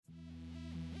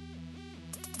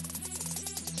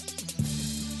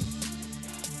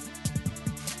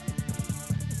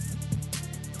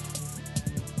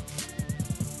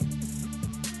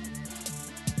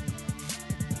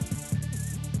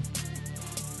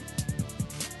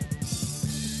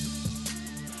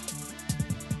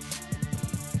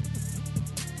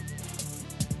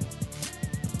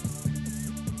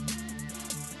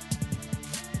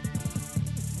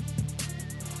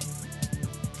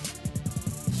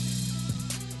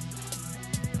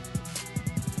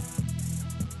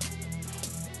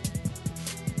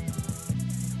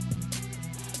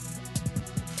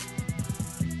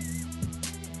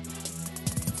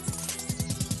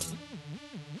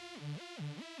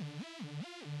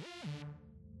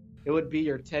It would be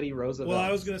your Teddy Well, I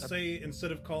was Roosevelt's. gonna say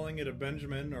instead of calling it a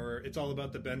Benjamin or it's all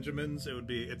about the Benjamins, it would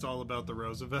be it's all about the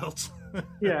Roosevelts.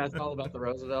 Yeah, it's all about the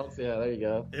Roosevelts. Yeah, there you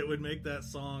go. It would make that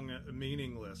song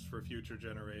meaningless for future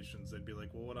generations. They'd be like,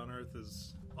 "Well, what on earth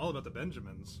is all about the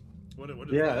Benjamins? What is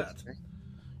Yeah, that's that?" great.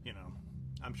 You know,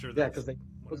 I'm sure Yeah, that's because they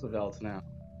whatever. Roosevelts now.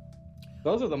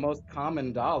 Those are the most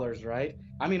common dollars, right?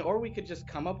 I mean, or we could just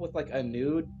come up with like a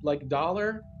new like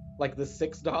dollar, like the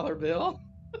 $6 bill.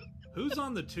 Who's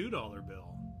on the $2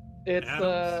 bill? It's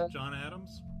Adams, John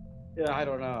Adams. yeah, I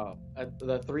don't know.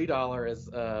 The $3 is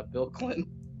Bill Clinton.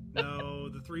 No,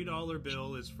 the $3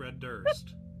 bill is Fred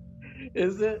Durst.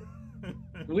 Is it?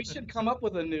 We should come up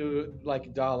with a new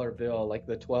like dollar bill, like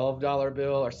the $12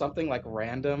 bill or something like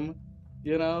random,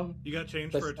 you know? You got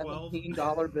change The for a 12?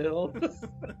 $17 bill.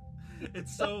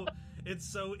 it's so it's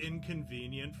so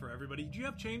inconvenient for everybody. Do you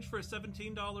have change for a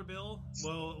 $17 bill?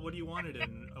 Well, what do you want it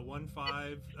in? A 1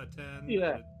 5, a 10,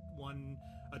 Yeah,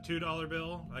 a $2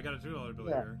 bill? I got a $2 bill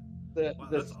yeah. here. The Wow,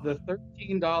 the that's the odd.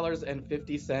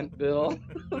 $13.50 bill.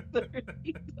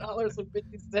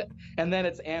 $13.50. And then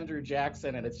it's Andrew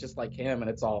Jackson and it's just like him and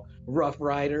it's all Rough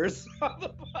Riders on the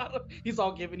bottom. He's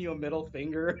all giving you a middle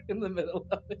finger in the middle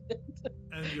of it.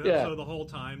 And Yeah. so the whole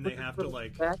time they With his have to little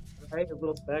like specs, right? His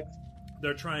little specs.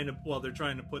 they're trying to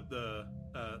put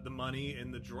the money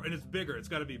in the drawer, and it's bigger. It's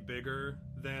got to be bigger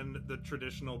than the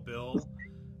traditional bill,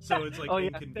 so it's like Oh yeah,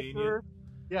 inconvenient. thicker.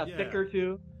 Yeah, Yeah, thicker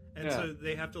too. and Yeah. so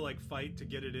they have to like fight to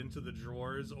get it into the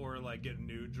drawers, or like get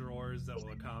new drawers that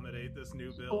will accommodate this new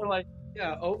Or bill. like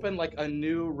yeah, open like a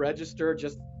new register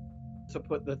just to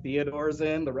put the Theodores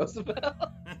in, the Roosevelt.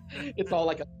 It's all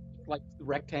like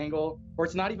rectangle, or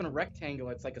it's not even a rectangle.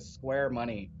 It's like a square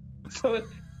money. So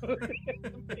it's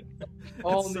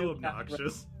all It's so new cash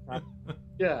obnoxious. register.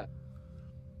 Yeah,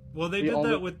 Well, they the did that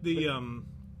only with the.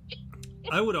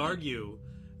 I would argue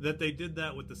that they did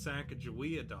that with the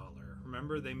Sacagawea dollar.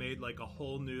 Remember, they made like a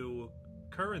whole new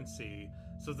currency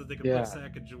so that they could put yeah,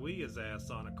 Sacagawea's ass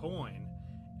on a coin.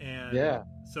 And yeah,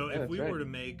 so, yeah. if That's we right. were to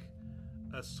make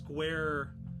a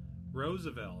square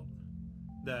Roosevelt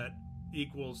that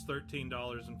equals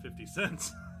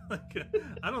 $13.50, like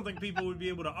I don't think people would be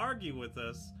able to argue with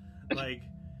us. Like,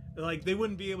 like they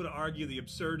wouldn't be able to argue the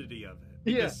absurdity of it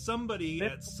Yeah, because somebody at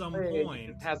minimum some wage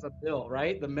point. has a bill,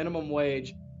 right? The minimum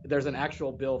wage, there's an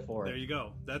actual bill for There it, you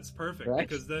go. That's perfect right?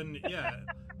 because then, yeah,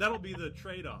 that'll be the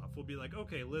trade-off. We'll be like,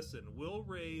 okay, listen, we'll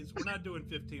raise. We're not doing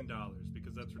 $15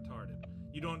 because that's retarded.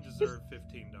 You don't deserve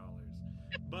 $15,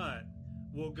 but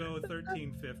we'll go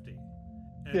 13.50,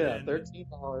 and Yeah, then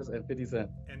 $13.50.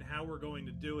 and how we're going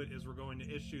to do it is we're going to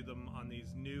issue them on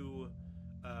these new,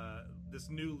 this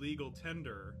new legal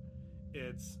tender.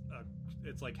 It's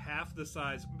it's like half the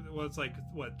size. Well, it's like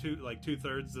what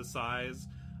two-thirds the size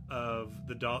of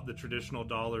the traditional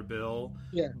dollar bill,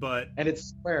 Yeah, but and it's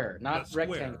square, not square,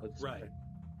 rectangle. It's right? square.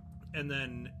 And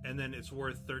then it's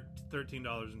worth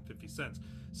 $13.50.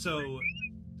 So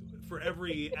for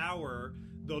every hour,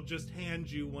 they'll just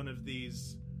hand you one of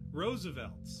these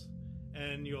Roosevelts,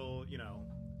 and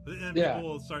then people Yeah,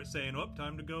 will start saying, "Oh,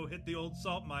 time to go hit the old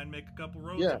salt mine, make a couple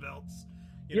yeah, Roosevelts."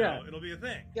 yeah, It'll be a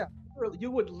thing. yeah.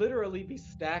 You would literally be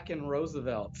stacking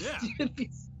Roosevelts. Yeah. You'd be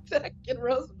stacking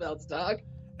Roosevelts, dog.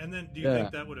 And then, do you Yeah,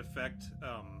 think that would affect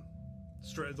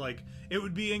like it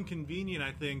would be inconvenient?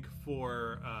 I think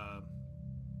for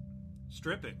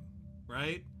stripping,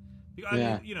 right? I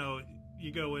yeah, mean,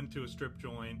 you go into a strip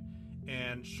joint,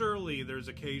 and surely there's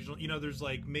occasional, there's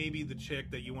like maybe the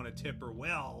chick that you want to tip her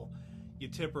well, you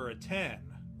tip her a 10,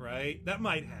 right? That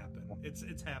might happen.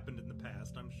 It's happened in the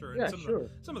past, I'm sure. And yeah, sure.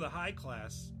 some of the high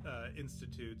class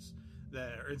institutes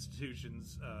that are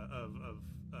institutions of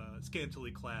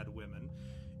scantily clad women,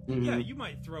 yeah, Hmm. you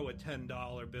might throw a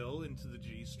 $10 bill into the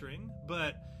G string,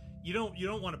 but you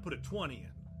don't want to put a 20 in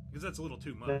because that's a little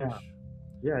too Yeah, much.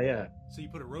 yeah, yeah. So you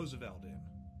put a Roosevelt in,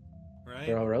 right?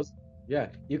 Throw Rose. Yeah,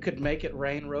 you could make it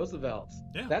rain Roosevelts.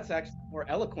 Yeah. That's actually more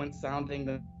eloquent sounding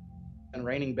than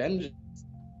raining Benjamins.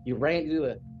 You rain do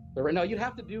the no. You'd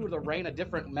have to do the rain a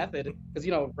different method because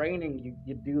raining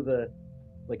you do the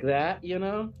like that.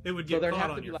 It would So get there'd caught have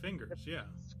to on be your like fingers, yeah.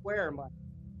 square money.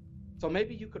 So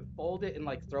maybe you could fold it and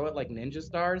like throw it like ninja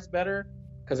stars better.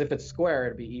 Because if it's square,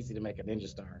 it'd be easy to make a ninja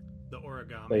star. The But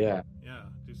origami, yeah, yeah.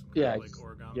 Do some kind yeah, of like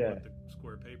origami yeah. with the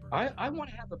square paper, I yeah. want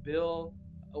to have a bill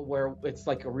where it's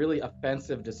like really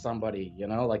offensive to somebody,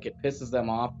 like it pisses them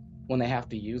off when they have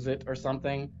to use it or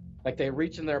something. Like they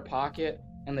reach in their pocket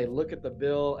and they look at the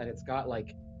bill and it's got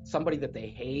like somebody that they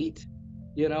hate,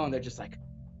 and they're just like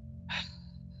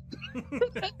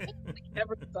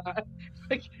every time,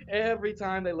 like every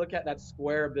time they look at that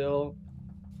square bill,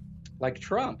 like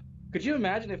Trump. Could you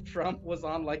imagine if Trump was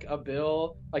on like a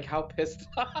bill, like how pissed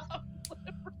off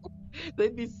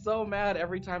they'd be so mad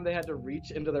every time they had to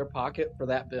reach into their pocket for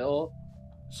that bill.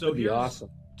 So It'd be here's, awesome.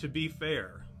 to be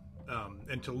fair,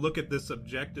 and to look at this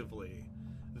objectively,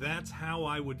 that's how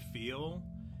I would feel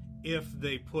if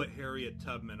they put Harriet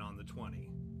Tubman on the 20,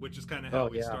 which is kind of how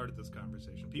we started this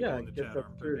conversation. People in the chat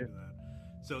aren't privy to that.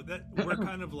 So that we're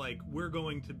kind of like, we're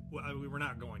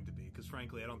not going to be, because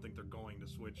frankly, I don't think they're going to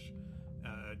switch,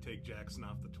 take Jackson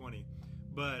off the 20,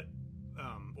 but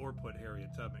or put Harriet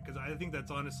Tubman, because I think that's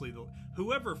honestly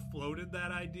whoever floated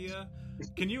that idea.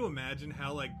 Can you imagine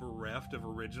how like bereft of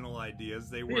original ideas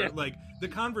they were? Like the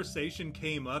conversation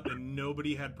came up and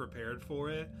nobody had prepared for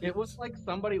it. It was like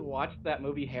somebody watched that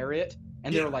movie Harriet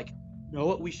and they were like, "Know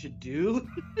what we should do?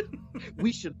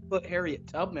 We should put Harriet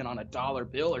Tubman on a dollar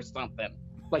bill or something."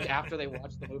 Like after they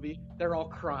watch the movie, they're all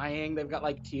crying. They've got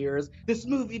like tears. This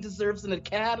movie deserves an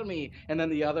Academy. And then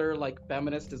the other like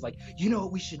feminist is like, "You know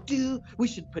what we should do? We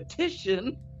should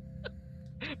petition."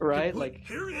 Right? Like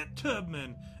Harriet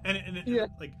Tubman. And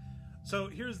like, so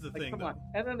here's the thing. Come on.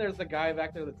 And then there's the guy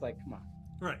back there that's like, "Come on."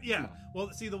 Right. Yeah.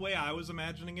 Well, see, the way I was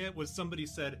imagining it was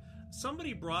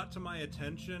somebody brought to my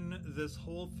attention this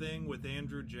whole thing with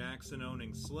Andrew Jackson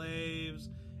owning slaves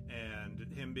and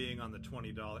him being on the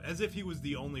 $20, as if he was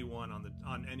the only one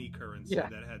on any currency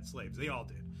that had slaves. They all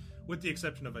did, with the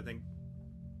exception of, I think,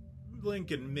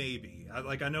 Lincoln. Maybe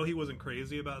I know he wasn't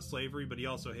crazy about slavery, but he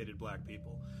also hated black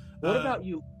people. What about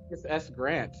Ulysses S.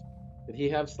 Grant? Did he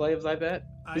have slaves? I bet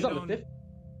he's on the 50s.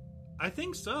 I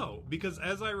think so, because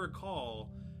as I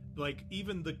recall, like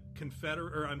even the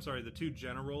the two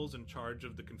generals in charge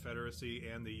of the Confederacy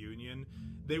and the Union,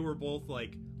 they were both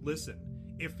like,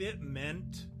 listen, if it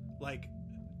meant like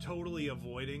totally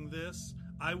avoiding this,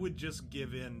 I would just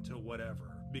give in to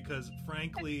whatever, because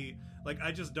frankly, like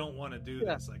I just don't want to do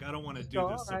this. Like I don't want to do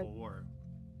this Civil War.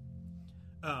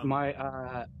 I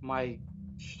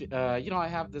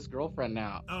have this girlfriend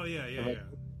now. Oh yeah.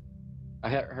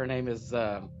 Her name is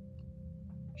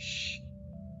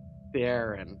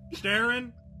Darren.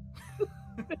 Darren.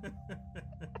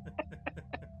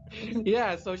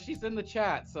 Yeah, so she's in the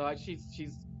chat. So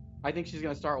she's. I think she's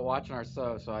gonna start watching our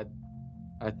show. So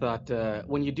I thought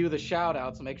when you do the shout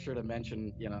outs, make sure to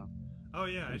mention, Oh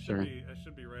yeah, I should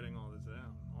be writing all this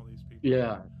down. All these people.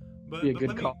 Yeah. But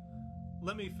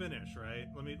let me finish, right?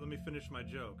 Let me finish my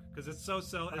joke, because it's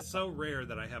so rare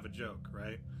that I have a joke,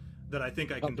 right? That I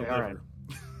think I can deliver.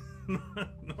 Right.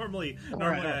 normally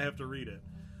I have to read it.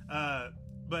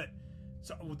 But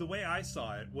so the way I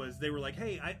saw it was they were like,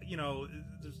 hey,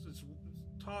 there's this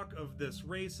talk of this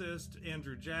racist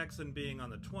Andrew Jackson being on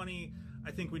the 20.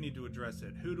 I think we need to address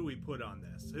it. Who do we put on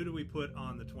this? Who do we put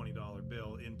on the $20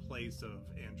 bill in place of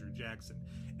Andrew Jackson?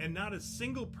 And not a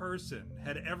single person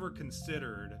had ever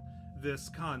considered this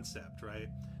concept, right?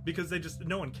 Because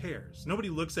no one cares. Nobody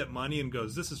looks at money and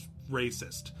goes, this is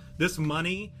racist. This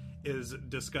money is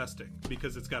disgusting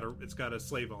because it's got a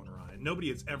slave owner on it. Nobody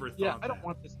has ever thought that. I don't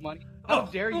want this money. How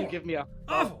dare you give me a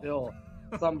bill?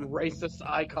 Some racist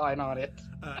icon on it.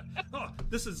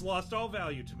 This has lost all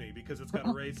value to me because it's got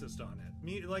a racist on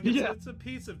it. It's a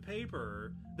piece of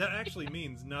paper that actually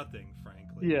means nothing,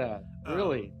 frankly. Yeah,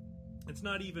 really. It's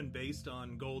not even based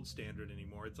on gold standard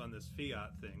anymore. It's on this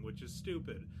fiat thing, which is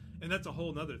stupid. And that's a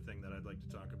whole other thing that I'd like to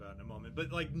talk about in a moment.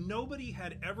 But nobody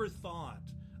had ever thought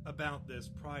about this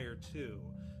prior to.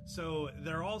 So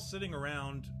they're all sitting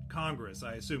around Congress.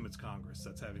 I assume it's Congress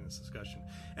that's having this discussion.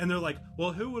 And they're like,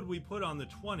 well, who would we put on the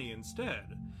 20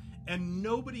 instead? And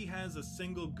nobody has a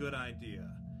single good idea.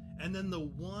 And then the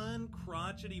one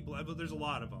crotchety black, well, there's a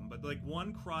lot of them, but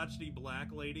one crotchety black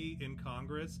lady in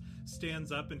Congress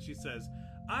stands up and she says,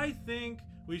 I think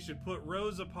we should put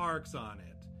Rosa Parks on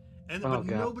it. But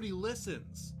nobody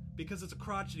listens because it's a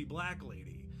crotchety black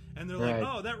lady. And they're like,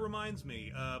 oh, that reminds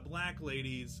me, black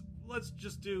ladies, let's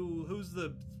just do, who's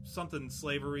the something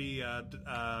slavery, it's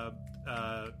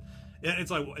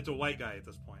a white guy at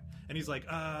this point. And he's like,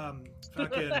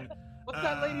 fucking, what's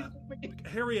that lady's name?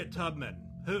 Harriet Tubman,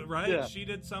 who, right? Yeah. She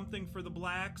did something for the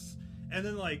blacks. And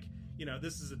then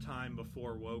this is a time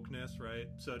before wokeness, right?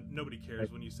 So nobody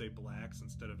cares when you say blacks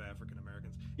instead of African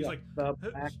Americans. He's like,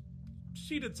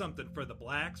 she did something for the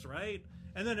blacks, right?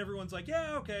 And then everyone's like,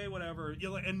 yeah, okay, whatever.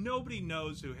 And nobody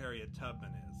knows who Harriet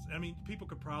Tubman is. I mean, people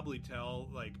could probably tell,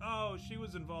 oh, she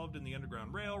was involved in the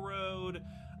Underground Railroad,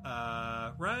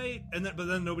 right? But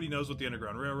then nobody knows what the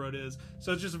Underground Railroad is.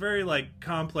 So it's just a very,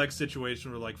 complex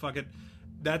situation where, fuck it,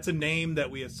 that's a name that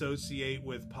we associate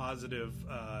with positive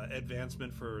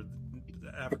advancement for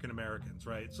African Americans,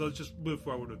 right? So let's just move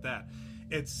forward with that.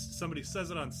 Somebody says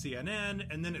it on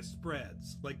CNN, and then it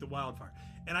spreads like the wildfire.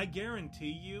 And I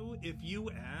guarantee you, if you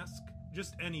ask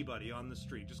just anybody on the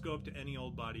street, just go up to any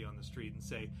old body on the street and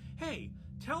say, hey,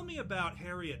 tell me about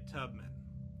Harriet Tubman,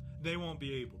 they won't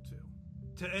be able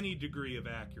to any degree of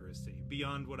accuracy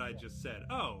beyond what I just said.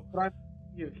 Oh. But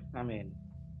I mean,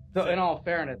 so in all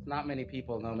fairness, not many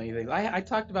people know many things. I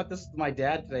talked about this with my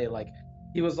dad today. Like,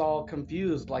 he was all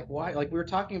confused. Like, why? Like, we were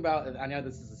talking about, I know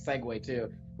this is a segue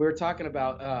too. We were talking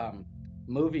about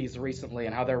movies recently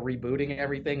and how they're rebooting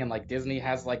everything. And like Disney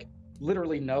has like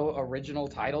literally no original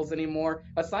titles anymore.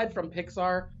 Aside from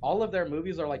Pixar, all of their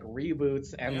movies are like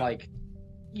reboots and like,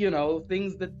 you know,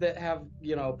 things that have,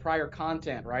 you know, prior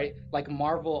content, right? Like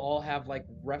Marvel all have like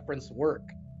reference work,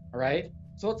 right?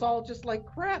 So it's all just like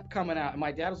crap coming out. And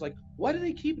my dad was like, why do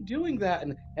they keep doing that?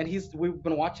 And we've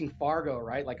been watching Fargo,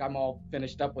 right? Like, I'm all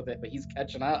finished up with it, but he's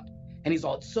catching up. And he's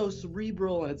all, it's so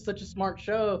cerebral and it's such a smart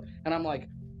show. And I'm like,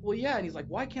 well, yeah. And he's like,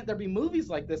 why can't there be movies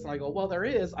like this? And I go, well, there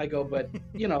is. I go, but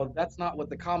you know, that's not what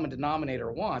the common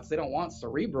denominator wants. They don't want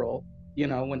cerebral. You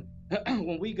know, when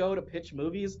when we go to pitch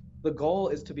movies, the goal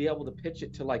is to be able to pitch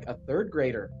it to like a third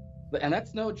grader. And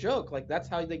that's no joke. Like, that's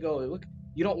how they go. Look,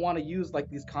 you don't want to use like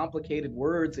these complicated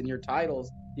words in your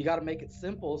titles. You got to make it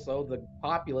simple so the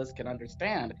populace can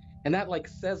understand. And that like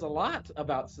says a lot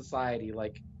about society,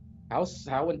 like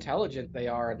how intelligent they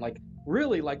are, and like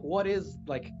really like what is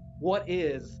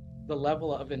the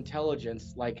level of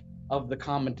intelligence like of the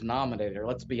common denominator.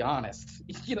 Let's be honest.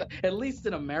 You know, at least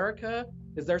in America,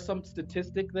 is there some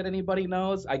statistic that anybody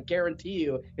knows? I guarantee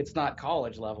you it's not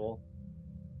college level.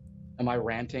 Am I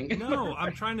ranting? No,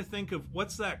 I'm trying to think of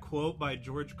what's that quote by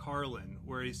George Carlin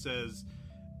where he says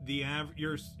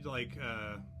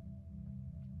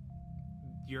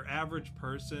your average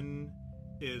person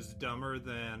is dumber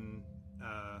than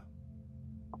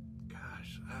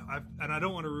and I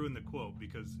don't want to ruin the quote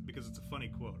because it's a funny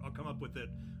quote. I'll come up with it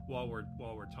while we're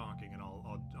talking, and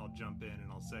I'll jump in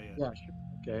and I'll say it. Yeah, sure.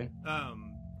 Okay.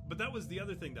 But that was the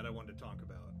other thing that I wanted to talk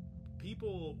about.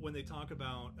 People, when they talk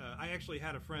about, I actually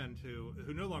had a friend who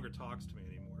no longer talks to me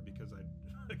anymore because I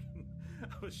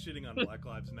was shitting on Black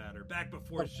Lives Matter back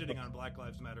before shitting on Black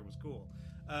Lives Matter was cool,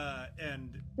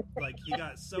 and like he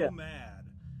got so mad,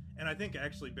 and I think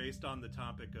actually based on the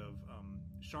topic of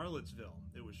Charlottesville,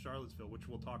 it was Charlottesville, which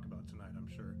we'll talk about tonight, I'm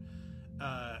sure,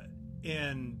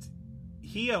 and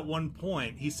he at one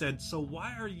point he said, "So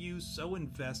why are you so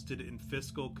invested in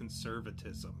fiscal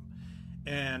conservatism?"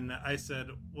 And I said,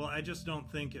 well, I just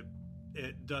don't think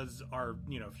it does our,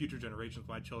 you know, future generations,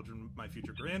 my children, my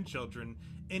future grandchildren,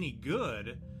 any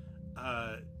good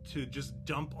to just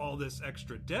dump all this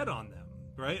extra debt on them,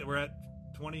 right? We're at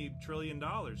 $20 trillion,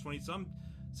 20 some,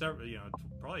 you know,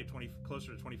 probably 20,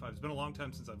 closer to 25. It's been a long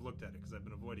time since I've looked at it because I've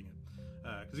been avoiding it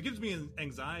because it gives me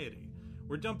anxiety.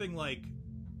 We're dumping like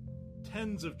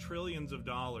tens of trillions of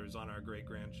dollars on our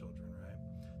great-grandchildren, right?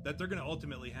 That they're going to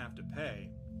ultimately have to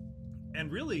pay. And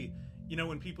really, you know,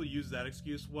 when people use that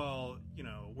excuse, well, you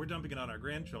know, we're dumping it on our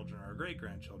grandchildren or our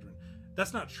great-grandchildren,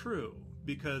 that's not true,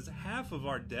 because half of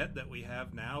our debt that we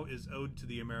have now is owed to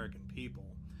the American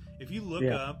people. If you look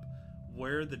up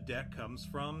where the debt comes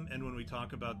from, and when we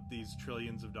talk about these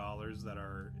trillions of dollars that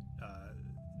are,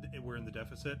 we're in the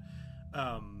deficit,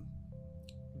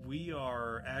 we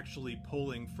are actually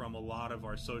pulling from a lot of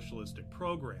our socialistic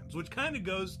programs, which kind of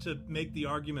goes to make the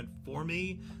argument for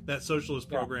me that socialist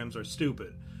programs are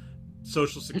stupid.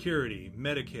 Social Security,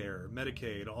 Medicare,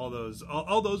 Medicaid, all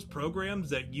those programs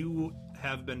that you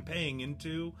have been paying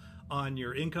into on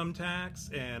your income tax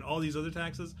and all these other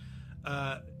taxes,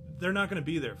 they're not going to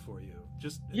be there for you.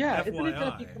 Just FYI. Isn't it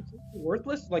going to be completely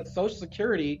worthless? Like, Social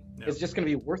Security is just going to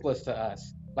be worthless to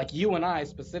us. Like, you and I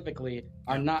specifically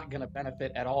are not going to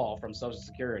benefit at all from Social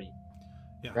Security.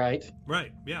 Yeah. Right?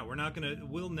 Right. Yeah,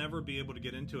 we'll never be able to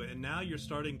get into it. And now you're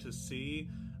starting to see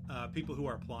people who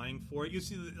are applying for it. You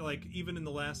see, like, even in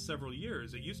the last several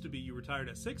years, it used to be you retired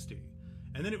at 60,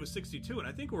 and then it was 62, and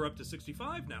I think we're up to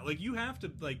 65 now. Like, you have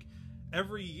to, like,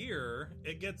 every year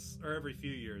or every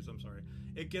few years, I'm sorry,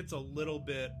 it gets a little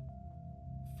bit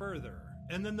further.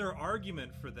 And then their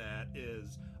argument for that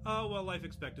is, oh, well, life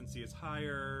expectancy is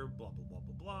higher, blah, blah, blah,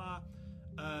 blah,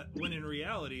 blah. When in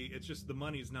reality, it's just the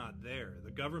money's not there.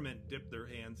 The government dipped their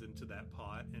hands into that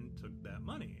pot and took that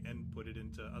money and put it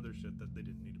into other shit that they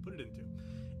didn't need to put it into.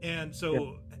 And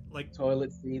so, like...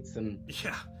 toilet seats and...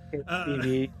 Yeah.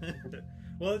 TV.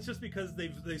 Well, it's just because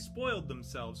they spoiled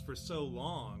themselves for so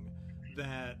long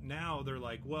that now they're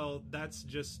like, well, that's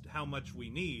just how much we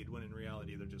need, when in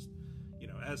reality they're just... You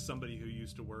know, as somebody who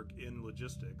used to work in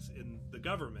logistics in the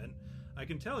government, I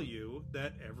can tell you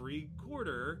that every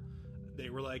quarter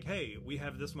they were like, hey, we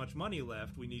have this much money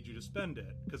left, we need you to spend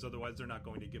it, because otherwise they're not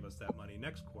going to give us that money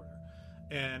next quarter.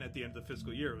 And at the end of the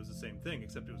fiscal year, it was the same thing,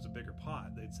 except it was a bigger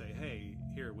pot. They'd say, "Hey,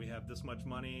 here we have this much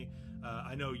money.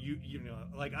 I know you know,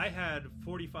 like I had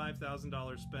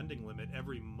 $45,000 spending limit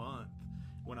every month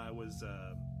when I was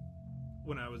at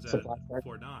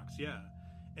Fort Knox, yeah,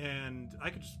 and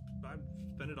I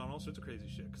spend it on all sorts of crazy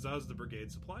shit because I was the brigade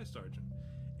supply sergeant,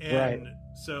 and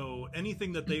so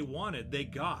anything that they wanted, they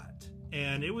got,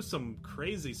 and it was some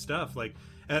crazy stuff. Like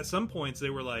at some points, they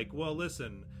were like, "Well,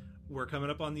 listen." We're coming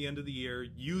up on the end of the year.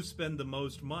 You spend the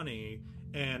most money,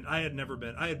 and I had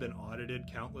been audited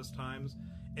countless times,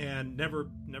 and never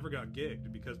got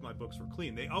gigged because my books were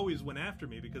clean. They always went after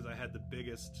me because I had the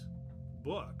biggest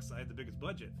books. I had the biggest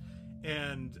budget,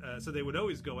 and so they would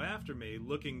always go after me,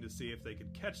 looking to see if they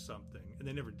could catch something, and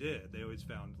they never did. They always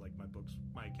found like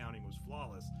my accounting was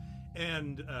flawless,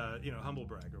 and humble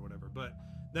brag or whatever, but.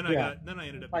 Then I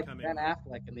ended up like becoming Ben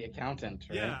Affleck in The Accountant,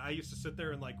 right? Yeah, I used to sit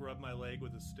there and like rub my leg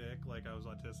with a stick like I was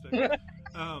autistic.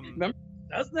 Remember,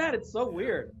 does that? It's so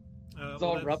weird. It's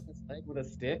all rub his leg with a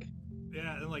stick.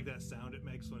 Yeah, and like that sound it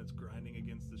makes when it's grinding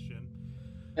against the shin.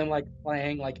 And like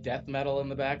playing like death metal in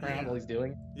the background while he's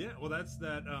doing it. Yeah, well that's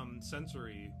that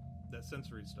sensory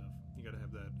stuff. You gotta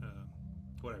have that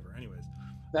whatever. Anyways.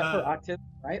 That's for autistic,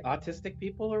 right? Autistic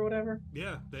people or whatever?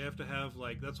 Yeah, they have to have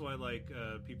like that's why like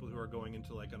people who are going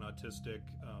into like an autistic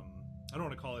I don't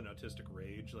want to call it an autistic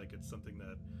rage, like it's something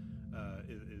that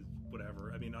is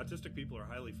whatever. I mean, autistic people are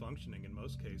highly functioning in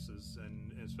most cases,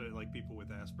 and especially like people with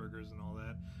Asperger's and all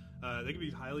that. They can be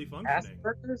highly functioning.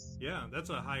 Asperger's? Yeah,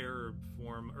 that's a higher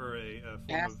form or a form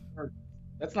Asperger's. Of.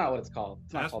 That's not what it's called.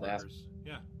 It's not called Asperger's.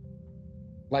 Yeah.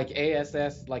 Like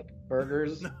ASS, like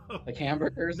burgers, like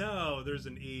hamburgers. No, there's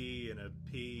an E and a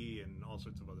P and all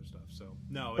sorts of other stuff. So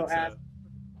no, so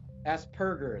it's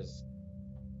Asperger's.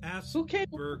 Who came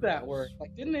up with that word?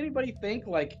 Like, didn't anybody think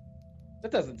like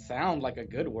that doesn't sound like a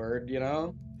good word? You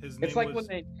know, his name it's like was when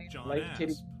they named John Lake Asp.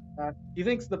 Titicaca. Do you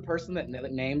think the person that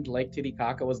named Lake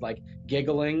Titicaca was like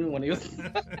giggling when he was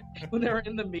when they were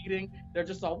in the meeting? They're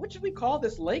just all, what should we call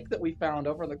this lake that we found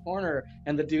over in the corner?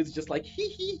 And the dude's just like, hee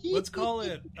hee hee. Let's call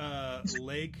it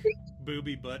Lake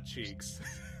Booby Butt Cheeks.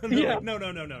 Yeah. Like, no,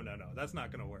 that's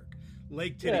not gonna work.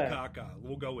 Lake Titicaca,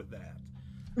 we'll go with that.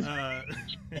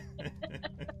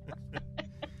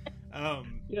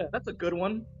 Yeah, that's a good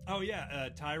one. Oh yeah,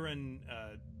 Tyron.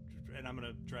 And I'm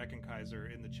gonna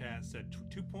Drakenkaiser in the chat said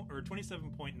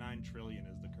 27.9 trillion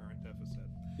is the current deficit.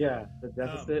 Yeah, the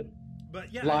deficit.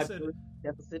 But yeah, I said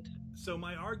deficit. So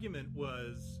my argument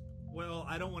was, well,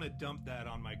 I don't want to dump that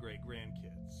on my great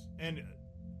grandkids, and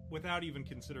without even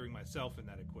considering myself in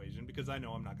that equation, because I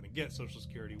know I'm not going to get Social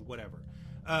Security, whatever.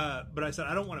 But I said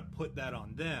I don't want to put that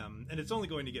on them, and it's only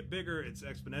going to get bigger. It's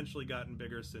exponentially gotten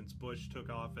bigger since Bush took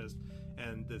office,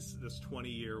 and this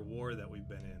 20-year wars that we've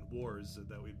been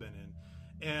in,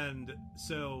 and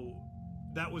so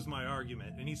that was my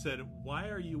argument. And he said, "Why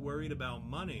are you worried about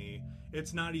money?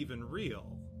 It's not even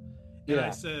real." And I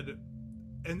said,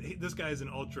 and this guy's an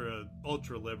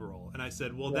ultra liberal, and I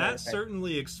said, "Well, that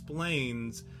certainly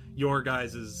explains your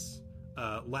guys's."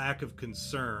 Lack of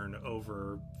concern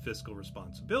over fiscal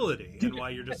responsibility and why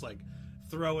you're just like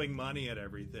throwing money at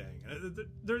everything.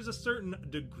 There's a certain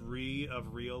degree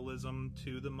of realism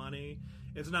to the money.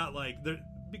 It's not like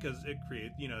because it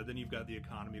creates, then you've got the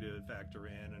economy to factor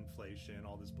in, inflation,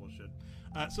 all this bullshit.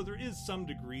 So there is some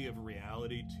degree of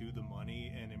reality to the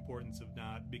money and importance of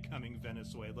not becoming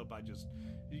Venezuela by just,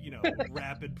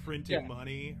 rapid printing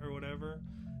money or whatever.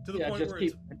 To the point where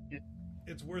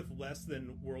it's worth less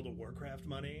than World of Warcraft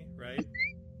money, right?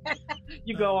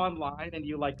 You go online and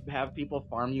you like have people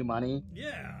farm you money.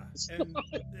 Yeah, and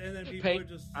then people are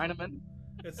just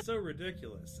it's so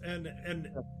ridiculous. And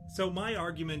so my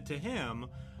argument to him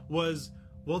was,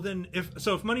 well, then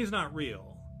if money's not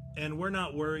real and we're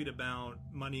not worried about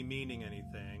money meaning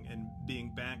anything and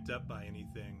being backed up by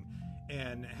anything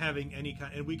and having any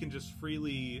kind, and we can just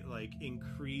freely like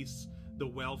increase the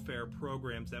welfare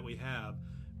programs that we have.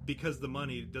 Because the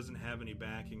money doesn't have any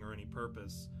backing or any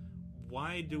purpose,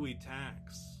 why do we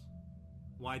tax?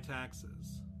 Why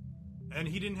taxes? And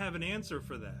he didn't have an answer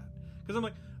for that. Because I'm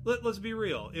like, let's be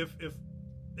real. If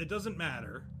it doesn't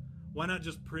matter, why not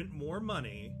just print more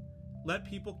money, let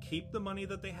people keep the money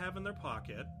that they have in their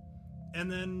pocket,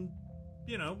 and then,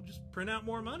 just print out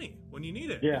more money when you need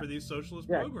it for these socialist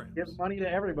programs. Give money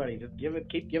to everybody. Just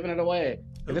keep giving it away.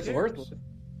 If it's worthless.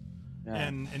 Yeah.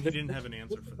 And he didn't have an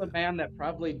answer for that. The man that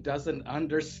probably doesn't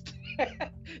understand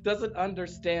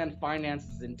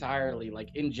finances entirely, like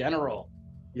in general.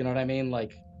 You know what I mean?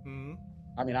 Like,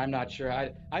 I mean, I'm not sure.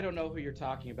 I don't know who you're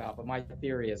talking about, but my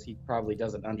theory is he probably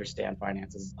doesn't understand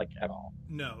finances like at all.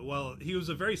 No, well, he was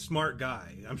a very smart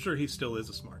guy. I'm sure he still is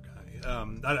a smart guy.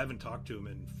 I haven't talked to him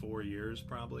in 4 years,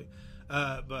 probably.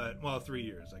 But, well, 3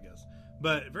 years, I guess.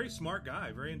 But very smart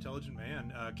guy, very intelligent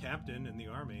man, captain in the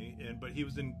Army, but he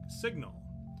was in Signal.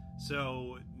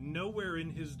 So nowhere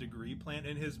in his degree plan,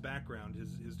 in his background,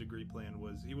 his degree plan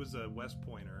was, he was a West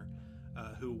Pointer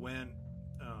who went,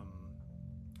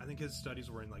 I think his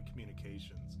studies were in like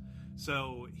communications.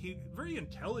 So very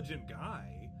intelligent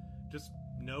guy, just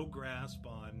no grasp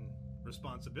on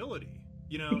responsibility,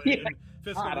 and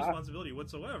fiscal responsibility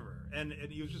whatsoever. And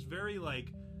he was just very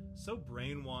like, so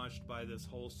brainwashed by this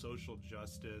whole social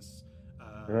justice,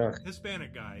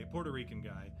 Hispanic guy, Puerto Rican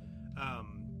guy.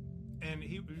 And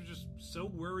he was just so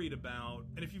worried about,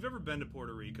 and if you've ever been to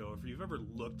Puerto Rico, if you've ever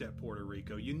looked at Puerto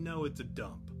Rico, it's a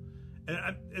dump.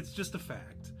 And it's just a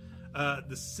fact.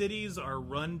 The cities are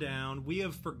run down. We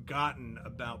have forgotten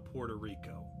about Puerto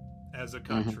Rico as a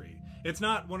country. Mm-hmm. It's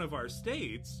not one of our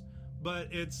states, but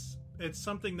it's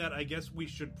something that I guess we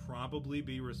should probably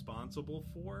be responsible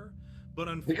for. But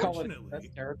unfortunately, we call it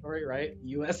U.S. territory, right?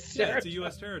 U.S. territory. Yeah, it's a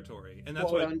U.S. territory, and that's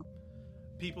why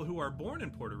people who are born in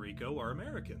Puerto Rico are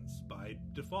Americans by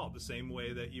default, the same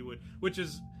way that you would, which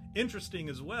is interesting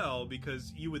as well,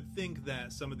 because you would think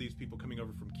that some of these people coming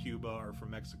over from Cuba or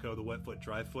from Mexico, the wet foot,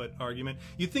 dry foot argument,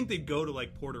 you'd think they'd go to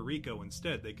like Puerto Rico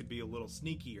instead. They could be a little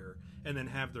sneakier and then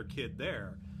have their kid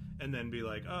there and then be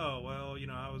like, oh, well,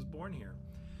 I was born here.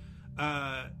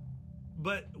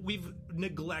 But we've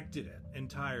neglected it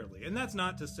entirely. And that's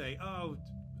not to say, oh,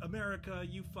 America,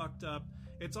 you fucked up.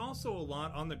 It's also a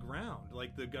lot on the ground,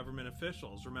 like the government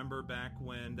officials. Remember back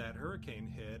when that hurricane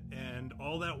hit and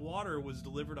all that water was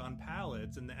delivered on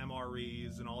pallets, and the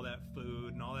MREs and all that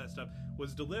food and all that stuff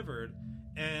was delivered,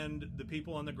 and the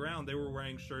people on the ground, they were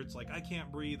wearing shirts like, I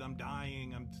can't breathe, I'm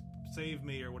dying, save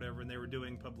me, or whatever, and they were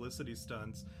doing publicity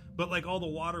stunts, but like all the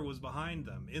water was behind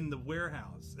them in the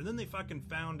warehouse. And then they fucking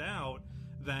found out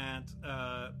that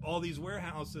all these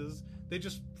warehouses, they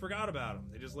just forgot about them.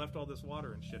 They just left all this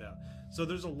water and shit out. So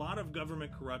there's a lot of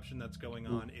government corruption that's going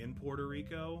on in Puerto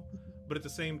Rico, but at the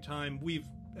same time, we've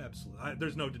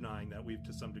there's no denying that we've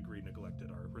to some degree neglected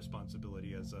our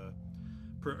responsibility as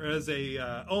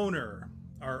a owner,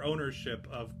 our ownership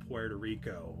of Puerto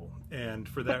Rico, and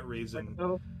for that reason,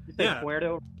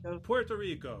 Puerto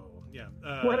Rico, yeah.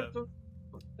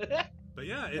 But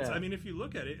yeah, it's. I mean, if you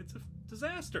look at it, it's a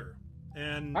disaster.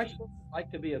 And I should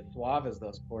like to be as suave as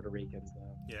those Puerto Ricans,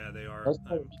 though. Yeah, they are. Those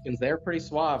Puerto Ricans, they're pretty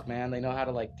suave, man. They know how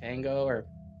to like tango or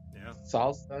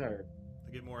salsa, or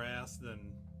they get more ass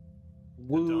than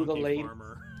woo the lady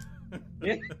farmer.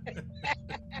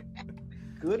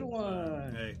 Good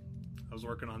one. Hey, I was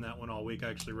working on that one all week.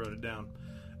 I actually wrote it down.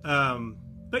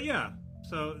 But yeah,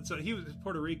 so he was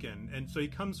Puerto Rican, and so he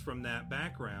comes from that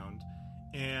background.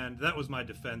 And that was my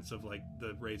defense of like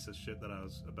the racist shit that I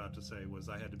was about to say, was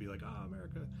I had to be like,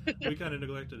 America, we kind of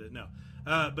neglected it. No.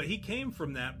 But he came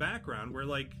from that background where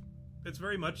like, it's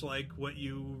very much like what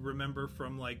you remember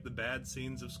from like the bad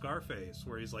scenes of Scarface,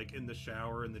 where he's like in the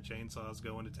shower and the chainsaw's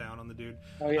going to town on the dude.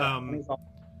 Oh yeah.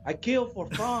 I kill for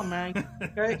fun, man.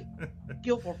 Okay?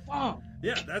 Kill for fun.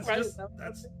 Yeah, that's right?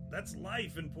 that's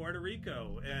life in Puerto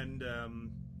Rico. And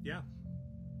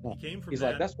he came from he's that.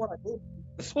 Like, that's what I do.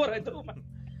 That's what I do.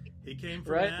 He came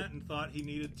from that and thought he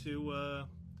needed to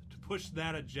push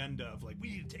that agenda of like, we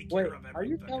need to take care of everybody. Are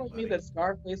you telling me that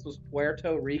Scarface was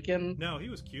Puerto Rican? No, he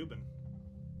was Cuban.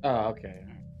 Oh, okay.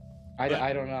 I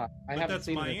don't know. I haven't that's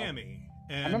seen Miami.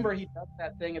 I remember he does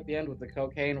that thing at the end with the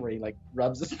cocaine where he like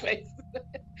rubs his face.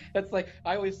 It's like,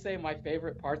 I always say my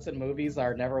favorite parts in movies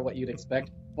are never what you'd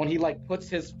expect. When he like puts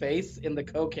his face in the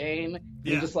cocaine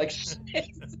and just like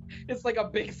it's like a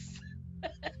big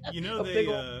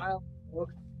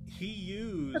he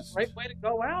used great way to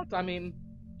go out. I mean,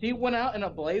 he went out in a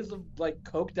blaze of like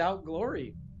coked out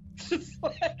glory. just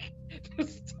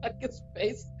stuck his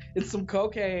face in some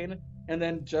cocaine and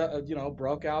then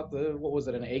broke out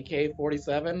an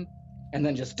AK-47 and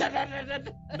then just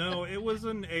No, it was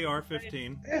an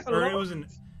AR-15 or it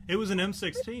was an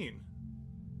M16.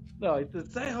 No, he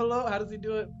said, say hello. How does he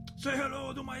do it? Say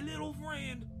hello to my little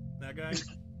friend. That guy.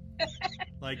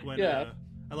 Like when I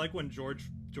like when George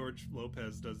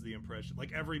Lopez does the impression.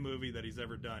 Like every movie that he's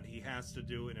ever done, he has to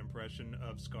do an impression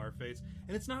of Scarface,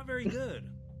 and it's not very good.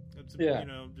 It's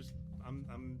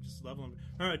I'm just leveling.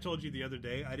 Remember I told you the other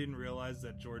day I didn't realize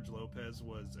that George Lopez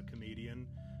was a comedian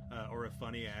or a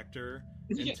funny actor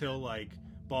until like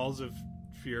Balls of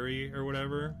Fury or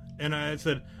whatever, and I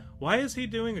said, why is he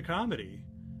doing a comedy?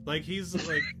 Like he's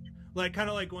like kind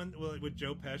of like when with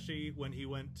Joe Pesci when he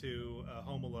went to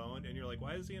Home Alone, and you're like,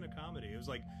 why is he in a comedy? It was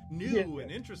like new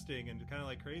and interesting and kind of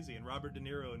like crazy. And Robert De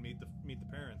Niro and Meet the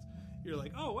Parents. you're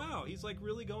like, oh wow, he's like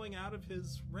really going out of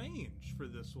his range for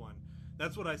this one.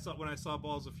 That's what I saw when I saw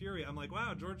Balls of Fury. I'm like,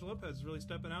 wow, George Lopez is really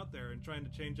stepping out there and trying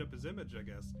to change up his image, I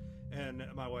guess. And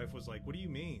my wife was like, what do you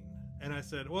mean? And I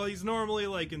said, well, he's normally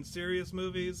like in serious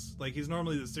movies, like he's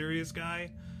normally the serious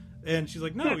guy. And she's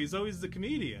like, no, he's always the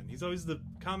comedian. He's always the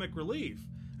comic relief.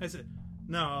 I said,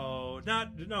 no,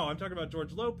 I'm talking about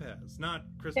George Lopez, not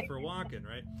Christopher Walken,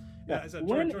 right? Yeah, I said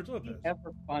George Lopez.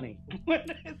 Ever funny?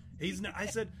 He's not. I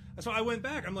said. So I went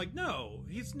back. I'm like, no,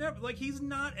 he's never He's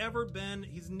never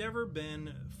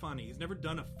been funny. He's never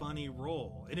done a funny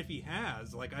role. And if he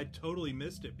has, like, I totally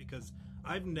missed it because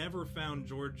I've never found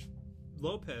George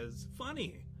Lopez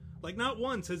funny. Like, not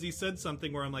once has he said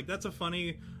something where I'm like, that's a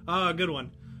funny, good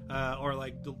one, or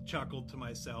like chuckled to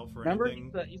myself or Remember,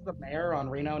 anything. he's the mayor on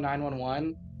Reno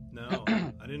 911. No,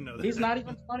 I didn't know that. He's not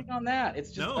even funny on that.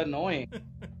 It's just annoying.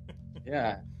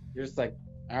 Yeah, you're just like,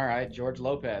 all right, George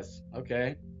Lopez.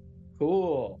 Okay,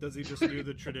 cool. Does he just do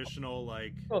the traditional,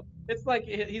 like... It's like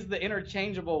he's the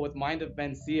interchangeable with Mind of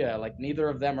Mencia. Like, neither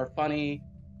of them are funny,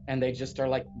 and they just are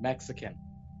like Mexican,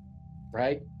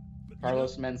 right?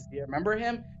 Carlos Mencia. Remember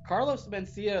him? Carlos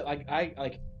Mencia,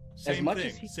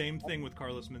 Same thing with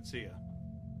Carlos Mencia.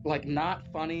 Like, not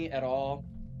funny at all.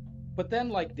 But then,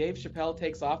 like, Dave Chappelle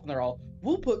takes off, and they're all,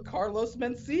 we'll put Carlos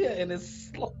Mencia in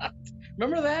his slot.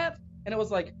 Remember that? And it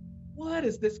was like, what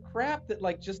is this crap that,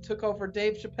 like, just took over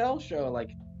Dave Chappelle's show?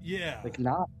 Like, yeah. Like,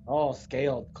 not all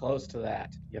scaled close to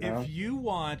that, you know? If you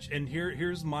watch, and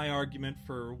here's my argument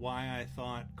for why I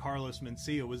thought Carlos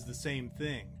Mencia was the same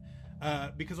thing.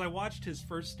 Because I watched his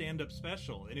first stand-up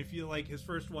special, and if you like his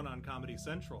first one on Comedy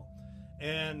Central,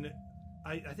 and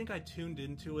I think I tuned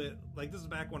into it, like, this is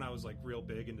back when I was like real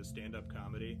big into stand-up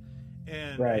comedy,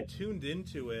 and right. I tuned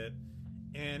into it,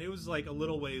 and it was like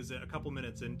a couple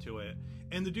minutes into it,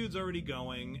 and the dude's already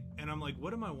going, and I'm like,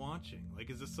 what am I watching? Like,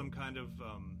 is this some kind of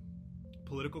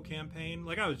political campaign?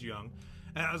 Like, I was young,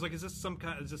 and I was like, is this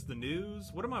the news?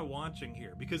 What am I watching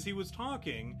here? Because he was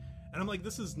talking, and I'm like,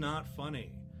 this is not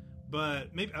funny.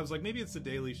 But maybe maybe it's the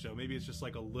Daily Show. Maybe it's just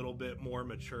like a little bit more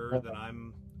mature than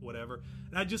I'm whatever.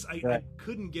 And I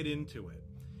couldn't get into it.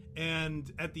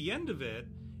 And at the end of it,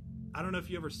 I don't know if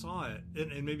you ever saw it,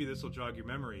 and maybe this will jog your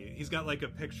memory. He's got like a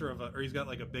picture he's got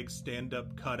like a big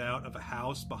stand-up cutout of a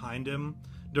house behind him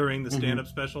during the stand-up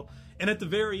special. And at the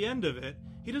very end of it,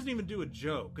 he doesn't even do a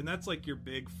joke. And that's like your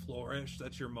big flourish.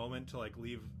 That's your moment to like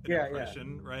leave an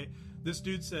impression, right? This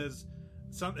dude says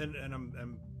something, and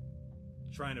I'm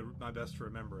trying my best to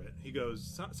remember it. He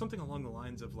goes something along the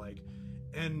lines of like,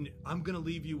 and I'm gonna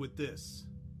leave you with this.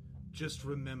 Just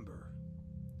remember.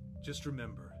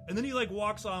 And then he like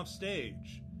walks off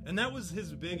stage, and that was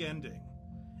his big ending.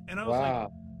 And I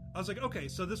was like, okay,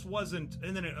 so this wasn't.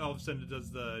 And then all of a sudden it does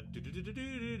the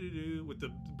do with the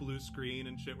blue screen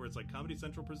and shit, where it's like Comedy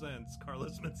Central presents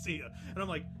Carlos Mencia, and I'm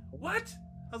like, what?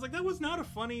 I was like, that was not a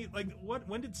funny, like, what?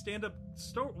 When did stand-up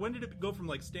start? When did it go from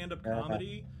like stand-up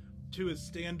comedy to a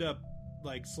stand-up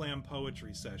like slam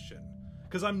poetry session?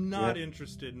 Because I'm not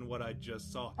interested in what I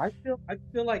just saw. I feel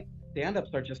like stand-ups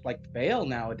are just like fail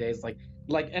nowadays.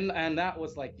 And that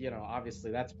was like, you know,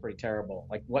 obviously that's pretty terrible,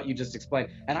 like what you just explained.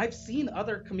 And I've seen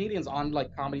other comedians on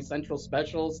like Comedy Central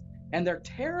specials, and they're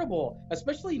terrible,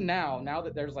 especially now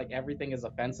that there's like everything is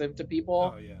offensive to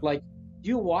people. Like,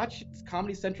 you watch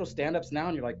Comedy Central stand-ups now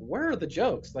and you're like, where are the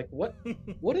jokes? Like, what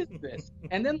is this?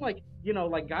 And then, like, you know,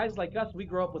 like guys like us, we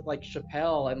grew up with like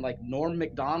Chappelle and like Norm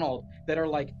Macdonald that are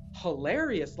like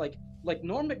hilarious. Like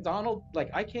Norm Macdonald,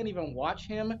 like I can't even watch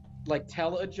him like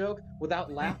tell a joke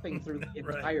without laughing through the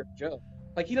entire joke.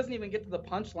 Like, he doesn't even get to the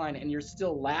punchline and you're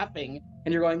still laughing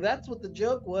and you're going, that's what the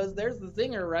joke was. There's the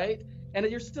zinger, right? And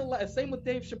you're still same with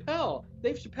Dave Chappelle.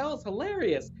 Dave Chappelle is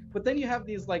hilarious, but then you have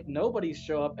these like nobodies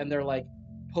show up and they're like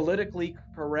politically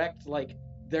correct. Like,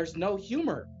 there's no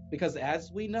humor, because as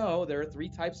we know, there are 3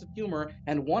 types of humor,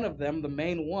 and one of them, the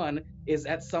main one, is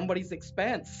at somebody's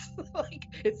expense. Like,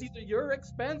 it's either your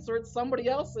expense or it's somebody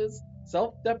else's,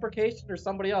 self-deprecation or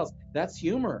somebody else. That's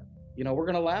humor. You know, we're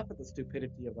gonna laugh at the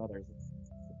stupidity of others. It's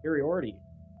superiority.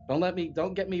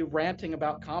 Don't get me ranting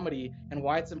about comedy and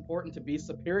why it's important to be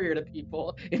superior to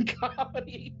people in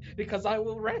comedy, because I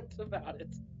will rant about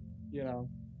it. You know.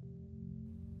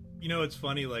 You know, it's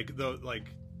funny, like, though, like,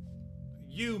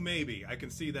 you maybe, I can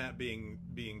see that being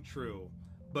true,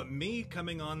 but me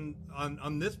coming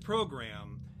on this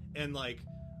program and, like,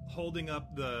 holding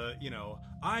up the, you know,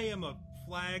 I am a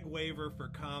flag waver for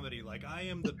comedy, like, I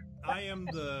am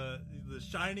the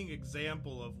shining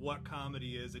example of what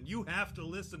comedy is, and you have to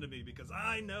listen to me because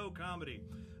I know comedy.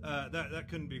 That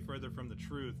couldn't be further from the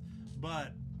truth,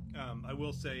 but I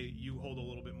will say you hold a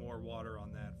little bit more water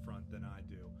on that front than I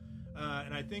do.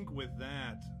 And I think with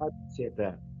that, I appreciate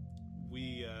that.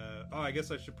 we I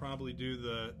guess I should probably do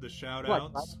the shout Right.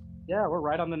 outs. Yeah, we're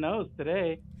right on the nose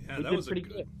today. Yeah, We that did was pretty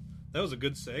good. that was a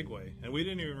good segue, and we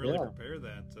didn't even really Yeah. prepare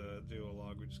that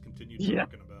duologue. We just continued Yeah.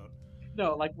 talking about.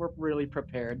 No, like we're really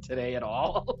prepared today at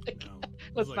all. Like, No,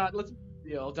 let's like, not let's be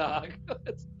real, dog.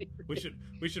 Let's be real.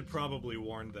 we should probably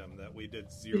warn them that we did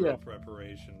zero Yeah.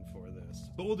 preparation for this,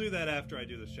 but we'll do that after I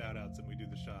do the shout outs and we do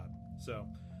the shot. So,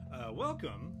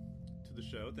 welcome to the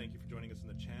show. Thank you for joining us in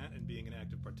the chat and being an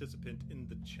active participant in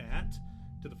the chat.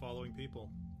 To the following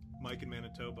people: Mike in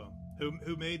Manitoba,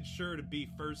 who made sure to be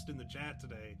first in the chat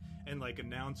today and like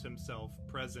announce himself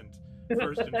present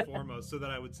first and foremost, so that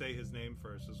I would say his name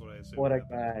first. Is what I assume. What a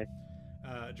happened.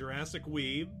 guy. Jurassic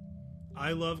Weeb,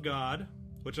 I love God,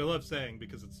 which I love saying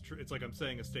because it's true. It's like I'm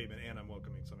saying a statement and I'm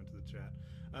welcoming someone to the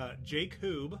chat. Jake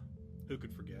Hoob, who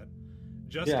could forget?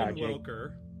 Justin Jake.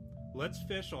 Welker, Let's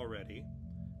Fish Already,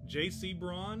 JC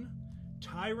Braun,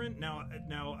 Tyrant. Now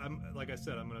I'm like I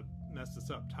said, I'm gonna mess this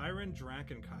up. Tyrant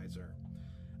Drakenkaiser.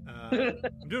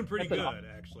 I'm doing pretty That's good, an-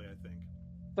 actually. I think.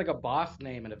 It's like a boss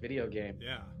name in a video game.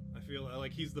 Yeah, I feel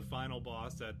like he's the final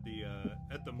boss at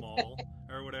the mall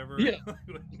or whatever. Yeah.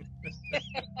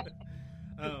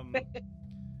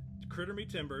 Critter Me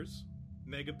Timbers,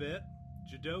 Megabit,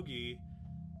 Jadogi,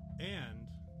 and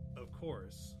of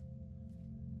course,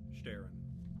 Starin.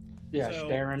 Yeah, So-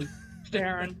 Starin.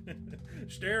 Starin.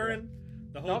 Starin.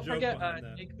 The whole Don't joke forget, behind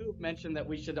that. Jake Hoop mentioned that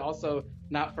we should also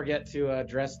not forget to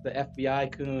address the FBI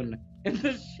coon in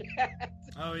the chat.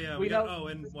 Oh yeah, we got. know- Oh,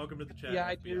 and welcome to the chat,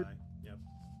 FBI FBI. dude.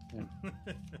 Yep.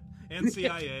 And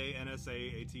CIA,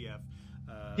 NSA, ATF.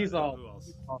 He's all. Who else?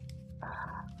 he's all-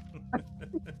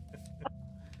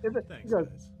 Thanks, he goes,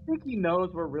 guys. I think he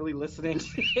knows we're really listening.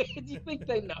 Do you think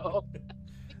they know?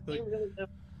 They Like, really know.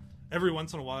 every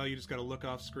once in a while, you just got to look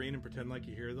off screen and pretend like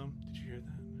you hear them. Did you hear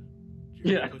that? Did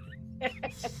you hear that?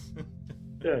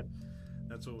 Yeah.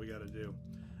 That's what we got to do.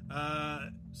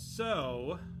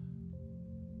 So,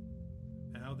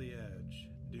 Out the Edge,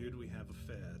 dude, we have a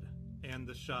Fed, and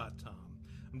the shot, Tom.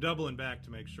 I'm doubling back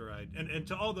to make sure and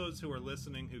to all those who are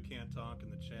listening who can't talk in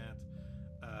the chat,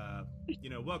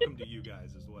 welcome to you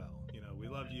guys as well. We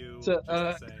love you. So,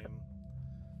 just the same.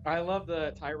 I love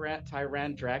the Tyrant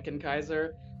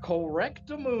Drakenkaiser.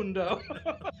 Correctamundo.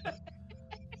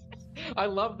 I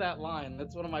love that line.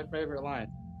 That's one of my favorite lines.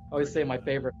 I always say my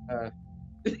favorite.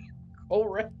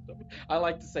 Correctum. I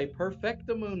like to say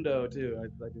perfectamundo too.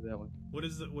 I do that one. What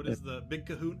is the Big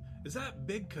Kahuna? Is that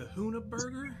Big Kahuna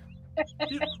Burger?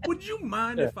 Dude, would you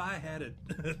mind if I had it?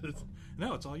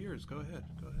 No, it's all yours. Go ahead.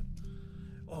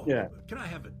 Oh, Yeah. Can I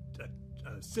have a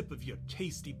sip of your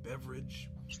tasty beverage?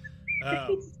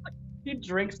 He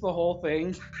drinks the whole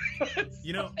thing. It's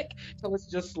You know- like, so it's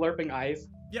just slurping ice.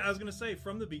 Yeah, I was gonna say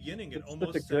from the beginning, It's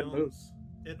such a good move.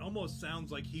 it almost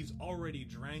sounds like he's already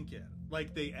drank it.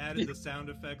 Like they added the sound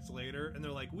effects later, and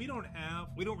they're like, we don't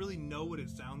really know what it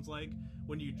sounds like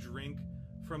when you drink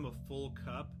from a full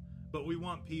cup, but we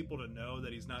want people to know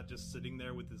that he's not just sitting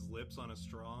there with his lips on a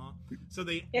straw. So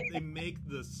they make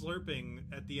the slurping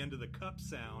at the end of the cup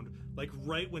sound like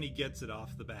right when he gets it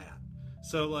off the bat.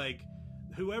 So like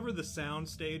whoever the sound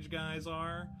stage guys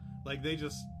are, like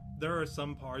there are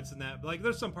some parts in that, like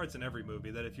there's some parts in every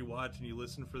movie that if you watch and you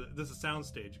listen for this is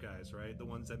soundstage guys, right? The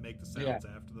ones that make the sounds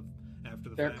after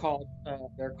the They're fact.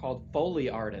 called Foley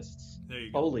artists. There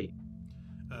you go. Foley.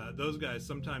 Those guys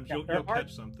sometimes Yeah, you'll they're catch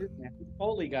artists, something. man. These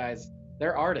Foley guys,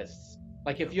 they're artists.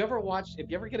 Like if you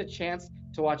ever get a chance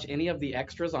to watch any of the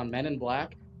extras on Men in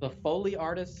Black, the Foley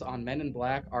artists on Men in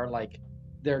Black are like,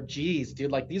 they're G's,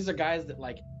 dude. Like these are guys that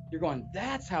like you're going,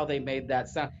 that's how they made that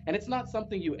sound, and it's not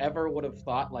something you ever would have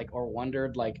thought like or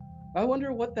wondered like, I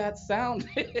wonder what that sound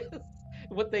is.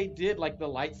 What they did, like the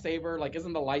lightsaber, like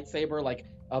isn't the lightsaber like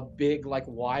a big like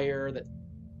wire that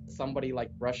somebody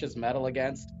like brushes metal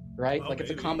against, right? Oh, Like it's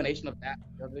a maybe. combination of that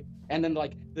and everything. And then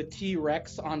like the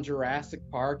T-Rex on Jurassic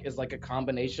Park is like a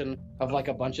combination of like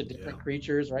a bunch of different Yeah.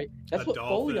 creatures, right? That's A what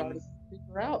Foley dolphin. artists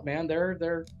figure out, man.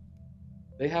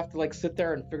 They have to like sit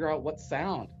there and figure out what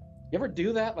sound. You ever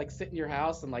do that? Like sit in your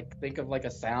house and like think of like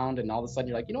a sound, and all of a sudden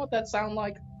you're like, you know what that sound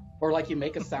like? Or like you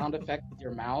make a sound effect with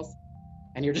your mouth,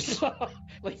 and you're just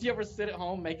like, you ever sit at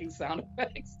home making sound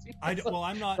effects? I'm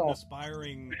not an So-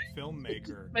 aspiring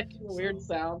filmmaker. Making a weird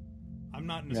So- sound. I'm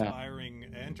not an Yeah.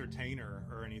 aspiring entertainer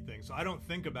or anything, so I don't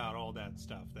think about all that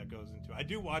stuff that goes into it. I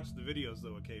do watch the videos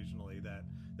though occasionally that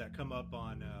come up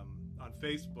on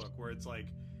Facebook where it's like,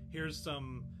 here's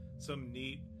some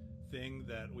neat thing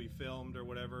that we filmed or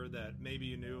whatever that maybe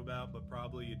you knew about but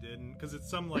probably you didn't, because it's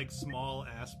some like small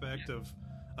aspect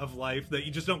of life that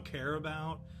you just don't care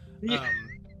about. Yeah.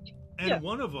 And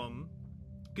one of them,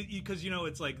 because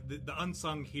it's like the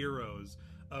unsung heroes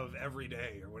of every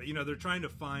day or what, they're trying to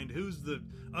find who's the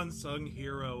unsung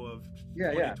hero of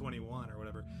 2021 or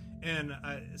whatever. And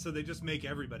so they just make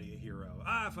everybody a hero.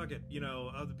 Fuck it.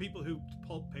 The people who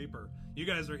pulp paper, you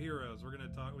guys are heroes. We're going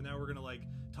to talk. Now we're going to like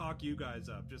talk you guys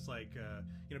up. Just like,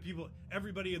 people,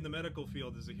 everybody in the medical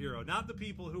field is a hero. Not the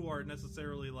people who are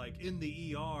necessarily like in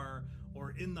the ER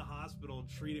or in the hospital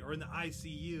treating or in the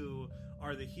ICU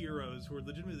are the heroes who are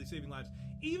legitimately saving lives.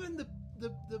 Even the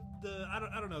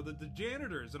I don't know, the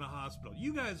janitors in a hospital.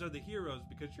 You guys are the heroes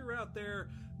because you're out there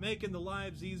making the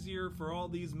lives easier for all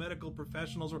these medical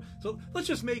professionals. So let's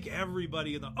just make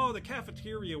everybody the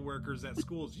cafeteria workers at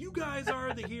schools. You guys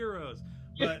are the heroes.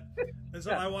 But and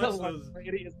so I watched those.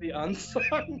 Lady is the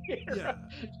unsung hero. Yeah,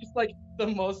 she's like the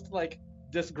most like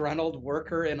disgruntled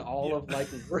worker in all of like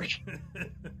work.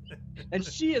 And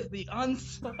she is the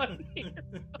unsung hero.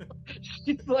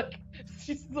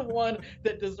 She's the one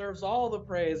that deserves all the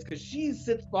praise because she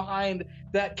sits behind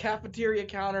that cafeteria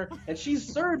counter and she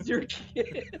serves your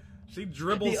kid. She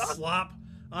dribbles slop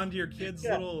onto your kid's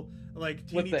little like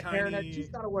teeny with the tiny hairnet. She's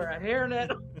got to wear a hairnet.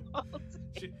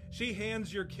 she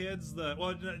hands your kids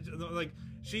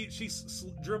she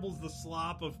dribbles the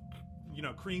slop of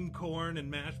cream corn and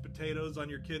mashed potatoes on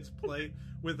your kid's plate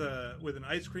with an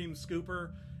ice cream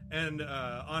scooper and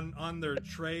on their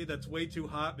tray that's way too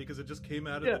hot because it just came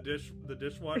out of the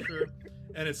dishwasher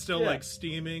and it's still like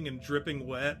steaming and dripping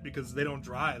wet because they don't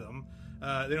dry them.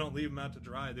 They don't leave them out to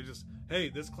dry. They just, hey,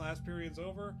 this class period's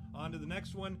over, on to the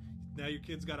next one. Now your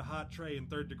kid's got a hot tray and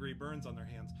third-degree burns on their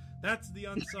hands. That's the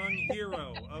unsung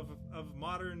hero of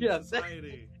modern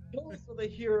society. Those are the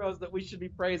heroes that we should be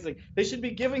praising. They should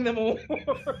be giving them awards.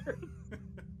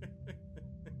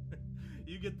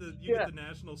 You get the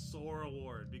National SOAR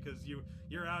Award because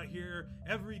you're out here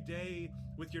every day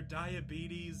with your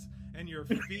diabetes and your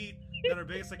feet that are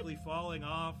basically falling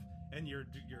off and your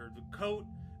coat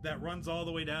that runs all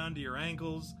the way down to your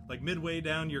ankles, like midway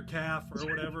down your calf or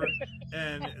whatever,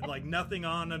 and like nothing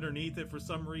on underneath it for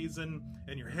some reason,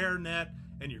 and your hairnet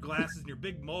and your glasses and your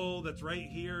big mole that's right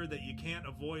here that you can't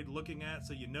avoid looking at,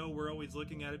 so we're always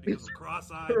looking at it because we're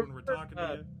cross-eyed when we're talking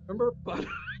to you.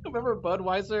 Remember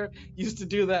Budweiser used to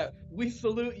do that? We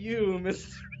salute you,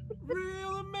 Mr.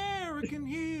 Real American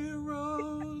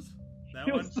heroes. That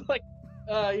it one? Was like,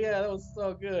 that was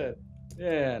so good.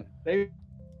 Man, they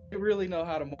really know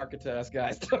how to market to us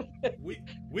guys.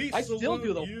 I still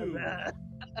do the you.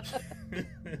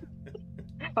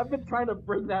 I've been trying to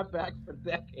bring that back for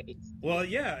decades. Well,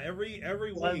 yeah, every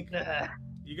week.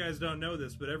 You guys don't know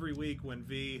this, but every week when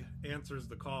V answers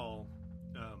the call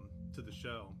to the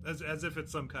show, as if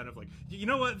it's some kind of like, you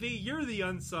know what, V, you're the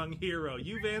unsung hero.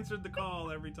 You've answered the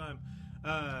call every time.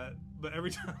 But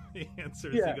every time he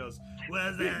answers, he goes,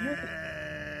 "What's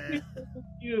that?"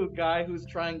 You guy who's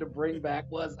trying to bring back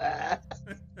 "What's that?"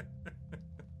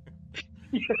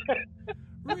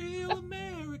 Real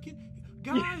American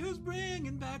guy who's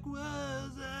bringing back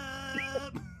 "What's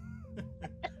up?"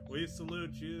 We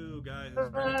salute you, guy who's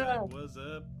bringing back "What's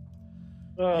up?"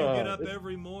 You get up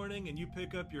every morning and you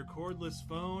pick up your cordless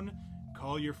phone,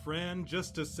 call your friend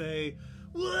just to say,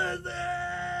 "What's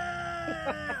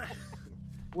that?"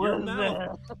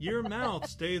 Your mouth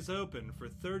stays open for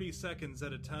 30 seconds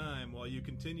at a time while you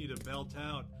continue to belt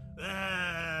out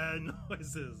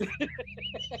noises.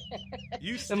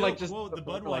 You still quote the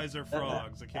Budweiser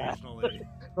frogs occasionally.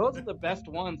 Those are the best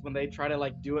ones when they try to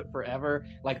like do it forever.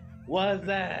 Like, "Was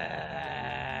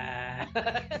that?"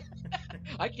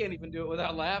 I can't even do it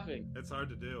without laughing. It's hard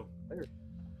to do.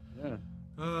 Yeah.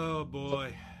 Oh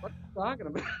boy. What are you talking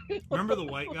about? Remember the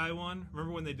white guy one?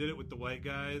 Remember when they did it with the white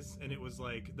guys and it was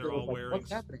like they're all wearing what's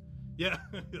happening? Yeah,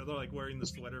 they're like wearing the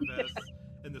sweater vest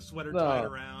and the sweater tied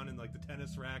around and like the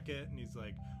tennis racket and he's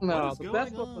like, "What is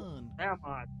going on?"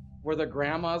 Grandmas, where the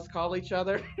grandmas call each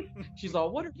other. She's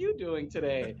all, "What are you doing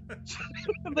today?"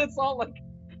 That's all like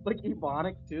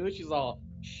Ebonic too. She's all,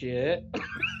 "Shit."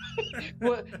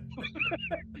 What?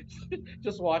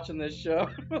 Just watching this show,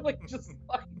 just like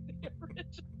the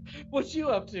original. What you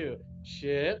up to?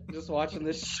 Shit. Just watching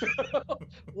this show.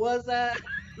 Was that?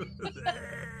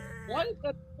 Why is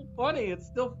that so funny? It's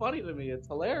still funny to me. It's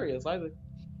hilarious. I think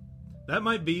that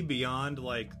might be beyond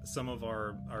like some of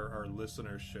our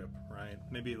listenership, right?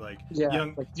 Maybe like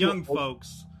young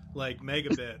folks like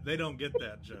Megabit. They don't get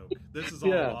that joke. This is all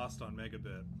lost on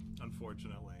Megabit,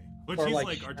 unfortunately. But she's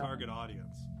like our target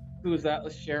audience. Who's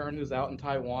that? Sharon, who's out in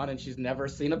Taiwan and she's never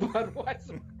seen a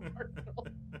Budweiser commercial.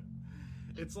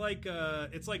 It's like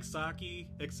sake,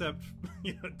 except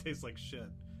it tastes like shit.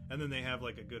 And then they have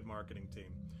like a good marketing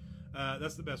team.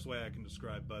 That's the best way I can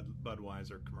describe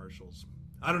Budweiser commercials.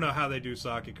 I don't know how they do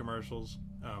sake commercials.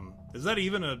 Is that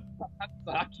even a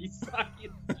Sake is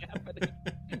Japanese.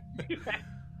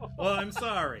 Well, I'm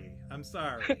sorry.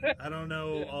 I don't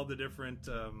know all the different.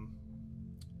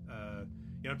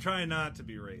 I'm trying not to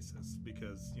be racist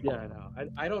because. Yeah, I know.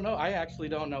 I don't know. I actually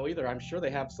don't know either. I'm sure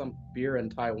they have some beer in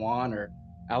Taiwan or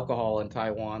alcohol in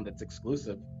Taiwan that's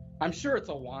exclusive. I'm sure it's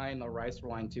a wine, a rice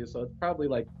wine too. So it's probably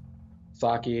like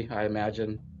sake, I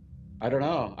imagine. I don't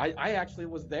know. I actually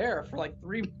was there for like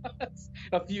 3 months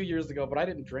a few years ago, but I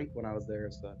didn't drink when I was there.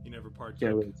 So you never partook.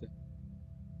 really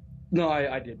no,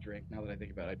 I did drink. Now that I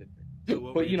think about it, I did drink.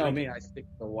 So but you know drinking? me, I stick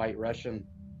to the White Russian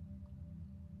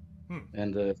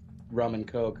and the rum and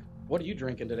Coke. What are you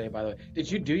drinking today, by the way? Did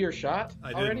you do your shot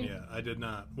already? Didn't yet. I did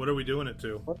not. What are we doing it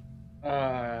to?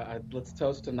 Let's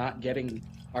toast to not getting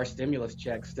our stimulus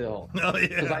check still. Oh yeah.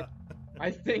 Because I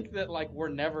think that like we're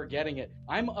never getting it.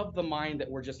 I'm of the mind that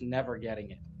we're just never getting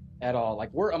it at all.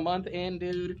 Like we're a month in,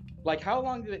 dude. Like how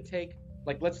long did it take?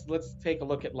 Like let's take a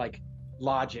look at like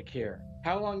logic here.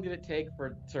 How long did it take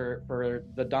for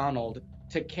the Donald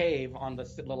to cave on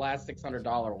the last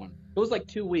 $600 one? It was like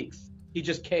 2 weeks. He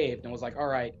just caved and was like, all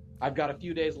right, I've got a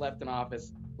few days left in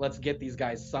office. Let's get these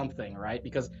guys something, right?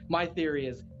 Because my theory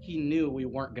is he knew we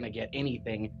weren't going to get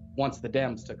anything once the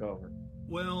Dems took over.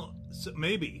 Well, so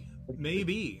maybe.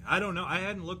 I don't know. I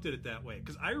hadn't looked at it that way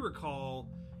because I recall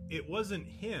it wasn't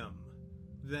him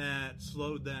that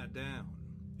slowed that down.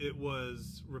 It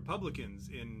was Republicans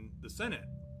in the Senate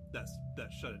that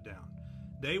shut it down.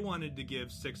 They wanted to give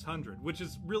 600, which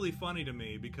is really funny to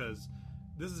me because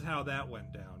this is how that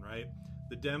went down, right?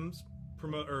 The Dems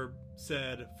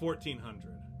said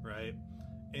 1,400, right?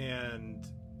 And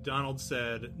Donald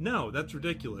said, no, that's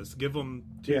ridiculous. Give them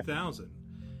 2,000.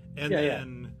 Yeah. And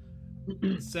then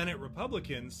Senate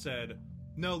Republicans said,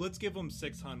 no, let's give them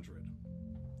 600.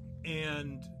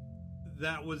 And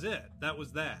that was it. That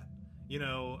was that.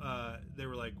 They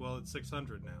were like, well, it's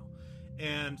 600 now.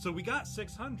 And so we got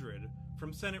 600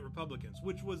 from Senate Republicans,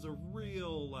 which was a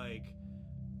real,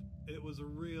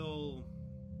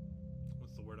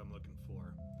 what's the word I'm looking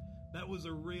for? That was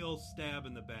a real stab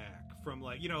in the back from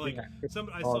I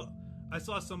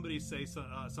saw somebody say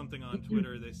something on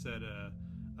Twitter. They said,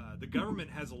 the government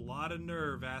has a lot of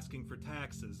nerve asking for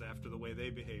taxes after the way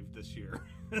they behaved this year.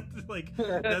 That's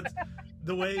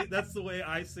the way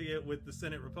I see it with the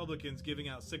Senate Republicans giving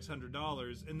out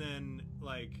 $600, and then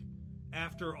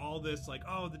after all this,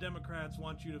 oh, the Democrats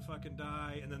want you to fucking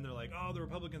die, and then they're like, oh, the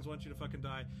Republicans want you to fucking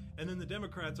die, and then the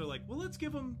Democrats are like, well, let's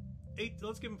give them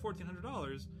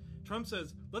 $1,400. Trump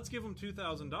says, let's give them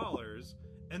 $2,000,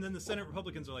 and then the Senate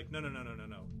Republicans are like, no,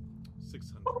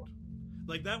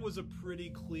 600. That was a pretty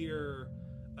clear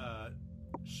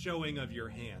showing of your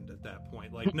hand at that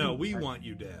point. No, we want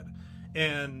you dead.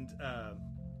 And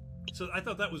so I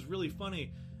thought that was really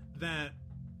funny that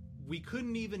we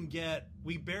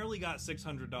barely got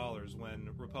 $600 when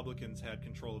Republicans had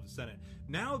control of the Senate.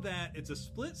 Now that it's a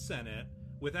split Senate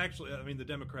with the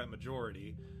Democrat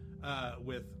majority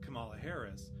with Kamala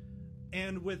Harris,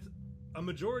 and with a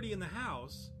majority in the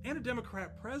House and a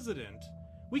Democrat president,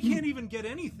 we can't even get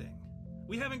anything.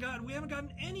 We haven't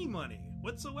gotten any money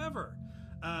whatsoever.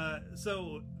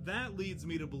 So that leads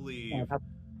me to believe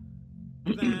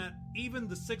that even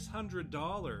the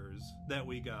 $600 that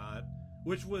we got,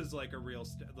 which was like a real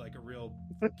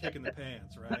kick in the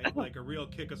pants, right? Like a real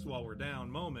kick us while we're down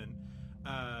moment.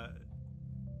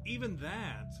 Even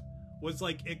that was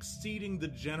exceeding the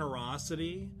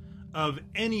generosity of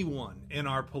anyone in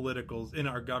our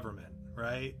government,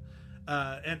 right?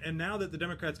 And now that the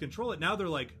Democrats control it, now they're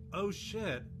like, oh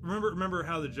shit. Remember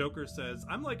how the Joker says,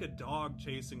 I'm like a dog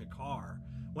chasing a car.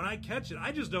 When I catch it,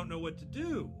 I just don't know what to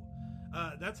do.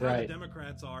 That's how the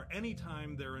Democrats are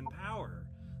anytime they're in power.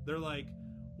 They're like,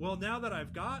 well, now that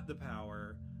I've got the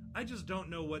power, I just don't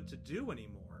know what to do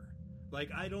anymore.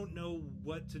 I don't know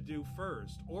what to do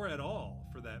first, or at all,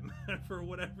 for that matter, for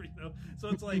whatever, So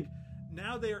it's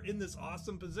now they are in this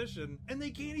awesome position, and they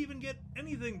can't even get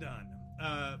anything done.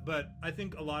 But I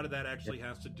think a lot of that actually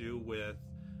has to do with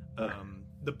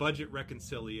the budget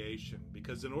reconciliation,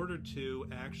 because in order to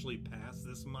actually pass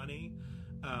this money,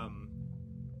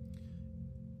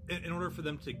 in order for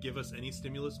them to give us any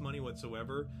stimulus money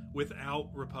whatsoever without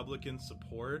Republican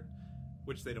support,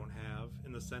 which they don't have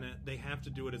in the Senate, they have to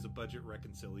do it as a budget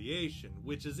reconciliation,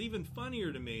 which is even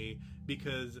funnier to me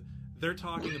because they're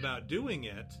talking about doing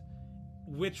it,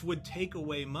 which would take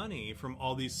away money from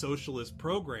all these socialist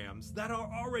programs that are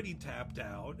already tapped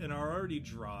out and are already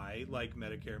dry, like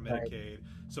Medicare, Medicaid,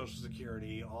 Social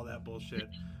Security, all that bullshit,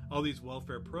 all these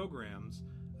welfare programs,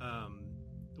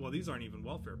 well, these aren't even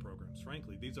welfare programs.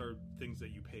 Frankly, these are things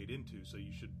that you paid into, so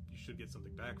you should get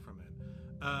something back from it.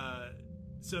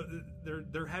 So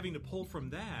they're having to pull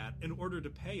from that in order to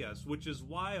pay us, which is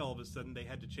why all of a sudden they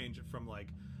had to change it from like,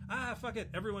 fuck it,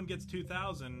 everyone gets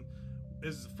 2,000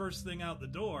 is the first thing out the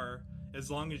door as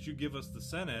long as you give us the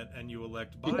Senate and you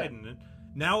elect Biden. Yeah.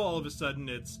 Now all of a sudden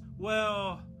it's,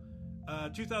 well,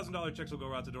 $2,000 checks will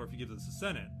go out the door if you give us the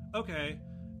Senate. Okay.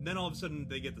 Then all of a sudden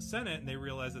they get the Senate and they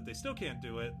realize that they still can't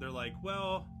do it. They're like,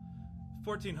 well,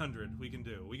 1,400 we can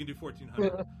do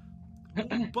 1,400,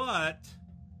 but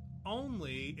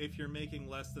only if you're making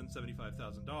less than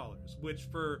 $75,000, which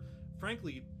for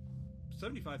frankly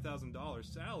 $75,000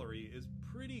 salary is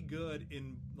pretty good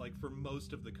in like for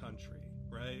most of the country,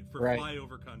 right? For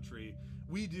flyover country,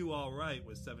 we do all right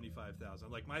with 75,000.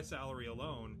 Like my salary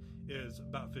alone is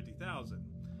about 50,000,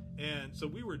 and so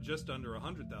we were just under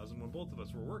 100,000 when both of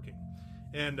us were working,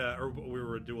 and or we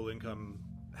were a dual income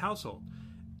household.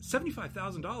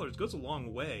 $75,000 goes a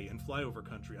long way in flyover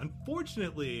country.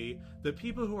 Unfortunately, the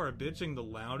people who are bitching the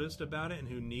loudest about it and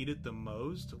who need it the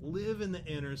most live in the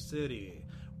inner city,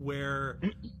 where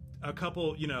a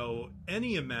couple,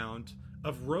 any amount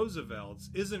of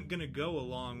Roosevelts isn't going to go a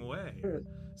long way.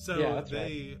 So yeah,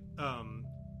 they,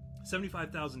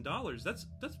 $75,000. That's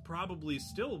probably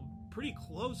still pretty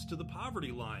close to the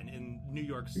poverty line in New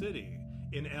York City,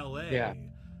 in LA. Yeah,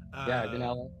 in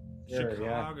LA.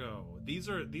 Chicago. Yeah. These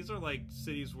are like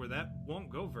cities where that won't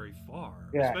go very far.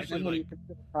 Yeah, especially when you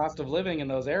consider the cost of living in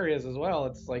those areas as well.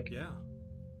 It's like dude,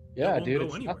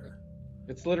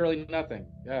 it's literally nothing.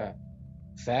 Yeah,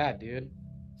 sad, dude.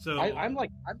 So I'm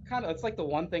kind of, it's like the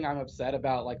one thing I'm upset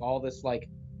about, like all this like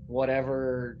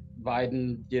whatever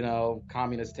Biden,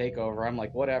 communist takeover. I'm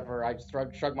like, whatever. I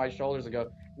shrug my shoulders and go,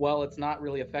 well, it's not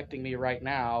really affecting me right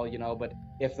now, but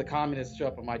if the communists show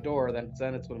up at my door, then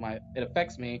it's when it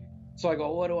affects me. So I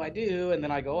go, what do I do? And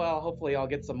then I go, well, hopefully I'll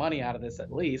get some money out of this at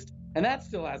least. And that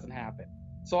still hasn't happened.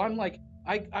 So I'm like,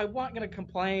 I'm not going to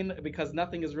complain because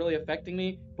nothing is really affecting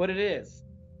me, but it is.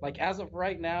 Like as of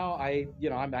right now, I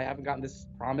haven't gotten this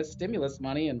promised stimulus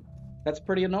money, and that's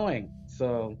pretty annoying.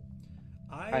 So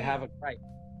I have a right.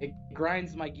 It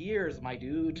grinds my gears, my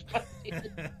dude.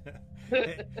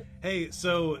 Hey,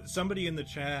 so somebody in the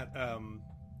chat,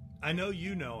 I know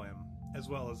you know him as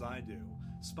well as I do.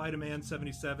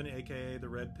 Spiderman77, aka the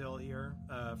Red Pill here,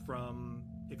 from,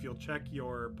 if you'll check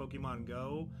your Pokemon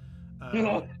Go,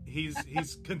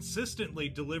 he's consistently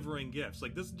delivering gifts.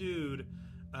 Like this dude,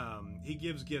 he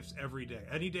gives gifts every day.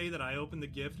 Any day that I open the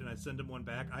gift and I send him one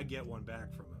back, I get one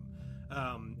back from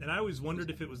him. And I always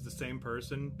wondered if it was the same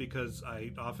person, because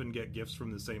I often get gifts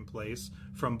from the same place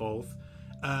from both.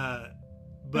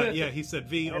 But yeah, he said,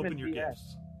 V, open your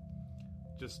gifts.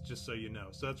 Just so you know.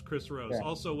 So that's Chris Rose. Yeah.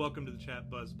 Also, welcome to the chat,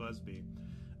 Buzz Busby.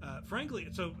 Frankly,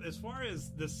 so as far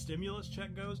as the stimulus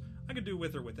check goes, I could do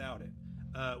with or without it.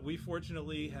 We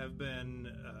fortunately have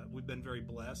we've been very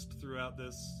blessed throughout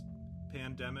this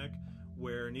pandemic,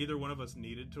 where neither one of us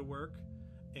needed to work.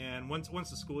 And once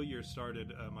the school year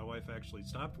started, my wife actually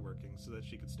stopped working so that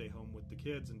she could stay home with the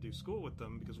kids and do school with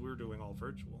them, because we were doing all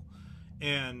virtual.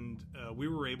 And we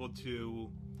were able to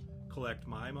collect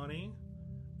my money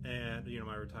and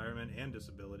my retirement and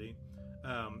disability.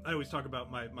 I always talk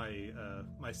about my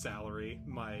salary,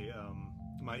 my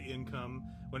income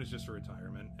when it's just for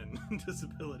retirement and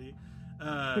disability,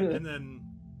 and then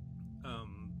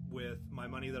with my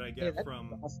money that I get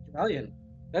from Australian.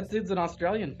 That dude's an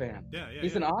Australian fan. Yeah,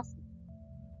 he's an Aussie.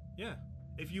 Yeah,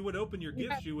 if you would open your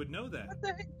gifts, you would know that. What the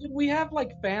heck? Dude, we have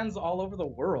like fans all over the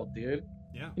world, dude.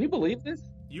 Yeah. Can you believe this?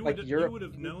 You would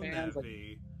have known that,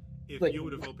 V, if you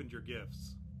would have opened your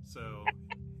gifts. So,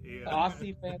 yeah.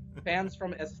 Aussie fans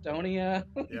from Estonia.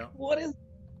 Yeah. What is?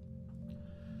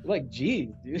 Like, geez,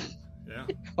 dude. Yeah.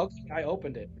 I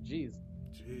opened it. Jeez.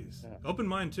 Jeez. Yeah. Open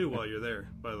mine too while you're there,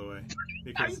 by the way,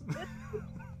 because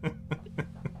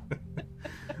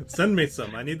send me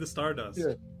some. I need the Stardust.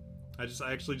 Yeah. I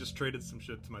actually just traded some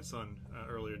shit to my son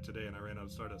earlier today, and I ran out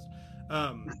of Stardust.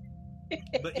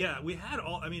 But yeah, we had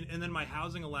and then my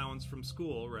housing allowance from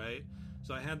school, right?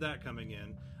 So I had that coming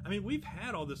in. I mean, we've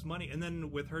had all this money, and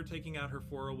then with her taking out her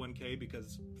 401k,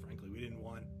 because frankly, we didn't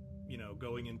want,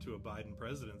 going into a Biden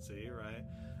presidency, right?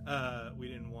 We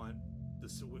didn't want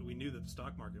this. We knew that the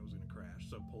stock market was going to crash,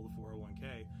 so pull the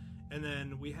 401k. And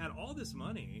then we had all this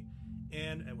money,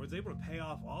 and was able to pay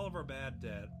off all of our bad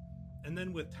debt. And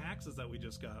then with taxes that we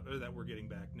just got, or that we're getting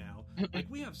back now, like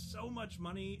we have so much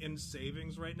money in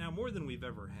savings right now, more than we've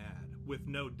ever had, with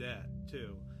no debt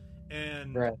too.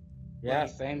 And right. Yeah,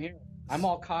 same here. I'm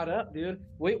all caught up, dude.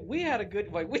 We had a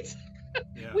good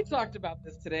we talked about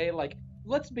this today. Like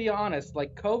let's be honest,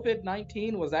 like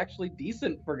COVID-19 was actually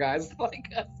decent for guys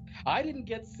like us. I didn't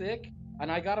get sick,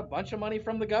 and I got a bunch of money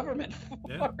from the government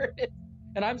Yeah. for it.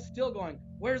 And I'm still going,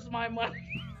 where's my money?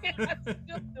 I'm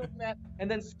still doing that,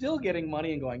 and then still getting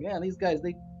money and going, man, these guys,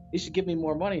 they should give me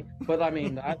more money. But I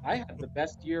mean, I had the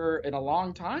best year in a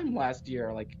long time last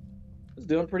year. Like, I was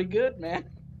doing pretty good, man.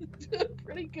 Doing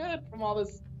pretty good from all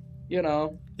this, you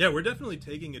know. Yeah, we're definitely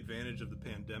taking advantage of the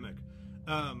pandemic.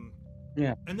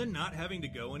 Yeah. And then not having to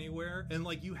go anywhere, and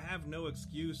like you have no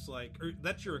excuse, like, or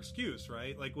that's your excuse,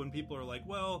 right? Like when people are like,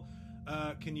 well,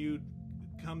 can you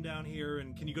come down here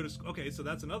and can you go to school? Okay, so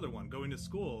that's another one. Going to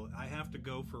school, I have to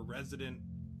go for resident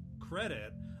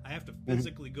credit. I have to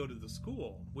physically go to the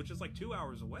school, which is like 2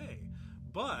 hours away.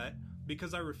 But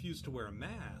because I refused to wear a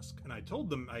mask, and I told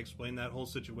them, I explained that whole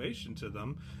situation to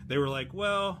them, they were like,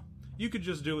 well, you could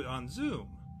just do it on Zoom.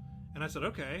 And I said,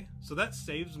 okay, so that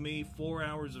saves me 4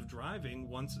 hours of driving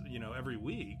once, every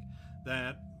week.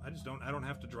 That I don't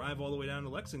have to drive all the way down to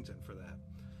Lexington for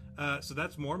that. So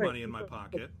that's more money in my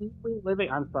pocket.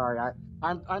 I'm sorry,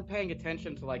 I'm paying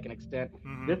attention to like an extent.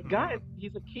 This guy,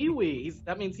 he's a Kiwi.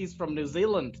 That means he's from New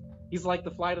Zealand. He's like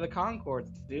the Flight of the Conchords,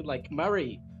 dude. Like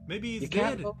Murray. Maybe he's you dead.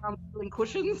 Can't go around stealing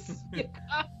cushions.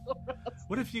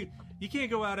 What if you can't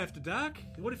go out after dark?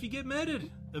 What if you get murdered?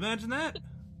 Imagine that.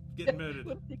 Getting murdered.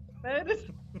 What if you get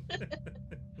murdered?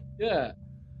 Yeah,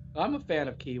 I'm a fan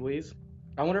of Kiwis.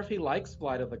 I wonder if he likes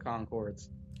Flight of the Conchords.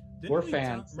 We're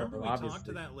fans. Remember we obviously talked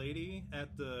to that lady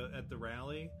at the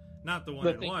rally, not the one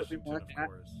in Washington, of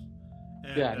course.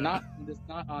 And, yeah, not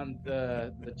on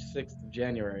the 6th of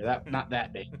January. Not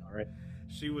that day, all right.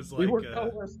 She was like, we were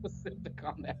nowhere specific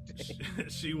on that day.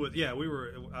 She was, yeah, we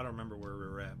were. I don't remember where we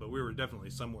were at, but we were definitely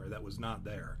somewhere that was not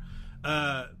there.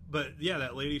 But yeah,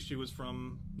 that lady, she was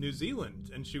from New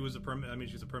Zealand, and she was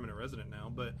she's a permanent resident now,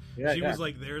 but she was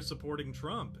like there supporting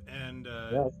Trump, and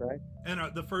that's right. And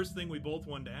the first thing we both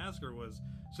wanted to ask her was,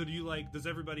 so does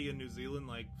everybody in New Zealand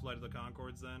like Flight of the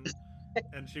Conchords then?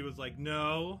 And she was like,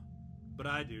 no, but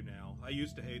I do now. I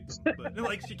used to hate them, but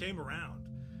like she came around.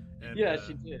 And, yeah,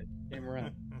 she did. Came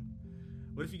around.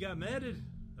 What if you got murdered?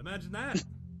 Imagine that.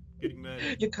 Getting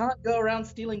murdered. You can't go around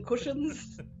stealing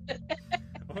cushions.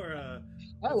 Or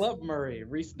I love Murray.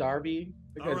 Reese Darby.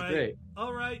 That guy's great.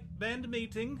 All right, band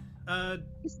meeting.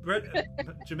 Brett,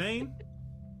 Jermaine.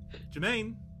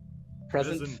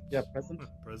 Present. Yeah, present.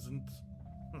 Present.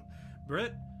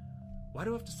 Brett, why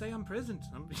do I have to say I'm present?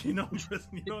 I'm present. You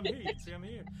know me. See, I'm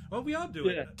here. Well, we all do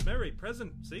it. Mary,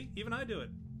 present. See, even I do it.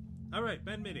 All right,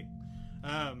 band meeting.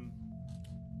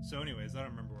 So, anyways, I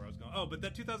don't remember where I was going. Oh, but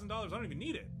that $2,000, I don't even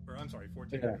need it. Or I'm sorry,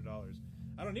 $1,400.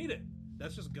 I don't need it.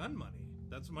 That's just gun money.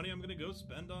 That's money I'm going to go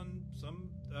spend on some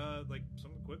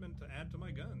equipment to add to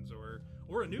my guns, or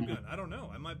a new gun. I don't know.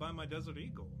 I might buy my Desert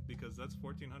Eagle because that's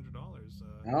 $1,400.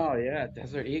 Oh yeah,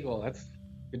 Desert Eagle. That's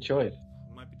a good choice.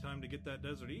 It might be time to get that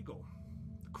Desert Eagle,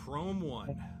 the chrome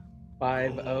one.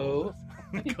 5.0.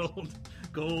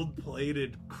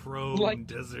 Gold-plated chrome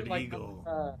Desert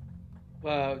Eagle.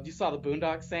 You saw the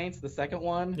Boondock Saints, the second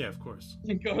one? Yeah, of course.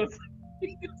 He goes,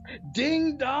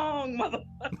 ding dong,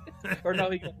 motherfucker. Or no,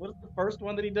 what is the first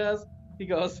one that he does? He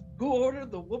goes, who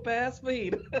ordered the whoop ass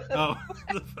fajita? Oh,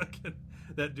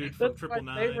 that dude from Triple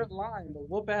Nine. That's my favorite line, the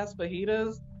whoop ass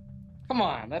fajitas. Come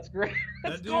on, that's great.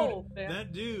 That's gold, man.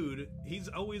 That dude, he's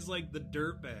always like the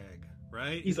dirtbag,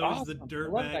 right? He's always awesome. the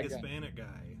dirtbag Hispanic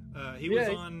guy. He was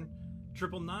on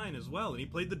Triple Nine as well, and he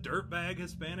played the dirtbag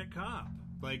Hispanic cop.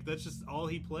 Like, that's just all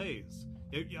he plays.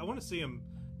 I want to see him.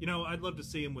 I'd love to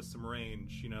see him with some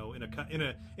range. In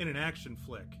an action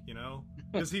flick.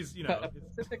 Because he's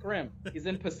Pacific Rim. He's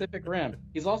in Pacific Rim.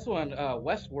 He's also in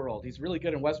Westworld. He's really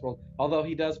good in Westworld. Although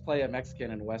he does play a Mexican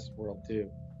in Westworld too.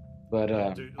 But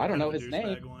I don't know his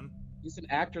name. He's an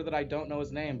actor that I don't know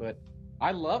his name, but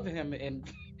I love him in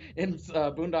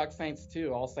Boondock Saints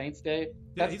too. All Saints Day.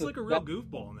 Yeah, he's like a real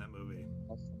goofball in that movie.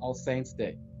 All Saints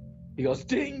Day. He goes,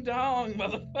 ding dong,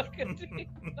 motherfucker. Ding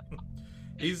dong.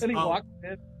 And he walks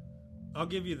in. I'll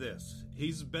give you this.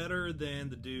 He's better than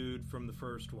the dude from the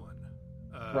first one.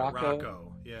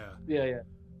 Rocco. Yeah. Yeah.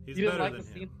 He's you didn't better like than the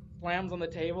him. scene slams on the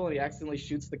table and he accidentally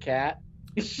shoots the cat?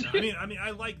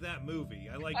 I like that movie.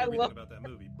 I like everything about that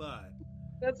movie, but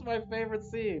that's my favorite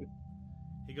scene.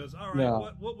 He goes, all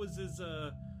right, what was his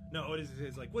what is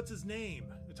his like, what's his name?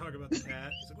 They talk about the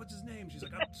cat. He's like, what's his name? She's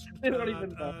like,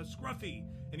 Scruffy.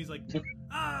 And he's like,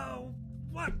 oh,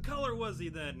 what color was he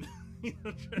then?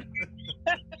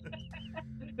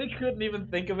 They couldn't even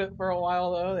think of it for a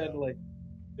while though. They had to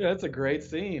that's a great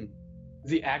scene.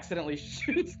 He accidentally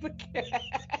shoots the cat.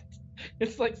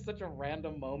 It's like such a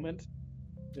random moment.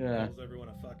 Yeah. Tells everyone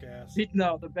a fuck ass.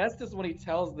 No, the best is when he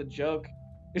tells the joke.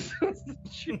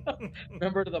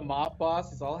 Remember the mob boss?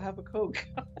 He's all have a Coke.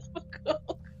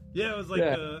 Yeah, it was like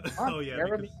Yeah. the Ron oh yeah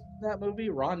Jeremy because is in that movie.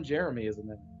 Ron Jeremy is in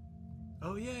it.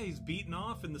 oh yeah he's beaten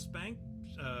off in the spank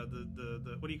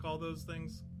the what do you call those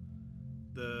things?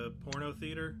 The porno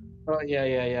theater, Oh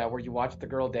yeah. Where you watch the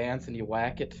girl dance and you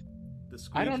whack it. the I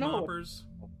squeeze don't know. moppers.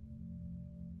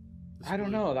 The I don't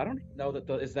squeeze- know. I don't even know that.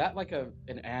 Is that like an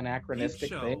Peep anachronistic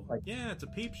show. thing? Like Yeah, it's a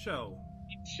peep show.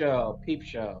 peep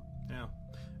show. Yeah.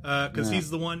 Because he's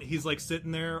the one, he's like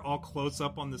sitting there all close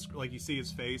up on this, like you see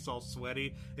his face all sweaty,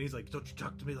 and he's like, "Don't you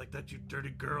talk to me like that, you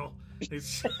dirty girl."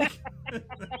 He's,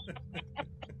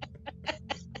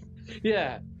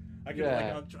 Yeah.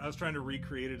 I was trying to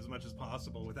recreate it as much as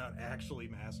possible without actually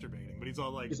masturbating, but he's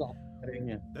all like, He's all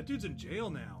yeah. "That dude's in jail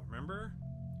now, remember?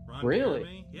 Ron Really?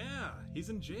 Jeremy? Yeah, he's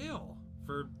in jail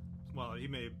for, well, he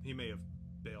may have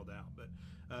bailed out, but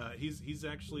he's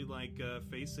actually like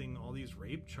facing all these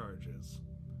rape charges.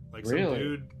 Like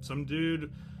Really? some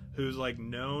dude who's like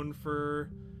known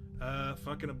for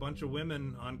fucking a bunch of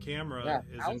women on camera Yeah,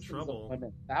 is in thousands trouble. of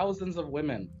women. Thousands of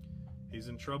women. He's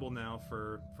in trouble now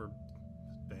for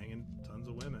banging tons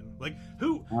of women. Like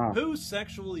who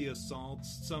sexually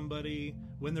assaults somebody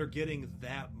when they're getting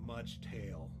that much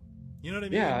tail? You know what I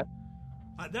mean? Yeah.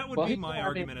 That would be my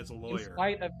argument as a In lawyer.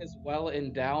 spite of his well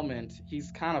endowment,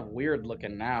 he's kind of weird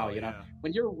looking now. Oh, you know, yeah.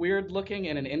 when you're weird looking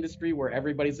in an industry where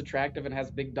everybody's attractive and has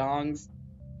big dongs,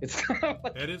 it's kind of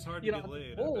like, It is hard to you know, get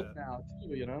laid. old I bet. now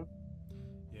too. You know.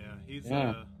 Yeah, he's.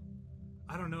 Yeah.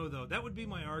 I don't know though. That would be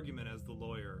my argument as the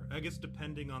lawyer. I guess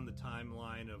depending on the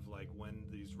timeline of like when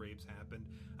these rapes happened,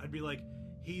 I'd be like,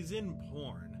 he's in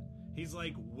porn. He's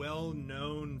like well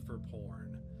known for porn.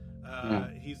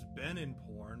 He's been in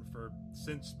porn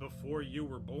since before you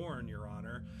were born, Your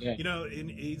Honor. Yeah. You know, and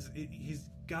he's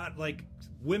got like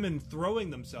women throwing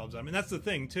themselves. I mean, that's the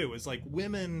thing too. Is like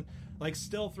women like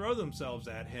still throw themselves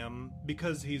at him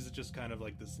because he's just kind of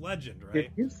like this legend, right?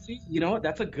 Did you see? You know what?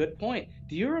 That's a good point.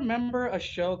 Do you remember a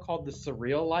show called The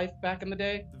Surreal Life back in the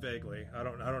day? Vaguely. I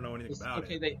don't know anything about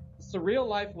it. Okay, Surreal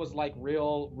Life was like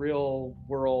real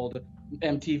world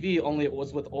MTV, only it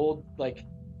was with old like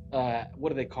what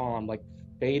do they call them? Like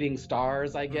fading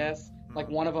stars, I guess. Like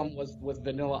one of them was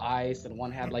Vanilla Ice, and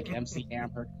one had like MC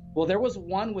Hammer. Well, there was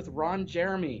one with Ron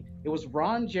Jeremy. It was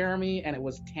Ron Jeremy, and it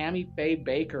was Tammy Faye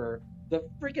Baker, the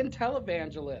freaking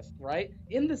televangelist, right?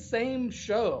 In the same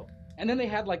show. And then they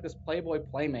had like this Playboy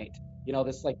Playmate, you know,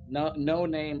 this like no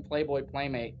name Playboy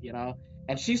Playmate, you know,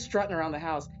 and she's strutting around the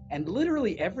house, and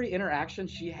literally every interaction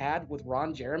she had with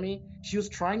Ron Jeremy, she was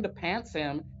trying to pants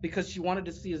him because she wanted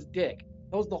to see his dick.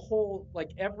 That was the whole,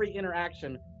 like, every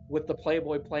interaction with the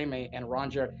Playboy Playmate and Ron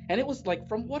Jeremy. And it was like,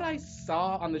 from what I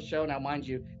saw on the show, now mind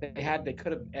you, they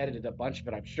could have edited a bunch of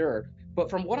it, I'm sure, but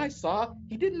from what I saw,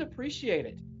 he didn't appreciate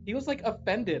it. He was like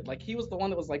offended. Like, he was the one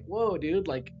that was like, whoa, dude,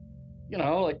 like, you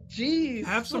know, like, geez,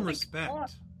 Have some like, respect.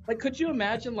 Like, could you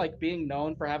imagine like being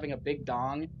known for having a big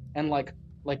dong, and like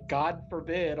God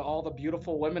forbid all the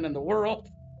beautiful women in the world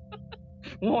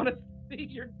want to see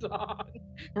your dong,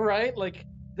 right? Like,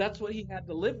 that's what he had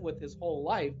to live with his whole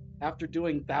life after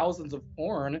doing thousands of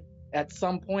porn. At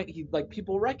some point, he like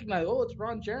people recognize, oh, it's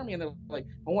Ron Jeremy, and they're like,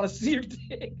 I want to see your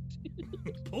dick.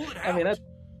 Pull it out. I mean, that's,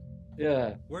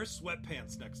 yeah. Wear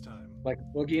sweatpants next time. Like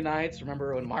Boogie Nights.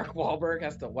 Remember when Mark Wahlberg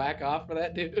has to whack off for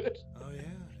that dude? Oh yeah,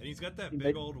 and he's got that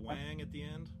big old wang at the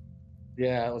end.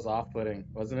 Yeah, it was off-putting,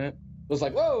 wasn't it? It was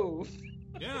like, whoa.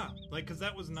 Yeah, like because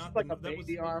that was not like a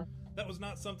baby arm. That was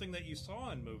not something that you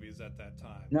saw in movies at that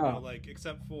time. No. You know, like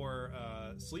except for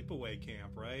Sleepaway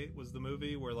Camp, right? Was the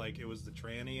movie where like it was the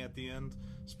tranny at the end.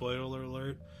 Spoiler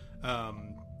alert.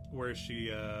 Where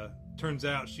she turns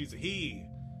out she's a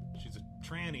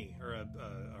tranny or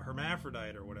a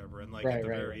hermaphrodite or whatever, and like at the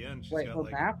very end she's got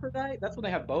like hermaphrodite. That's when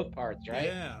they have both parts, right?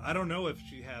 Yeah, I don't know if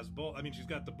she has both. I mean, she's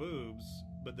got the boobs,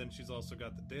 but then she's also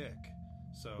got the dick.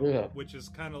 So, which is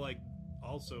kind of like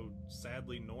also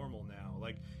sadly normal now.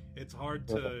 Like it's hard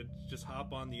to just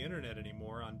hop on the internet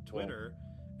anymore on Twitter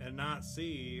and not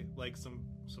see like some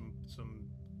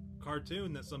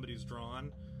cartoon that somebody's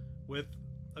drawn with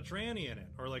a tranny in it,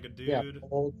 or like a dude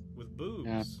with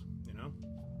boobs. You know,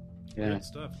 weird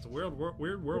stuff. It's a weird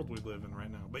world we live in right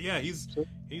now. But yeah, he's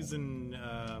in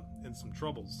some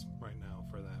troubles right now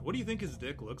for that. What do you think his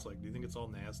dick looks like? Do you think it's all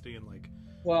nasty and like?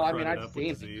 Well, I mean, I've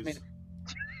seen. Do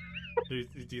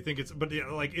you think it's, but yeah,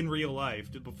 like in real life,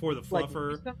 before the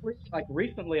fluffer? Like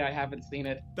recently, I haven't seen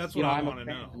it. That's what I want to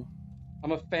know.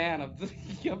 I'm a fan of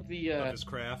of his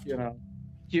craft. You know,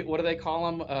 what do they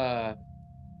call them?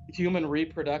 Human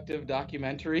reproductive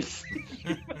documentaries.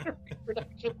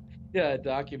 Yeah,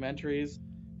 documentaries.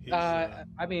 He's, I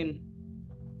mean,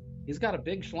 he's got a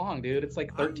big schlong, dude. It's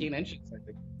like I'm 13 inches, I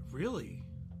think. really.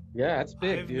 Yeah, it's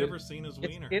big, I've dude. never seen his It's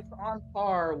wiener. it's on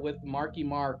par with Marky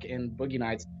Mark in Boogie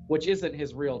Nights, which isn't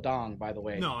his real dong, by the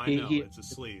way. No, I He know he it's a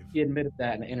sleeve. he admitted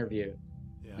that in an interview.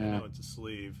 Yeah, I Yeah. know it's a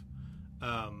sleeve.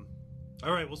 All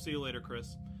right, we'll see you later,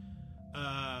 Chris.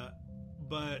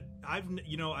 But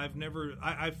I've never.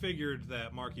 I figured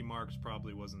that Marky Mark's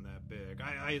probably wasn't that big.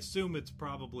 I assume it's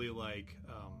probably like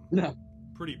No,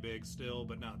 pretty big still,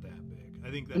 but not that big. I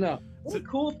think that. no. What a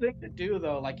cool thing to do,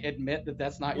 though. Like admit that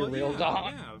that's not your real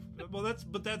dong. Yeah. Well,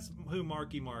 that's who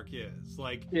Marky Mark is.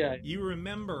 Like, Yeah. you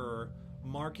remember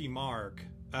Marky Mark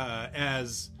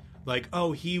as like,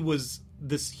 oh, he was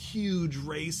this huge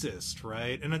racist,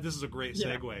 right? And this is a great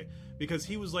Yeah. segue because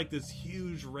he was like this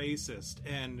huge racist,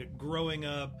 and growing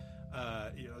up,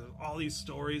 all these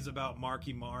stories about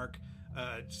Marky Mark.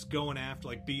 Just going after,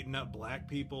 like, beating up black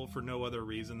people for no other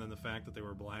reason than the fact that they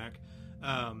were black,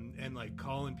 and like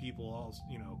calling people all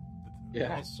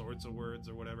all sorts of words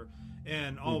or whatever,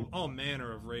 and all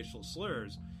manner of racial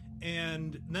slurs.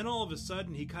 And then all of a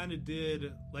sudden he kind of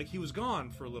did, like, he was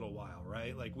gone for a little while,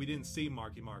 right? Like, we didn't see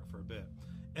Marky Mark for a bit,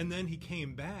 and then he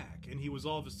came back, and he was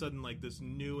all of a sudden like this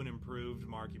new and improved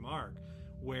Marky Mark,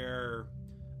 where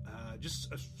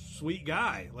just a sweet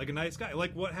guy, like a nice guy,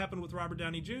 like what happened with Robert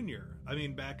Downey Jr. I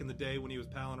mean, back in the day when he was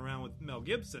palling around with Mel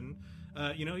Gibson,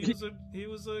 he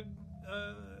was a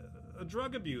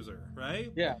drug abuser,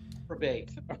 right? Yeah.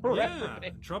 Rebate. Yeah,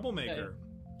 troublemaker,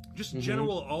 just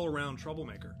general all around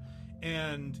troublemaker.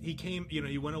 And he came,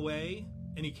 he went away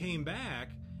and he came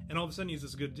back, and all of a sudden he's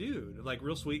this good dude, like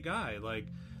real sweet guy, like.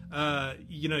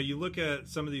 You look at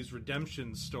some of these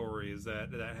redemption stories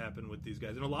that happen with these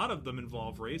guys, and a lot of them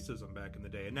involve racism back in the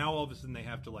day. And now all of a sudden they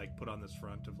have to, like, put on this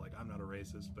front of, like, I'm not a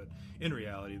racist, but in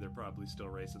reality they're probably still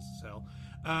racist as hell.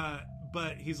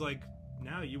 But he's like,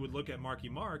 now you would look at Marky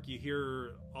Mark, you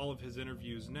hear all of his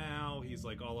interviews now. He's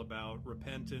like all about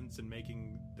repentance and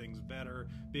making things better,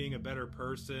 being a better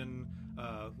person,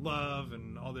 love,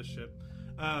 and all this shit.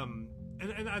 And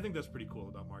I think that's pretty cool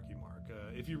about Marky Mark.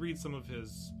 If you read some of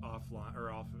his offline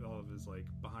or all of his, like,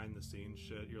 behind the scenes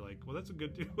shit, you're like, well, that's a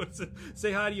good dude. What's it?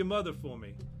 Say hi to your mother for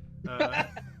me. Yeah,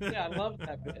 I love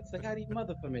that bit. Say hi to your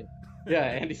mother for me. Yeah,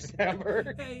 Andy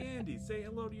Samberg. Hey, Andy, say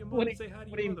hello to your mother. Say hi to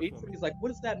your mother for me. He's like, what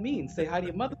does that mean? Say hi to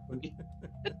your mother for me.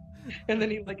 And then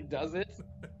he, like, does it.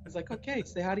 He's like, okay,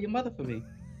 say hi to your mother for me.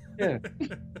 Yeah.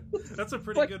 That's a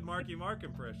pretty good Marky Mark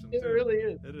impression, too. It really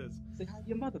is. It is. Say hi to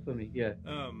your mother for me. Yeah.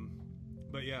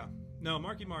 But yeah. No,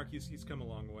 Marky Mark, he's come a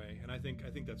long way, and I think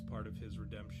that's part of his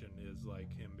redemption is,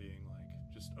 like, him being,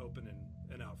 like, just open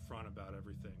and out front about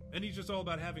everything, and he's just all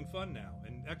about having fun now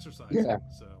and exercising. Yeah.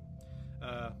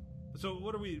 So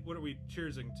what are we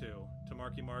cheersing to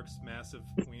Marky Mark's massive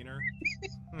wiener?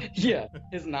 Yeah,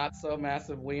 his not so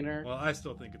massive wiener. Well, I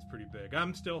still think it's pretty big.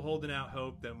 I'm still holding out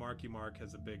hope that Marky Mark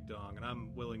has a big dong, and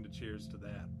I'm willing to cheers to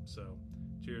that. So,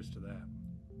 cheers to that.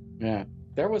 Yeah.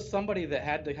 There was somebody that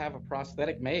had to have a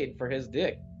prosthetic made for his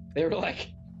dick. They're like,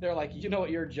 you know what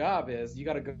your job is? You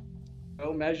got to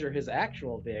go measure his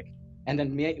actual dick, and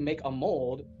then make a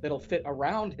mold that'll fit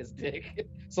around his dick,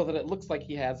 so that it looks like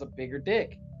he has a bigger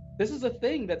dick. This is a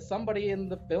thing that somebody in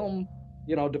the film,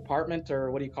 department,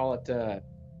 or what do you call it?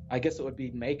 I guess it would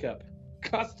be makeup,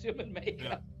 costume and makeup.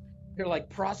 Yeah. They're like,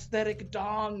 prosthetic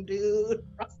dong, dude.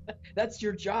 That's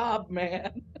your job,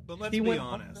 man. But let's be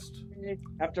honest.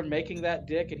 After making that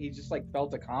dick, and he just, like,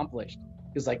 felt accomplished.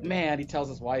 He's like, man, he tells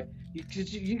his wife,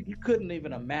 you couldn't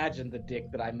even imagine the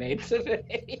dick that I made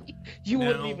today.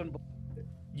 Wouldn't even believe it.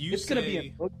 It's going to be a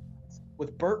book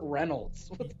with Burt Reynolds.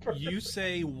 You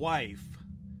say wife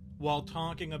while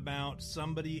talking about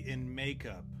somebody in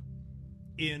makeup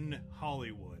in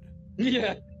Hollywood.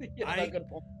 Yeah.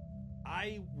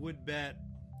 I would bet,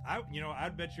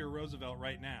 I'd bet you a Roosevelt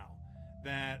right now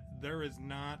that there is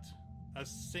not a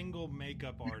single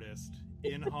makeup artist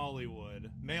in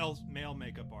Hollywood, male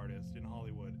makeup artist in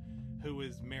Hollywood, who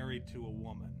is married to a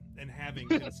woman and having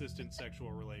consistent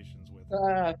sexual relations with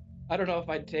her. I don't know if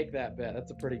I'd take that bet.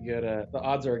 That's a pretty good. The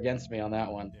odds are against me on that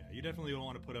one. Yeah, you definitely don't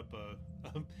want to put up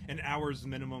an hour's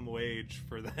minimum wage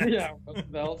for that. Yeah,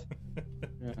 Roosevelt.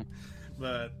 Yeah.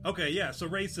 But okay, yeah. So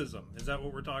racism, is that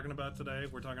what we're talking about today?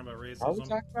 We're talking about racism. Are we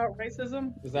talking about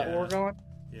racism? Is that where we're going?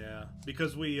 Yeah,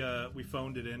 because we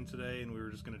phoned it in today, and we were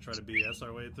just going to try to BS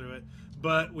our way through it.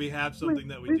 But we have something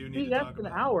that we do need to talk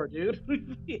about. An hour, dude.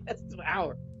 That's an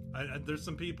hour. There's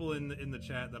some people in the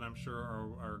chat that I'm sure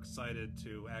are excited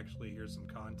to actually hear some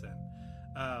content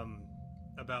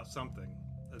about something.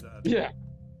 Yeah.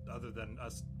 Other than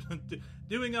us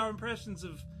doing our impressions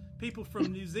of people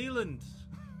from New Zealand.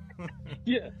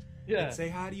 Yeah, yeah. And say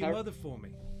hi to your mother for me.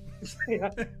 Yeah.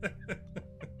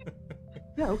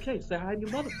 Yeah, okay. Say hi to your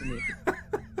mother for me.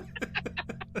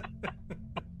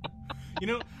 You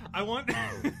know, I want.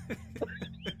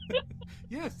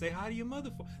 Yeah, say hi to your mother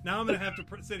for. Now I'm gonna have to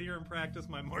sit here and practice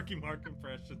my Marky Mark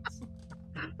impressions.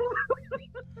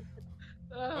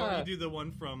 Or you do the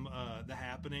one from The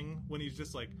Happening when he's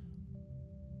just like.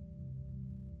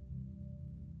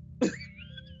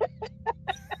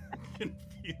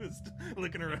 Confused,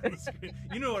 looking around the screen.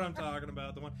 You know what I'm talking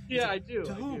about? The one. Yeah, like, I do.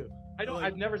 To whom? I do. I don't. Like,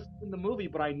 I've never seen the movie,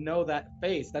 but I know that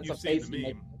face. That's You've a seen face. the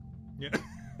meme. Yeah.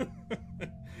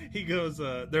 He goes.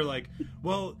 They're like,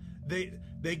 well,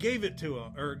 they gave it to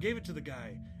him or gave it to the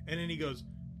guy, and then he goes,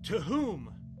 to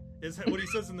whom? Is what he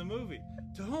says in the movie.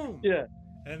 To whom? Yeah.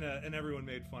 And everyone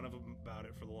made fun of him about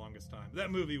it for the longest time.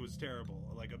 That movie was terrible,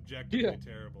 like objectively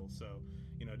terrible. So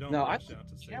don't rush out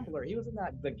to say Gambler. He was in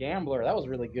that The Gambler. That was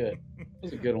really good. It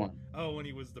was a good one. Oh, when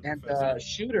he was the and professor.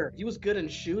 Shooter. He was good in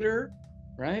Shooter,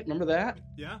 right? Remember that?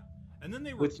 Yeah. And then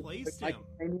they replaced him.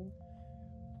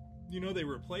 They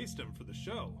replaced him for the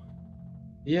show.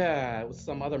 Yeah, it was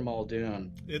some other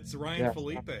Muldoon. It's Ryan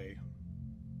Felipe.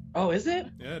 Oh, is it?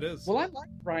 Yeah, it is. Well, I like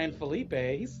Ryan Felipe.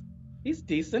 He's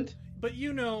decent. But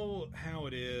you know how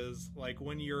it is, like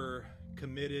when you're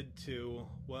committed to,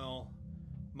 well,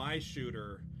 my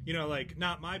shooter, like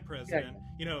not my president,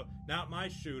 not my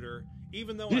shooter.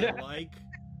 Even though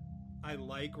I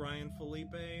like Ryan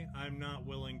Felipe, I'm not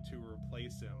willing to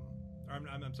replace him.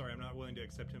 I'm sorry, I'm not willing to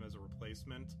accept him as a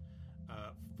replacement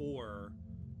for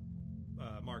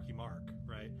Marky Mark,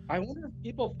 right? I wonder if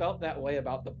people felt that way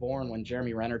about The Bourne when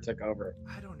Jeremy Renner took over.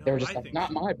 I don't know. They were just like,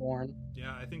 not my Bourne.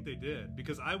 Yeah, I think they did,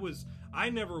 because I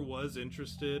never was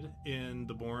interested in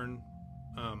The Bourne,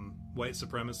 White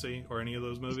Supremacy, or any of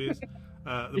those movies.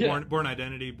 Bourne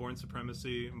Identity, Bourne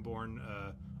Supremacy, and Bourne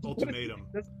Ultimatum.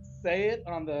 Just say it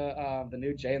on the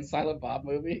new Jay and Silent Bob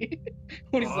movie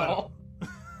when he's all.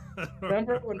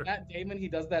 Remember when Matt Damon, he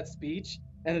does that speech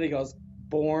and then he goes,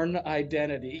 Bourne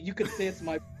Identity. You could say it's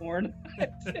my Bourne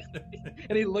Identity.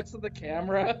 And he looks at the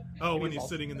camera. Oh, when he's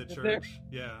sitting in the church. There.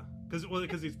 Yeah.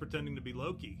 Because he's pretending to be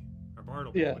Loki or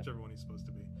Bartleby, whichever one he's supposed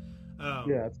to be.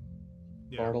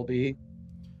 Bartleby.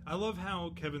 I love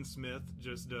how Kevin Smith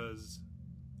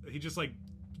he just like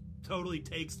totally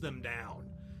takes them down,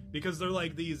 because they're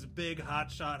like these big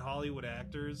hotshot Hollywood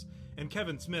actors, and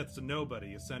Kevin Smith's a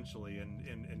nobody essentially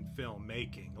in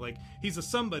filmmaking. Like, he's a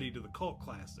somebody to the cult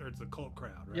class, or it's the cult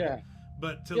crowd, right? Yeah.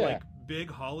 But to like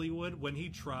big Hollywood, when he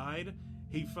tried,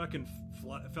 he fucking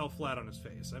fell flat on his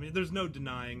face. I mean, there's no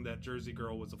denying that Jersey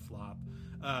Girl was a flop.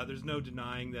 There's no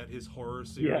denying that his horror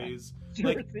series,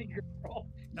 Jersey Girl.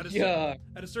 At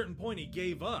a certain point, he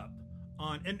gave up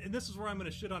on, and this is where I'm going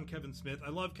to shit on Kevin Smith. I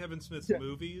love Kevin Smith's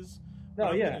movies. No,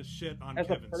 I'm going to shit on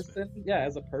Kevin Smith. Yeah,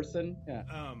 as a person. Yeah.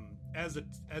 I'm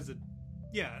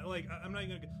not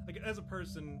going to, like, as a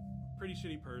person, pretty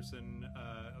shitty person,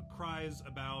 cries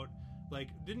about, like,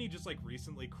 didn't he just, like,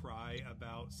 recently cry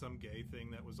about some gay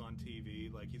thing that was on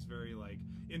TV? Like, he's very, like,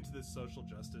 into this social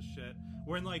justice shit.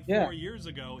 When, like, 4 years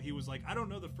ago, he was like, I don't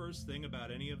know the first thing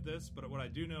about any of this, but what I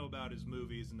do know about is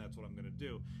movies, and that's what I'm going to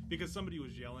do. Because somebody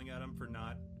was yelling at him for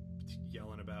not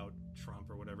yelling about Trump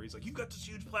or whatever. He's like, you've got this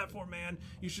huge platform, man.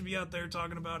 You should be out there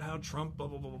talking about how Trump, blah,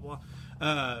 blah, blah, blah,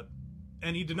 blah.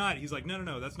 And he denied. He's like,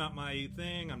 no, that's not my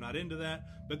thing. I'm not into that.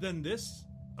 But then this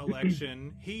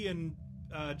election, he and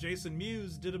Jason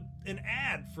Mewes did an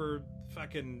ad for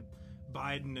fucking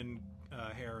Biden and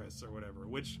Harris or whatever,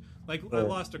 which, like, I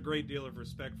lost a great deal of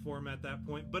respect for him at that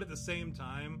point. But at the same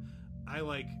time, I,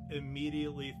 like,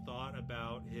 immediately thought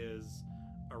about his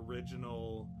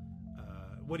original,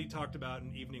 what he talked about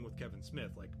in Evening with Kevin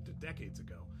Smith, like, decades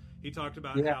ago. He talked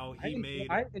about how he made...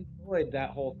 I enjoyed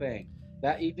that whole thing.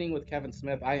 That Evening with Kevin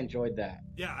Smith, I enjoyed that.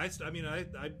 Yeah, I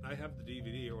have the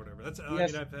DVD or whatever.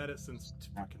 I've had it since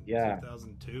fucking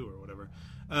 2002 or whatever.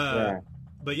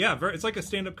 But yeah, it's like a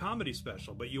stand-up comedy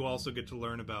special. But you also get to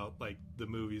learn about, like, the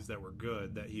movies that were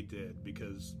good that he did,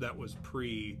 because that was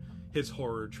pre his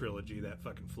horror trilogy that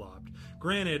fucking flopped.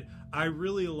 Granted, I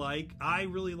really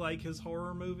like his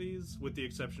horror movies, with the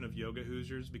exception of Yoga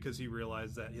Hoosiers, because he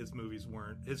realized that his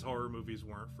horror movies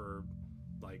weren't for,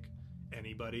 like,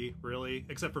 anybody really,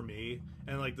 except for me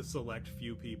and, like, the select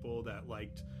few people that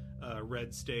liked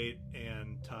Red State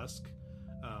and Tusk.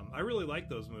 I really liked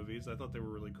those movies. I thought they were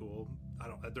really cool.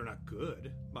 They're not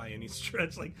good by any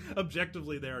stretch. Like,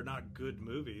 objectively, they are not good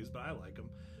movies, but I like them.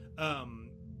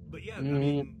 But yeah, I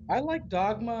mean, I like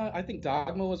Dogma. I think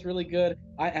Dogma was really good.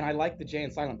 I like the Jay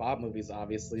and Silent Bob movies,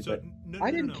 obviously, so but no, no, I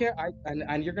no, didn't no, care.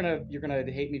 And you're gonna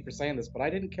hate me for saying this, but I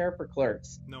didn't care for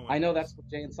Clerks. no one I know does. that's where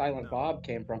Jay and Silent No, Bob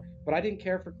came from, but I didn't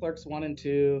care for Clerks 1 and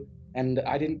 2, and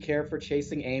I didn't care for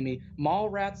Chasing Amy.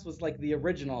 Mallrats was like the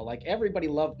original. Like everybody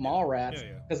loved yeah, yeah, Mallrats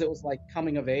yeah. because it was like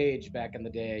coming of age back in the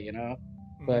day, you know.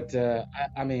 But Hmm.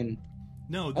 I mean,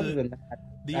 No, other than that,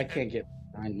 I the can't get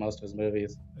behind most of his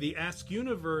movies. the Ask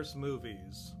Universe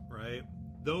movies, right?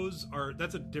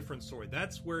 That's a different story.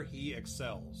 That's where he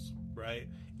excels, right?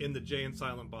 In the Jay and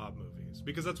Silent Bob movies,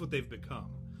 because that's what they've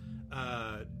become.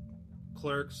 Uh,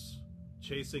 Clerks,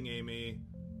 Chasing Amy,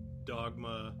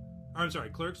 Dogma. Or, I'm sorry,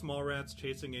 Clerks, Mallrats,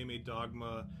 Chasing Amy,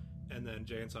 Dogma, and then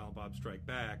Jay and Silent Bob Strike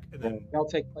Back, and then They all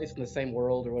take place in the same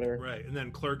world or whatever. right, and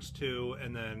then Clerks 2,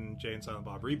 and then Jay and Silent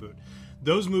Bob Reboot.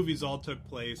 Those movies all took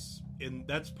place in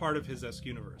that's part of his esque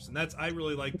universe, and I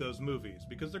really like those movies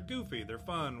because they're goofy, they're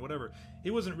fun, whatever.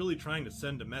 He wasn't really trying to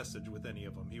send a message with any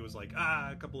of them. He was like,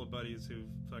 a couple of buddies who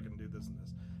fucking do this and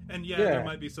this, and yeah, there Yeah,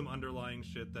 might be some underlying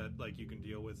shit that like you can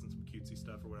deal with and some cutesy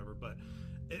stuff or whatever, but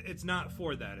it's not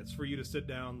for that. It's for you to sit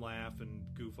down, laugh, and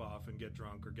goof off, and get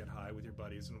drunk or get high with your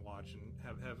buddies and watch and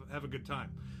have a good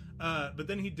time. But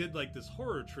then he did like this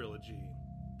horror trilogy.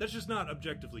 That's just not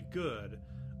objectively good.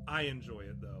 I enjoy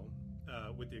it though,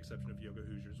 with the exception of Yoga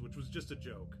Hoosiers, which was just a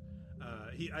joke.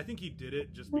 I think he did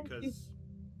it just because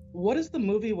what is the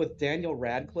movie with Daniel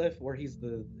Radcliffe where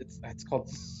it's called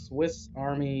Swiss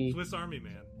Army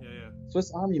Man. Yeah, yeah. Swiss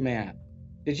Army Man.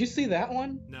 Did you see that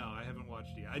one? No, I haven't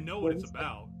watched it yet. I know what Where it's he's like,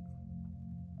 about.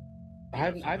 You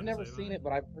have I've something to never say about seen it? it,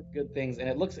 but I've heard good things, and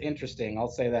it looks interesting. I'll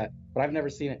say that, but I've never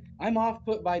seen it. I'm off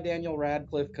put by Daniel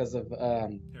Radcliffe because of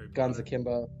Harry Guns Potter.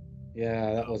 Akimbo.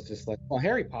 Yeah, that Oh, was just like, well,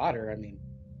 Harry Potter. I mean,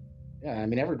 yeah, I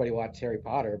mean everybody watched Harry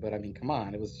Potter, but I mean, come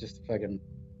on, it was just fucking,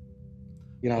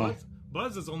 you know,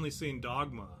 Buzz has only seen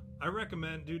Dogma. I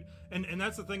recommend, dude, and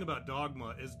that's the thing about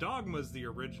Dogma is Dogma's the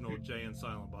original Jay and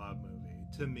Silent Bob movie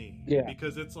to me yeah,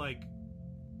 because it's like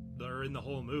they're in the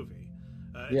whole movie.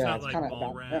 It's yeah, not it's like kind of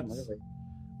about them, Mallrats really.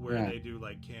 where Yeah, they do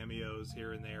like cameos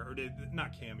here and there, or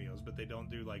not cameos, but they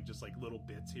don't do like just like little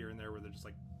bits here and there where they're just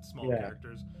like small yeah,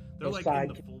 characters. They're no like in side.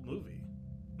 the full movie.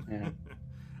 Yeah,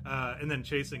 And then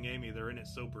Chasing Amy, they're in it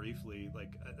so briefly,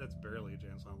 like that's barely a Jay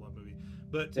and Silent Bob movie.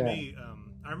 But to yeah. me,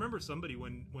 I remember somebody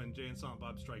when Jay and Silent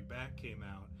Bob Strike Back came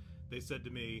out, they said to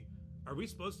me, "Are we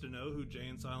supposed to know who Jay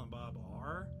and Silent Bob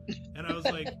are?" And I was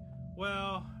like,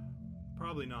 "Well,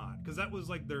 probably not," because that was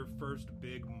like their first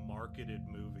big marketed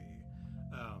movie.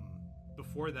 Um,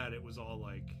 Before that, it was all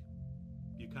like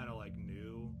you kind of like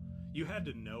knew you had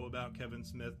to know about Kevin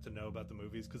Smith to know about the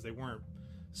movies because they weren't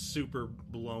super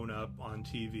blown up on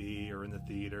TV or in the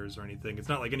theaters or anything. It's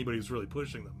not like anybody was really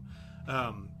pushing them.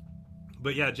 Um,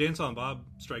 but yeah, Jay and Silent Bob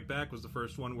Strike Back was the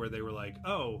first one where they were like,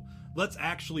 "Oh, let's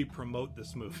actually promote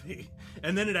this movie,"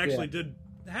 and then it Yeah. actually did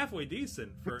halfway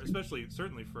decent for, especially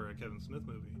certainly for a Kevin Smith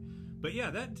movie. But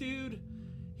yeah, that dude,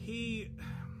 he,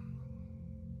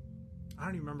 I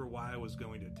don't even remember why I was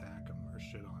going to attack him or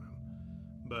shit on him,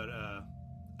 but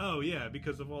oh yeah,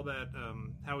 because of all that,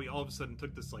 how he all of a sudden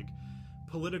took this like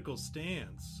political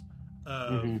stance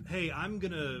of, Hmm. hey, I'm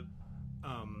gonna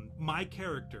my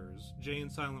characters, Jay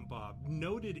and Silent Bob,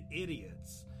 noted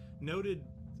idiots, noted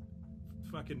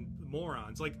fucking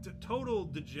morons, like total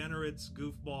degenerates,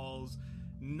 goofballs,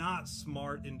 not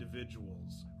smart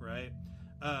individuals, right?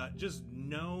 Just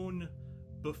known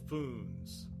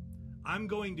buffoons. I'm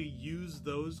going to use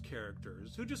those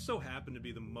characters, who just so happen to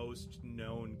be the most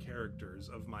known characters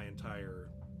of my entire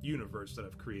universe that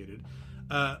I've created,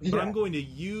 but I'm Yeah. going to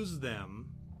use them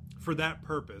for that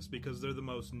purpose because they're the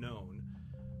most known.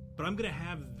 But I'm going to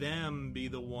have them be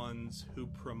the ones who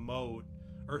promote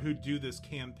or who do this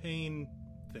campaign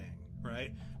thing,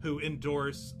 right? Who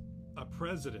endorse a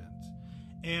president.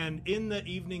 And in the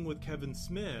evening with Kevin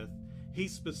Smith, he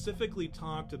specifically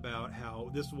talked about how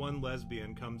this one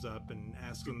lesbian comes up and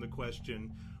asks him the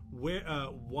question,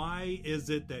 why is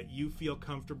it that you feel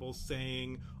comfortable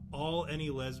saying all any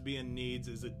lesbian needs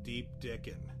is a deep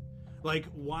dickin'? Like,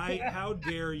 why, how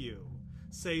dare you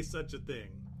say such a thing?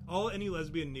 All any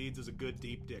lesbian needs is a good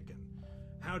deep dickin'.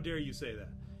 How dare you say that?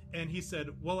 And he said,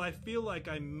 well, I feel like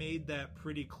I made that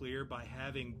pretty clear by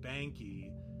having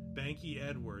Banky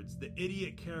Edwards, the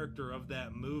idiot character of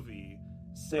that movie,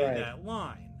 say Right. that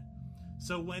line.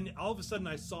 So when all of a sudden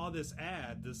I saw this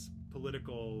ad, this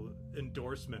political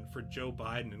endorsement for Joe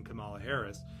Biden and Kamala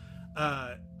Harris,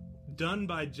 done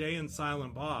by Jay and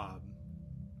Silent Bob,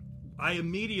 I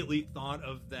immediately thought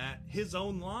of that, his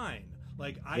own line.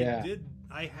 Like Yeah.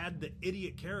 I had the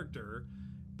idiot character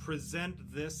present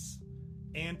this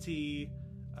anti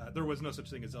there was no such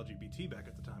thing as LGBT back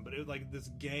at the time, but it was like this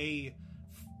gay,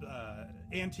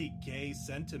 anti-gay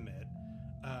sentiment.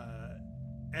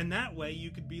 And that way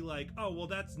you could be like, oh, well,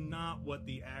 that's not what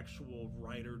the actual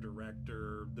writer,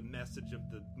 director, the message of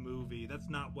the movie, that's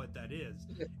not what that is.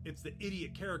 It's the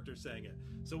idiot character saying it.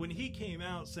 So when he came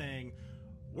out saying,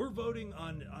 we're voting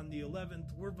on the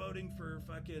 11th, we're voting for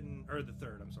fucking, or the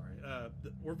 3rd, I'm sorry,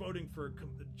 we're voting for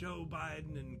Joe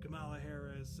Biden and Kamala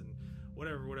Harris and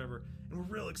whatever, and we're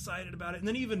real excited about it. And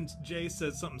then even Jay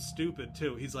says something stupid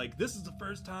too. He's like, this is the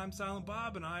first time Silent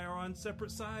Bob and I are on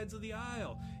separate sides of the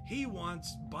aisle. He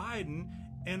wants Biden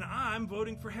and I'm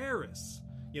voting for Harris,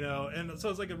 you know. And so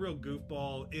it's like a real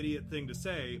goofball idiot thing to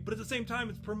say, but at the same time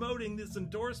it's promoting this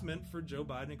endorsement for Joe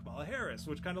Biden and Kamala Harris,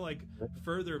 which kind of like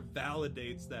further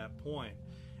validates that point.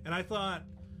 And I thought,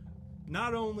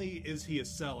 not only is he a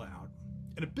sellout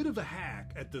and a bit of a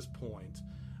hack at this point,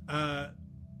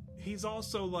 he's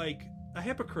also like a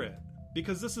hypocrite,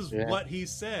 because this is what he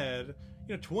said,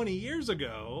 20 years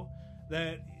ago,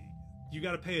 that you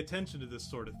got to pay attention to this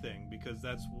sort of thing, because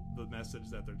that's the message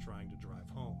that they're trying to drive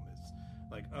home, is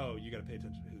like, oh, you got to pay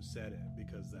attention to who said it,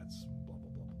 because that's blah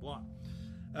blah blah blah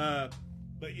blah.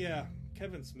 But yeah,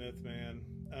 Kevin Smith, man.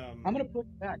 I'm gonna put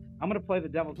it back. I'm gonna play the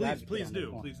devil's advocate. Please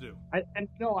do.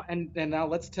 And now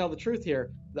let's tell the truth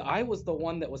here. I was the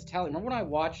one that was telling. Remember when I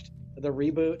watched the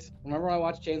reboot? Remember when I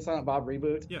watched Jay and Silent Bob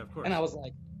reboot? Yeah, of course. And I was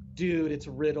like, dude, it's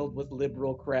riddled with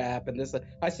liberal crap and this.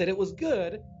 I said it was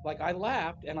good. Like, I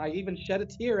laughed and I even shed a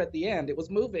tear at the end. It was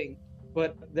moving,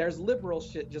 but there's liberal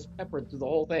shit just peppered through the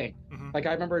whole thing. Mm-hmm. Like,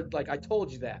 I remember, like, I told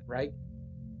you that, right?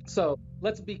 So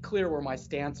let's be clear where my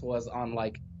stance was on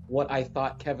like what I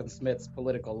thought Kevin Smith's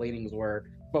political leanings were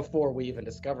before we even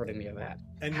discovered any of that.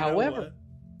 And however,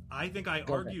 I think I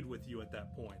argued with you at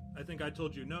that point. I think I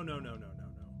told you no,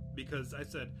 because I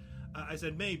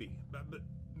said maybe, but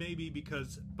maybe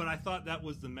because, but I thought that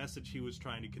was the message he was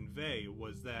trying to convey,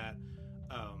 was that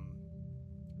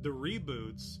the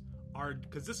reboots are,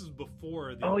 because this is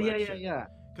before the election. yeah.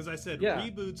 Because I said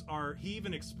reboots are, he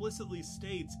even explicitly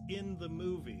states in the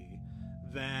movie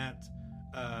that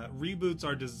reboots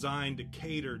are designed to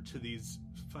cater to these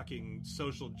fucking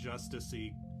social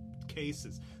justice-y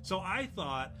cases. So I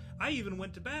thought, I even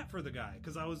went to bat for the guy,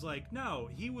 because I was like, no,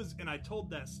 he was, and I told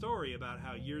that story about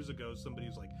how years ago somebody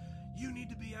was like, you need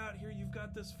to be out here, you've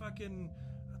got this fucking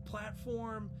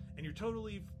platform, and you're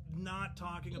totally not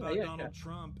talking about Donald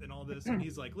Trump and all this. And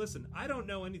he's like, listen, I don't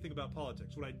know anything about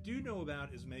politics. What I do know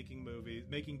about is making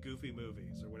goofy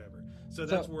movies or whatever. So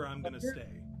that's where I'm going to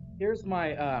stay. Here's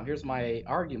my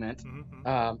argument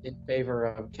in favor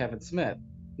of Kevin Smith.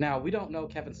 Now, we don't know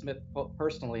Kevin Smith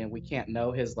personally, and we can't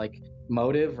know his like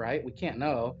motive, right? We can't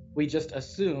know. We just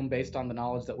assume based on the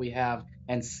knowledge that we have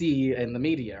and see in the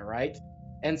media, right?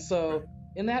 And so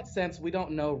in that sense, we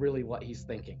don't know really what he's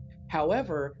thinking.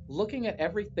 However, looking at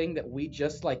everything that we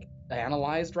just like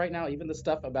analyzed right now, even the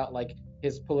stuff about like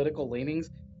his political leanings,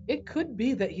 it could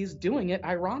be that he's doing it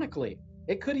ironically.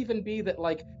 It could even be that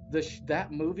like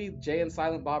that movie, Jay and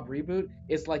Silent Bob reboot,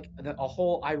 is like a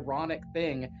whole ironic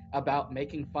thing about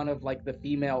making fun of like the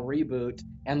female reboot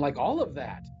and like all of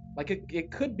that. Like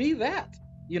it could be that,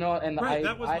 and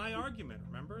that was my argument.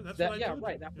 Remember? That's what I told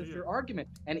you. That was your argument.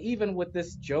 And even with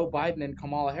this Joe Biden and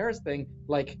Kamala Harris thing,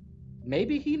 like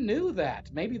maybe he knew that.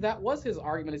 Maybe that was his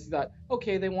argument. Is he thought,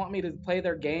 okay, they want me to play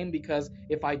their game because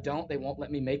if I don't, they won't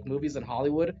let me make movies in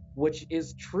Hollywood, which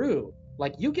is true.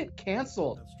 Like, you get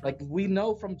canceled. Like, we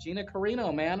know from Gina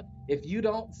Carano, man. If you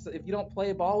don't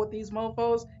play ball with these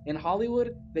mofos in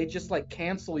Hollywood, they just like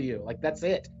cancel you. Like, that's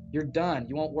it. You're done.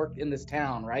 You won't work in this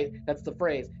town, right? That's the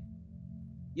phrase.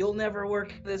 You'll never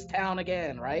work in this town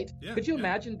again, right? Yeah, could you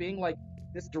imagine being like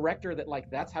this director that like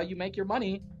that's how you make your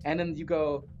money, and then you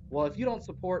go, well, if you don't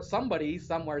support, somebody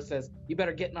somewhere says you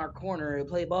better get in our corner and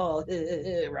play ball,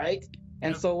 right?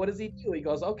 And so what does he do? He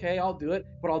goes, okay, I'll do it,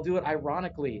 but I'll do it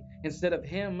ironically. Instead of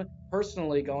him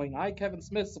personally going, I, Kevin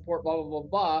Smith, support blah, blah, blah,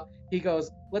 blah, he goes,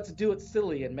 let's do it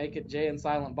silly and make it Jay and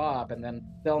Silent Bob. And then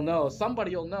they'll know.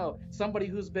 Somebody will know. Somebody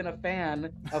who's been a fan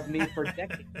of me for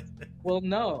decades will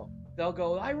know. They'll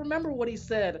go, I remember what he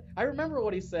said.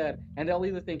 And they'll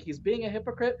either think he's being a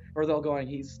hypocrite or they'll go,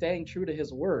 he's staying true to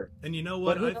his word. And you know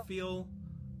what? I feel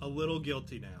a little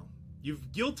guilty now. You've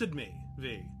guilted me,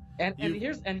 V. And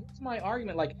here's my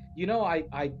argument. Like,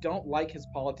 I don't like his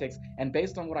politics, and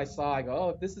based on what I saw, I go, oh,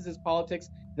 if this is his politics,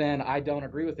 then I don't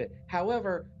agree with it.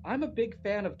 However, I'm a big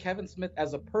fan of Kevin Smith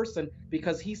as a person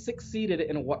because he succeeded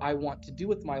in what I want to do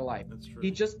with my life. That's true. He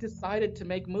just decided to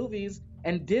make movies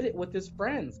and did it with his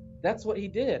friends. That's what he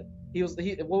did.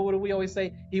 What do we always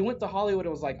say? He went to Hollywood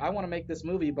and was like, I want to make this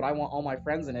movie, but I want all my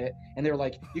friends in it. And they were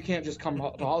like, you can't just come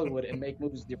to Hollywood and make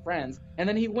movies with your friends. And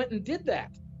then he went and did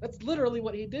that. That's literally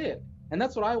what he did. And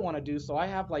that's what I want to do. So I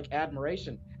have like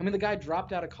admiration. I mean, the guy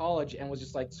dropped out of college and was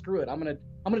just like, screw it. I'm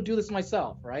gonna do this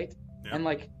myself, right? Yeah. And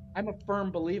like, I'm a firm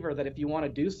believer that if you want to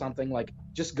do something, like,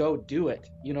 just go do it.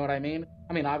 You know what I mean?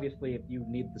 I mean, obviously, if you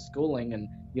need the schooling and,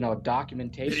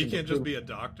 documentation. You can't just be a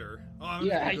doctor. Oh, I'm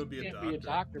yeah, gonna you go be can't a doctor. be a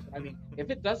doctor. But I mean, if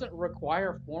it doesn't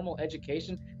require formal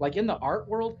education, like in the art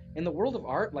world, in the world of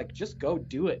art, like, just go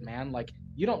do it, man. Like,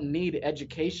 you don't need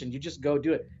education. You just go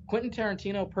do it. Quentin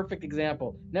Tarantino, perfect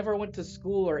example. Never went to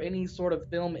school or any sort of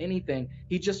film, anything.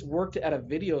 He just worked at a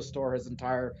video store his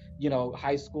entire,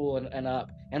 high school and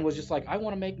up, and was just like, I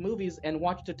want to make movies, and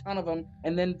watched a ton of them,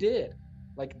 and then did.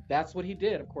 Like, that's what he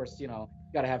did. Of course, you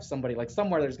got to have somebody, like,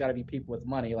 somewhere there's got to be people with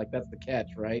money. Like, that's the catch,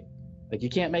 right? Like, you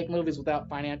can't make movies without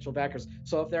financial backers.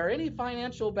 So if there are any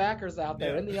financial backers out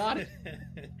there in the audience,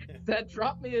 that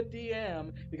drop me a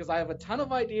DM, because I have a ton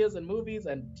of ideas and movies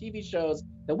and TV shows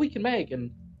that we can make,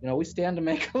 and we stand to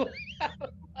make.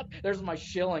 There's my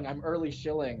shilling. I'm early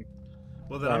shilling.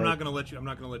 Well, then I'm not gonna let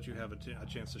you have a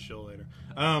chance to shill later.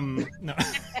 No, I'm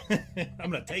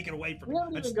gonna take it away from you. We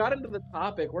haven't even got into the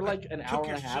topic. We're like an hour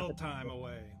and a half. Took your shill time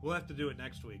away. We'll have to do it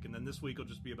next week, and then this week will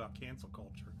just be about cancel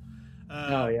culture.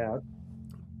 Oh yeah.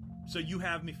 So you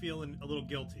have me feeling a little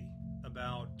guilty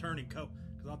about turning code,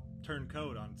 because I'll turn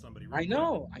code on somebody. I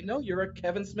know. You're a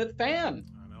Kevin Smith fan.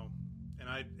 I know,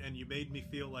 and you made me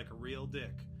feel like a real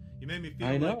dick. You made me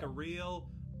feel like a real,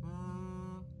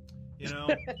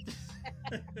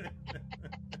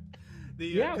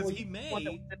 because he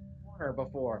made corner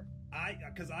before.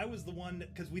 Because I was the one,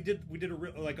 because we did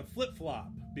a flip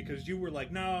flop, because you were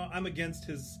like, no, I'm against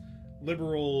his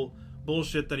liberal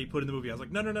bullshit that he put in the movie. I was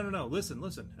like, no, listen,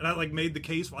 and I like made the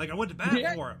case, like I went to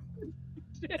bat for him,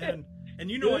 and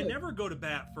I never go to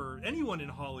bat for anyone in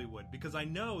Hollywood, because I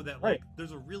know that like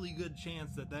there's a really good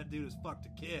chance that dude has fucked a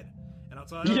kid, and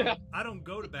so I don't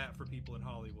go to bat for people in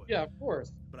Hollywood. Yeah, of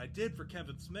course. But I did for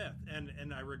Kevin Smith,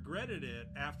 and I regretted it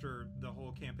after the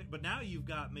whole campaign. But now you've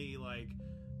got me like,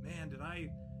 man, did I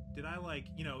like,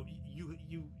 you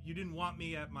didn't want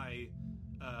me at my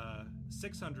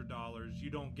 $600, you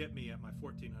don't get me at my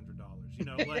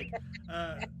 $1,400. Like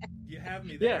you have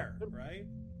me there, right?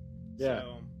 Yeah.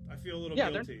 So I feel a little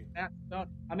guilty. Matt Stone.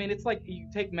 I mean, it's like you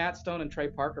take Matt Stone and Trey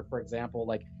Parker, for example.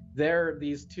 Like, they're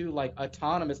these two like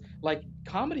autonomous. Like,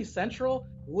 Comedy Central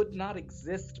would not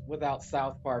exist without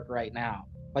South Park right now.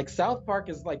 Like, South Park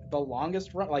is like the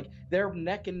longest run. Like, they're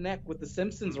neck and neck with The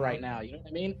Simpsons right now. You know what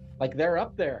I mean? Like, they're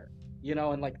up there.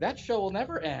 And like that show will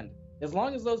never end. As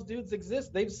long as those dudes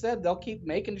exist, they've said they'll keep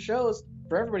making shows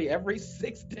for everybody every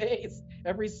 6 days.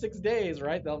 Every 6 days,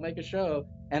 right? They'll make a show.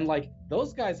 And like,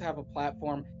 those guys have a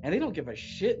platform and they don't give a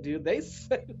shit, dude. They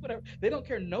say whatever. They don't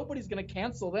care. Nobody's going to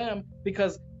cancel them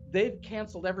because they've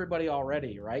canceled everybody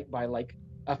already, right? By like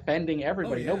offending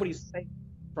everybody. Nobody's safe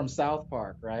from South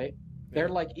Park, right? Yeah. They're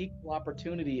like equal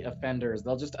opportunity offenders.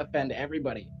 They'll just offend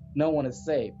everybody. No one is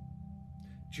safe.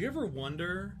 Do you ever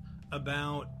wonder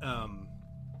about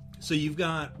so you've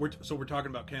got we're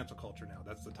talking about cancel culture now.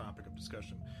 That's the topic of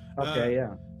discussion. Okay,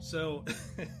 yeah. So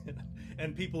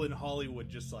and people in Hollywood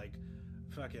just like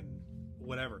fucking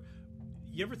whatever.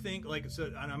 You ever think like, so,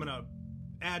 and I'm gonna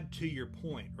add to your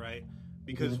point, right?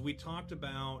 Because we talked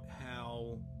about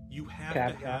how you have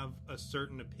to have a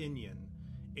certain opinion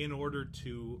in order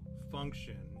to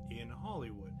function in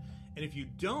Hollywood, and if you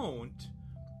don't,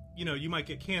 you might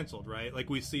get canceled, right? Like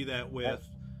we see that with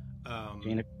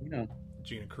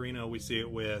Gina Carano. We see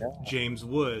it with James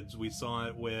Woods. We saw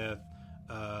it with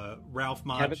Ralph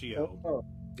Macchio.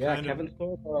 Kevin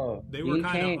Sorbo. They were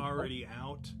kind of already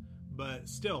out, but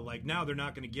still, like now they're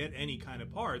not going to get any kind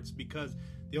of parts, because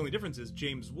the only difference is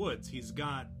James Woods. He's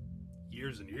got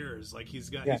years and years. Like he's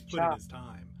put in his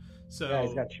time, so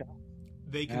he's got shot.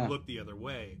 They can look the other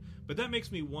way. But that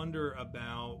makes me wonder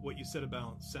about what you said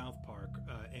about South Park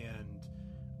and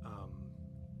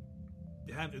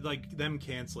like them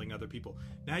canceling other people.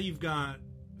 Now you've got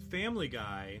Family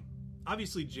Guy.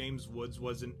 Obviously, James Woods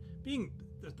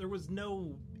there was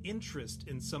no interest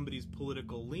in somebody's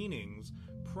political leanings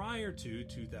prior to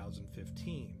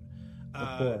 2015.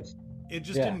 Of course. It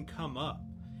just didn't come up.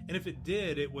 And if it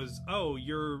did, it was, oh,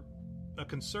 you're a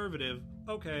conservative.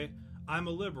 Okay. I'm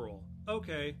a liberal.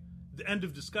 Okay. The end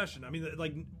of discussion. I mean,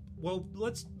 like, well,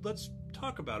 let's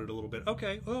talk about it a little bit.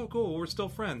 Okay. Oh, cool. We're still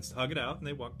friends. Hug it out. And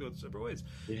they walked their separate ways.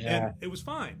 Yeah. And it was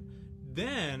fine.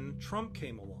 Then Trump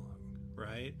came along,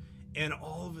 right? And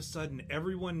all of a sudden,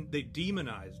 they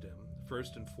demonized him,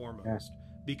 first and foremost,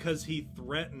 because he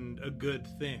threatened a good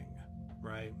thing,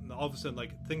 right? And all of a sudden,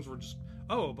 like, things were just,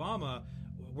 oh, Obama,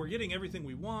 we're getting everything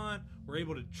we want. We're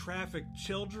able to traffic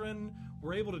children.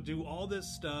 We're able to do all this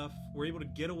stuff. We're able to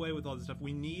get away with all this stuff.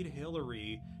 We need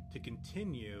Hillary to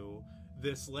continue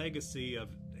this legacy of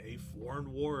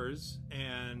foreign wars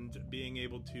and being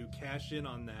able to cash in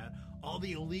on that. All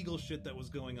the illegal shit that was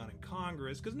going on in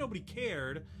Congress, because nobody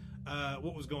cared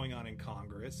what was going on in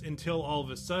Congress until all of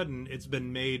a sudden it's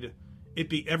been made,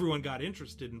 everyone got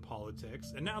interested in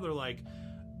politics, and now they're like,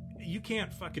 you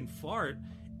can't fucking fart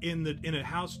in a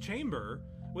House chamber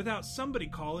without somebody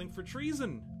calling for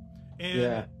treason.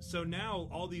 And so now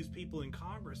all these people in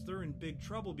Congress, they're in big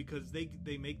trouble because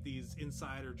they make these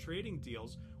insider trading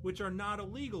deals, which are not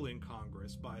illegal in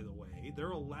Congress, by the way. They're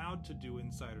allowed to do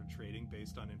insider trading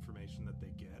based on information that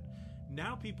they get.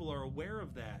 Now people are aware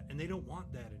of that, and they don't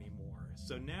want that anymore.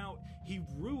 So now he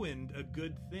ruined a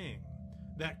good thing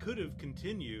that could have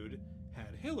continued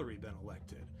had Hillary been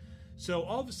elected. So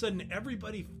all of a sudden,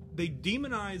 they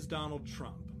demonized Donald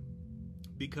Trump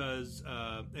because,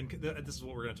 and this is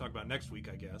what we're going to talk about next week,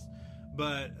 I guess,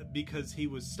 but because he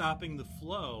was stopping the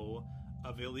flow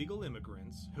of illegal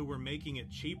immigrants who were making it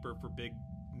cheaper for big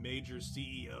major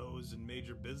CEOs and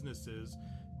major businesses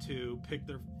to pick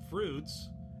their fruits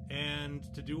and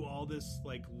to do all this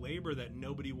like labor that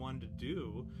nobody wanted to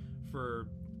do for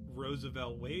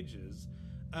Roosevelt wages.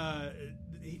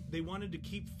 They wanted to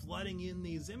keep flooding in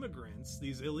these immigrants,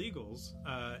 these illegals,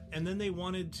 and then they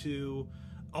wanted to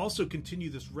also continue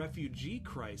this refugee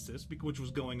crisis, which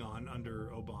was going on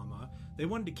under Obama. They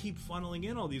wanted to keep funneling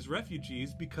in all these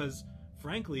refugees because,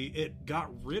 frankly, it got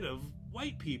rid of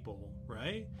white people,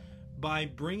 right? By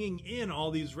bringing in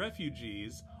all these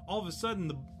refugees, all of a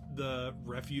sudden the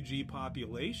refugee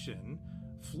population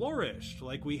flourished.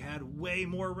 Like, we had way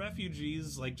more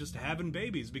refugees, like, just having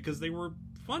babies because they were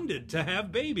funded to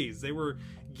have babies. They were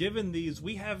given these,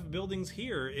 we have buildings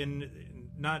here in,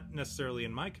 not necessarily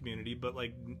in my community, but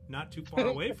like not too far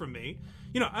away from me.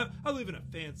 You know, I live in a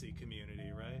fancy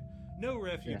community, right? No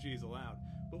refugees allowed.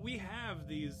 But we have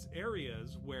these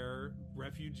areas where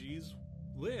refugees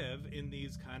live in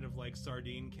these kind of like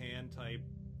sardine can type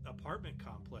apartment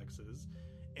complexes,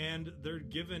 and they're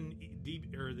given the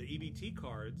EBT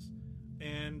cards,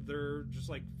 and they're just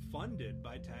like funded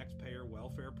by taxpayer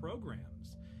welfare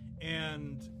programs.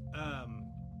 And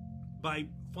by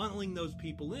funneling those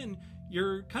people in,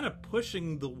 you're kind of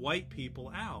pushing the white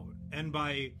people out. And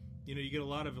by, you know, you get a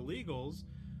lot of illegals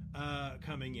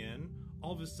coming in,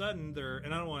 all of a sudden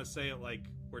and I don't want to say it like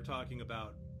we're talking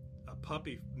about a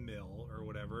puppy mill or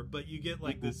whatever, but you get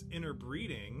like this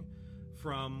interbreeding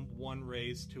from one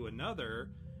race to another.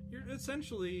 You're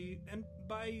essentially, and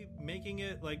by making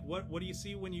it like, what do you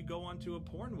see when you go onto a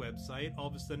porn website? All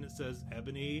of a sudden it says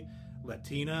ebony,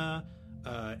 Latina,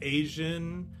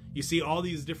 Asian. You see all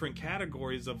these different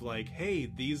categories of like, hey,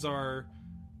 these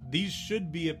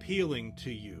should be appealing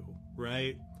to you,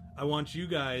 right? I want you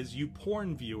guys, you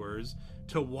porn viewers,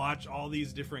 to watch all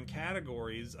these different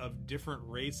categories of different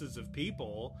races of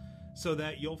people so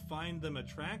that you'll find them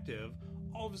attractive.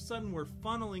 All of a sudden we're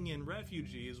funneling in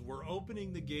refugees, we're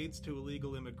opening the gates to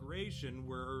illegal immigration,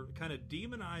 we're kind of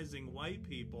demonizing white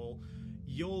people.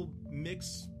 You'll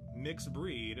mix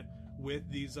breed with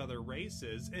these other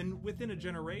races, and within a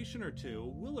generation or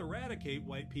two we'll eradicate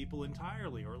white people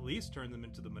entirely, or at least turn them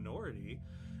into the minority.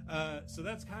 So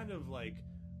that's kind of like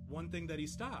one thing that he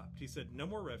stopped. He said no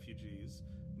more refugees,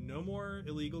 no more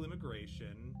illegal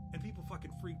immigration, and people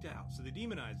fucking freaked out, so they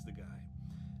demonized the guy.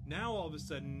 Now all of a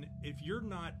sudden, if you're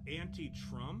not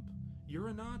anti-Trump, you're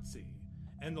a Nazi.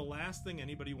 And the last thing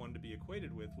anybody wanted to be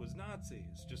equated with was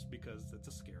Nazis, just because it's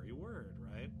a scary word,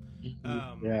 right?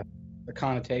 The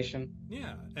connotation.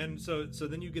 Yeah, and so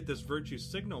then you get this virtue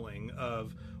signaling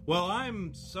of, well,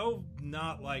 I'm so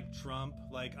not like Trump,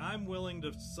 like I'm willing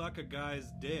to suck a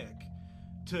guy's dick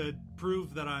to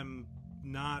prove that I'm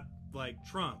not like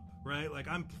Trump, right? Like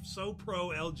I'm so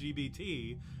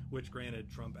pro-LGBT, which granted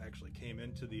Trump actually came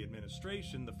into the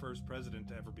administration, the first president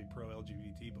to ever be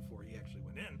pro-LGBT before he actually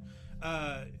went in.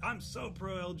 I'm so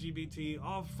pro-LGBT,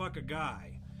 I'll fuck a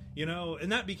guy. You know,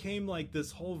 and that became like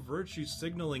this whole virtue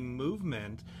signaling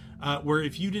movement where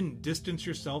if you didn't distance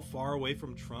yourself far away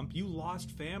from Trump, you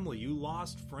lost family, you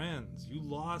lost friends, you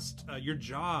lost your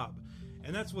job.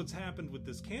 And that's what's happened with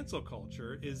this cancel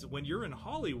culture, is when you're in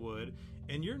Hollywood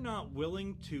and you're not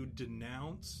willing to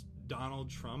denounce Donald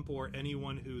Trump or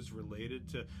anyone who's related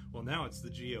to, well, now it's the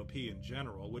GOP in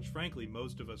general, which frankly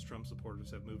most of us Trump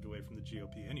supporters have moved away from the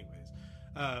GOP anyways.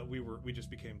 We just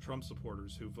became Trump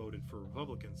supporters who voted for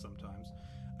Republicans sometimes.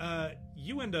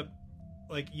 You end up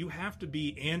like you have to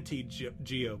be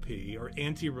anti-GOP or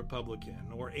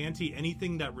anti-Republican or anti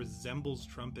anything that resembles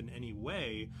Trump in any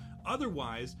way.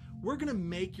 Otherwise, we're going to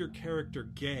make your character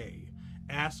gay.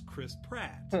 Ask Chris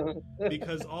Pratt.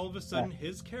 Because all of a sudden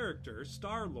his character,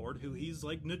 Star-Lord, who he's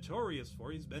like notorious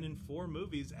for, he's been in 4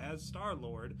 movies as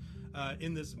Star-Lord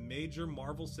in this major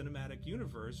Marvel Cinematic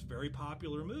Universe, very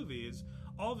popular movies.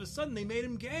 All of a sudden they made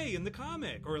him gay in the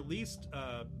comic, or at least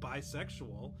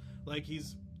bisexual. Like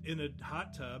he's in a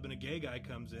hot tub and a gay guy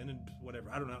comes in and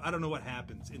whatever. I don't know what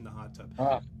happens in the hot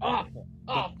tub.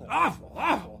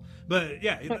 Awful. But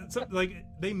yeah, like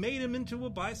they made him into a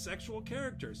bisexual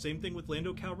character. Same thing with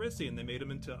Lando Calrissian. They made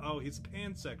him into, he's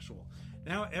pansexual.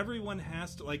 Now everyone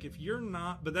has to, like, if you're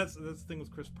not, but that's the thing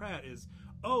with Chris Pratt is,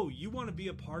 you want to be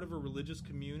a part of a religious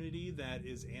community that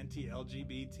is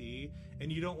anti-LGBT,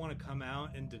 and you don't want to come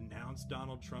out and denounce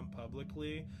Donald Trump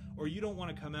publicly, or you don't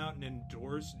want to come out and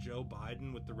endorse Joe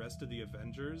Biden with the rest of the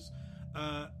Avengers,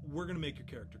 we're going to make your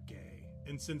character gay.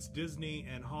 And since Disney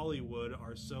and Hollywood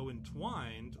are so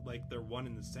entwined, like they're one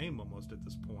and the same almost at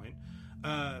this point,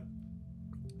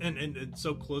 and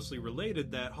so closely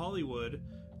related that Hollywood,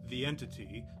 the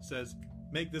entity, says,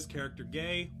 make this character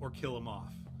gay or kill him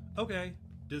off. Okay,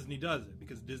 Disney does it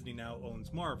because Disney now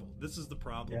owns Marvel. This is the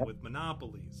problem with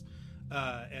monopolies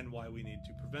and why we need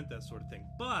to prevent that sort of thing.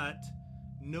 But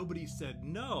nobody said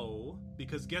no,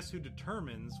 because guess who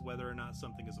determines whether or not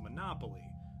something is a monopoly?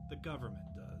 The government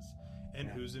does. And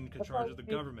who's in charge of the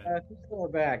government? Theodore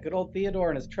back. Good old Theodore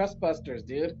and his trust busters,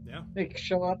 dude. Yeah. They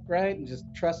show up, right, and just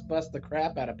trust bust the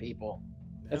crap out of people.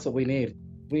 That's what we need.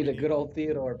 We need a good old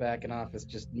Theodore back in office,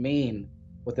 just mean,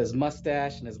 with his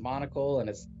mustache and his monocle and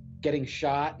his getting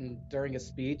shot and during his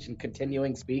speech and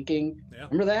continuing speaking. Yeah.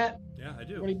 Remember that? Yeah, I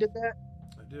do. When he did that?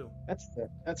 I do.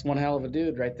 That's one hell of a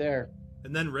dude right there.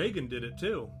 And then Reagan did it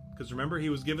too, because remember he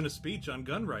was giving a speech on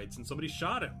gun rights and somebody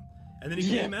shot him, and then he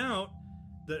came out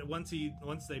that once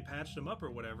they patched him up or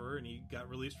whatever, and he got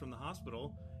released from the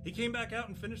hospital, he came back out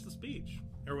and finished the speech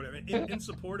or whatever in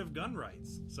support of gun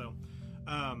rights. So,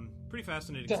 pretty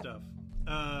fascinating stuff.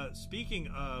 Speaking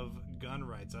of gun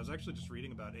rights, I was actually just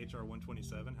reading about HR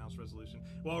 127, House Resolution,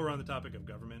 while we're on the topic of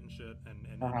government and shit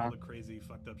and all the crazy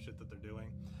fucked up shit that they're doing.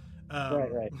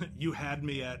 Right. You had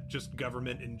me at just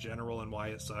government in general and why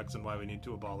it sucks and why we need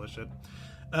to abolish it.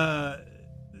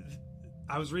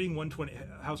 I was reading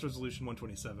House Resolution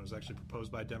 127. It was actually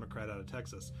proposed by a Democrat out of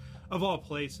Texas, of all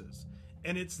places.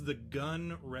 And it's the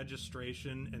gun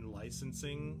registration and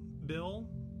licensing bill.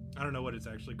 I don't know what it's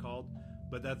actually called,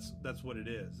 but that's what it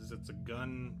is it's a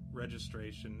gun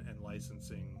registration and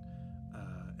licensing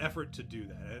effort to do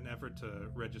that, an effort to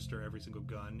register every single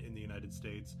gun in the United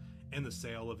States and the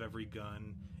sale of every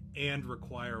gun, and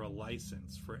require a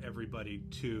license for everybody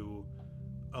to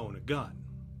own a gun.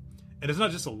 And it's not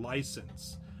just a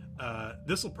license.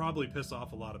 This will probably piss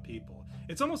off a lot of people.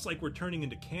 It's almost like we're turning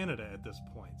into Canada at this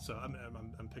point. So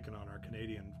I'm picking on our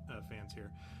Canadian fans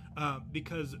here.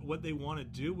 Because what they want to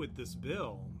do with this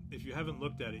bill, if you haven't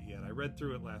looked at it yet, I read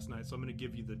through it last night, so I'm going to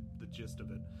give you the gist of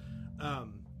it.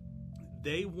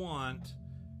 They want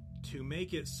to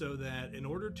make it so that in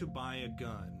order to buy a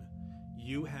gun,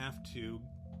 you have to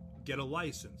get a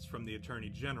license from the Attorney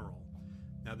General.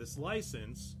 Now, this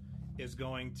license is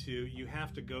you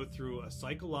have to go through a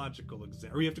psychological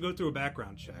exam, or you have to go through a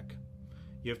background check.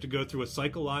 You have to go through a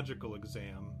psychological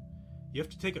exam. You have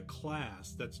to take a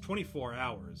class that's 24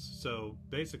 hours, so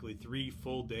basically 3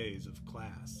 full days of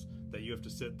class that you have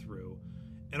to sit through.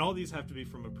 And all these have to be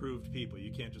from approved people.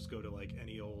 You can't just go to like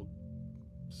any old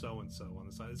so-and-so on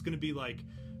the side. It's going to be like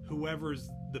whoever's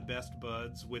the best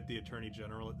buds with the Attorney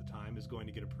General at the time is going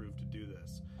to get approved to do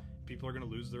this. People are going to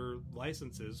lose their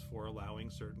licenses for allowing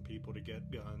certain people to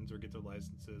get guns or get their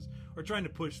licenses, or trying to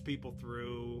push people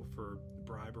through for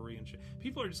bribery and shit.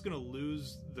 People are just going to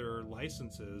lose their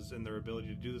licenses and their ability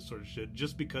to do this sort of shit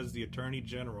just because the Attorney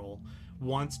General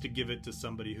wants to give it to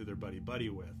somebody who they're buddy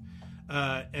with.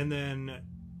 And then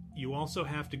you also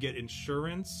have to get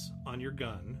insurance on your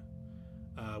gun,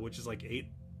 which is like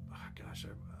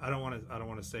I don't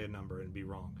want to say a number and be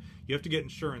wrong. You have to get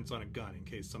insurance on a gun in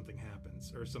case something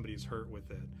happens or somebody's hurt with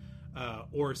it,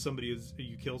 or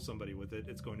you kill somebody with it.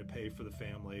 It's going to pay for the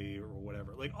family or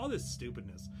whatever. Like all this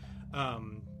stupidness.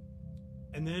 And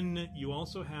then you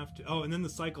also have to. And then the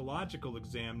psychological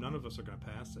exam. None of us are going to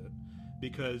pass it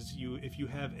because if you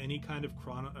have any kind of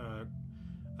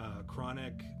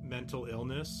chronic mental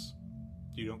illness,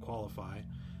 you don't qualify.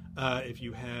 If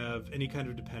you have any kind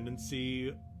of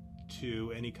dependency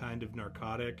to any kind of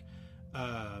narcotic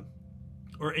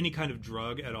or any kind of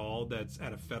drug at all that's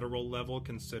at a federal level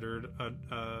considered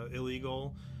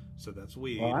illegal, so that's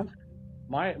weed.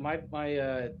 my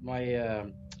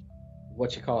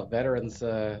what you call it, veterans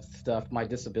stuff. My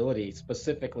disability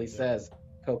specifically Yeah. says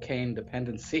cocaine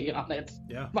dependency on it.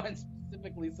 Yeah. Mine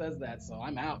specifically says that, so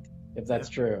I'm out if that's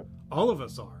true. All of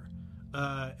us are.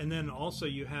 And then also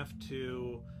you have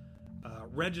to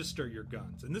register your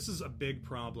guns. And this is a big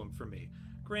problem for me.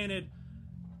 Granted,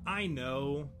 I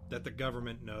know that the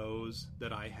government knows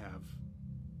that I have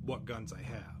what guns I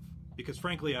have. Because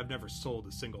frankly, I've never sold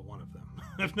a single one of them.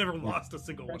 I've never lost a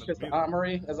single one of them. Precious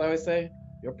armory, as I always say.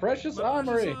 Your precious My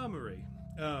armory. precious armory.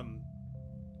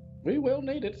 We will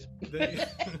need it.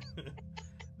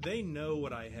 They know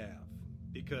what I have.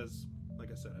 Because,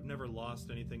 like I said, I've never lost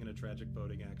anything in a tragic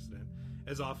boating accident.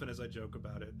 As often as I joke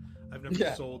about it, I've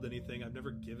never sold anything. I've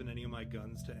never given any of my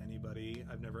guns to anybody.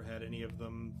 I've never had any of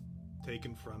them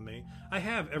taken from me. I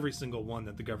have every single one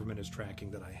that the government is tracking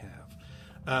that I have.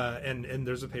 And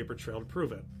there's a paper trail to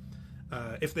prove it.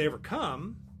 If they ever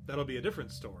come, that'll be a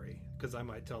different story, because I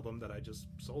might tell them that I just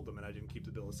sold them and I didn't keep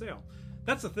the bill of sale.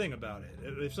 That's the thing about it.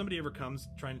 If somebody ever comes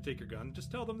trying to take your gun,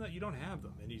 just tell them that you don't have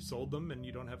them and you sold them and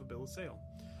you don't have a bill of sale.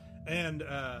 And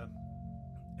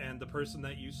the person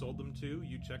that you sold them to,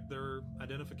 you checked their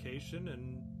identification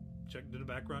and did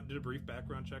a brief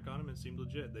background check on them, and it seemed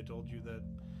legit. They told you that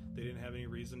they didn't have any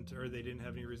reason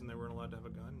they weren't allowed to have a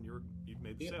gun, and you'd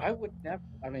made the sale. I would never,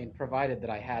 provided that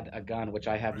I had a gun, which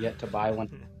I have yet to buy one,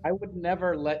 I would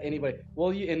never let anybody,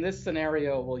 in this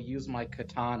scenario, we'll use my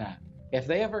katana. If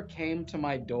they ever came to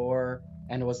my door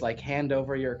and was like, hand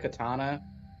over your katana,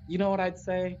 you know what I'd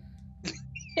say?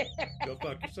 Go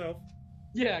fuck yourself.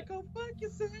 Yeah, go fuck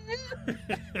yourself.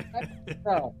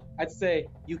 No, I'd say,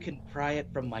 you can pry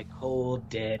it from my cold,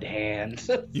 dead hand.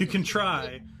 You can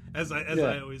try. As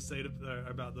I always say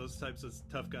about those types of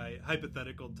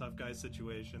hypothetical tough guy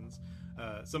situations,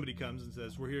 somebody comes and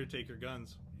says, "We're here to take your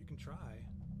guns." You can try.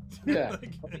 Yeah,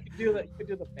 you could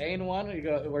do the pain one.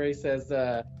 Where he says,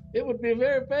 "It would be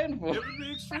very painful." It would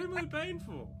be extremely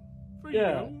painful for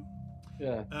you.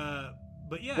 Yeah.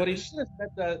 But yeah. What he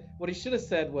should have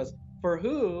said was, "For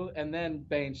who?" And then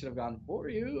Bane should have gone, "For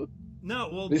you." No,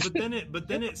 well, but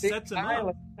then it sets him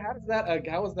up. How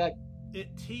is that?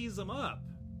 It tees him up.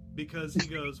 Because he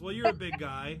goes, well, you're a big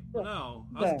guy. No,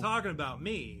 I wasn't talking about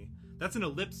me. That's an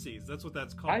ellipses. That's what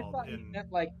that's called. I thought he meant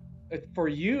like, for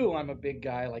you, I'm a big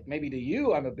guy. Like maybe to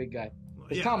you, I'm a big guy.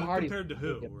 Yeah, Tom Hardy compared to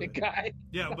who? A big guy.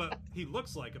 Yeah, but he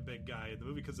looks like a big guy in the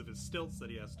movie because of his stilts that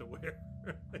he has to wear.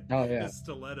 Oh yeah, his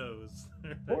stilettos.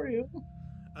 For you.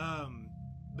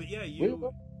 But yeah,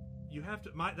 you have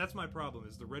to. That's my problem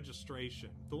is the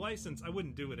registration, the license. I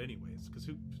wouldn't do it anyways because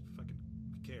who fucking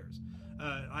cares?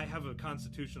 I have a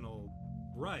constitutional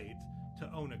right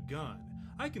to own a gun.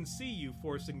 I can see you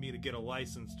forcing me to get a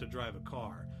license to drive a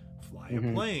car, fly a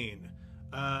plane,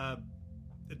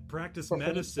 practice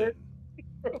medicine,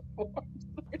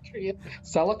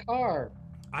 sell a car.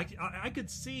 I could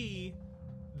see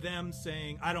them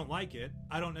saying, I don't like it.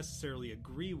 I don't necessarily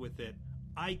agree with it.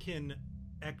 I can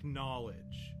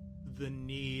acknowledge the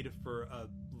need for a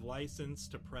license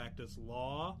to practice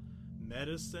law,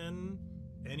 medicine,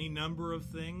 any number of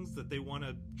things that they want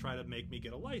to try to make me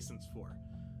get a license for.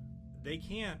 They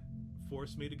can't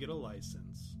force me to get a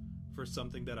license for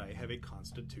something that I have a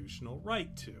constitutional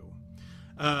right to.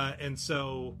 And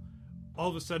so all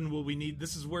of a sudden,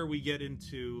 this is where we get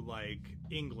into like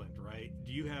England, right?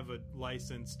 Do you have a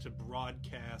license to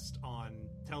broadcast on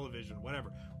television,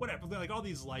 whatever, like all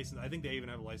these licenses. I think they even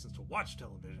have a license to watch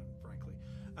television, frankly.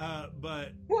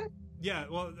 But what? Yeah,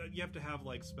 well, you have to have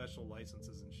like special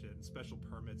licenses and shit and special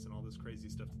permits and all this crazy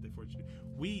stuff that they force you to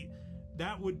do.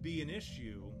 That would be an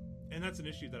issue, and that's an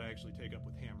issue that I actually take up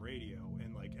with ham radio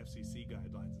and like FCC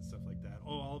guidelines and stuff like that.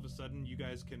 Oh, all of a sudden you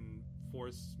guys can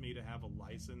force me to have a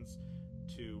license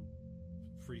to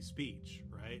free speech,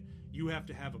 right? You have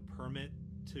to have a permit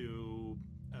to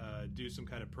do some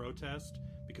kind of protest,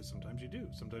 because sometimes you do.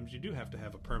 Sometimes you do have to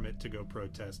have a permit to go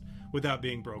protest without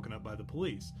being broken up by the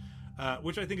police.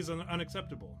 Which I think is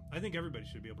unacceptable. I think everybody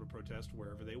should be able to protest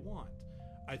wherever they want.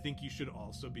 I think you should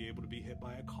also be able to be hit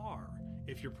by a car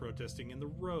if you're protesting in the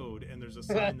road and there's a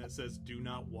sign that says "Do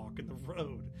not walk in the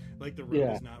road." Like the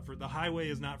road is not the highway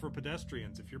is not for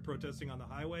pedestrians. If you're protesting on the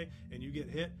highway and you get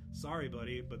hit, sorry,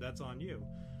 buddy, but that's on you.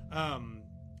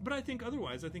 But I think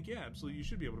otherwise, yeah, absolutely, you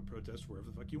should be able to protest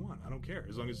wherever the fuck you want. I don't care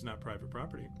as long as it's not private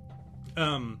property.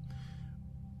 And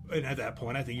at that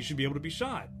point, I think you should be able to be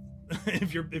shot.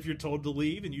 If you're told to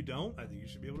leave and you don't, I think you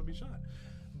should be able to be shot.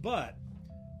 But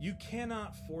you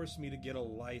cannot force me to get a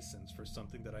license for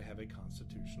something that I have a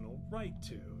constitutional right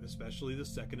to, especially the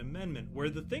Second Amendment, where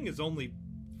the thing is only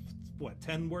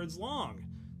 10 words long,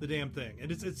 the damn thing.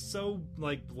 And it's so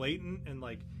like blatant and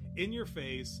like in your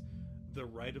face, the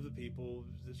right of the people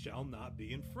shall not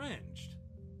be infringed.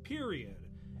 Period.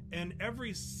 And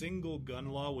every single gun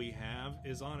law we have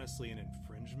is honestly an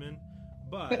infringement.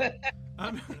 But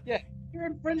yeah, you're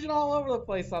infringing all over the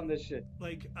place on this shit.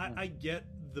 Like, I get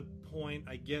the point.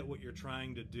 I get what you're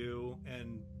trying to do,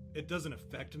 and it doesn't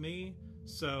affect me.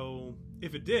 So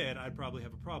if it did, I'd probably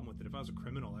have a problem with it. If I was a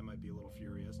criminal, I might be a little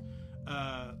furious.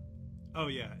 Oh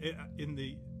yeah, in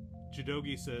the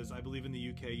Judogi says, I believe in the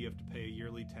UK you have to pay a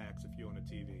yearly tax if you own a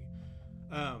TV.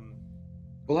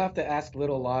 We'll have to ask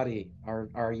Little Lottie,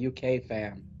 our UK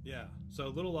fan. Yeah. So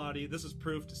Little Lottie, this is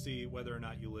proof to see whether or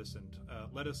not you listened.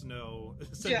 Let us know.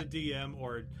 Send a DM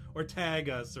or tag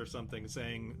us or something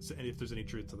saying if there's any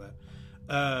truth to that.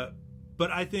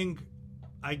 But I think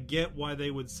I get why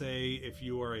they would say if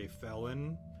you are a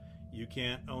felon, you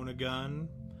can't own a gun.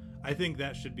 I think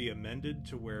that should be amended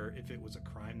to where if it was a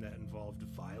crime that involved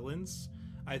violence,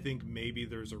 I think maybe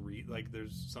there's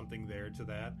there's something there to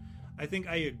that. I think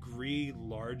I agree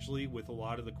largely with a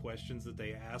lot of the questions that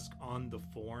they ask on the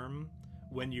form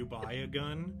when you buy a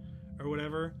gun or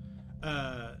whatever.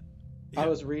 Yeah. I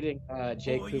was reading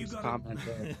Jay Coop's comment.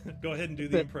 Go ahead and do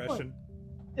the impression.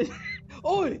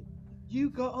 Oi, you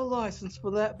got a license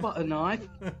for that butter knife?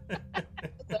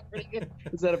 Is that pretty good?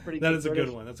 Is that a pretty good? That is a good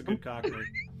one. That's a good Cockney.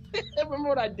 Remember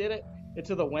when I did it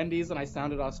into the Wendy's and I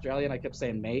sounded Australian? I kept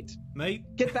saying, mate. Mate?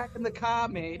 Get back in the car,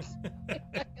 mate.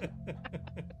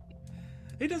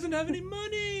 He doesn't have any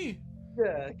money.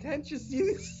 Yeah, can't you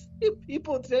see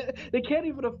people? They can't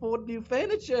even afford new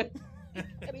furniture.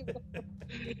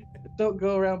 Don't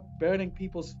go around burning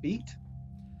people's feet.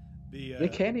 They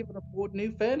can't even afford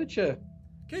new furniture.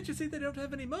 Can't you see they don't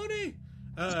have any money?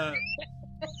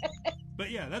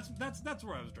 But yeah, that's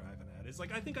where I was driving at. It's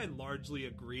like I think I largely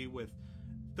agree with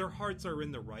their hearts are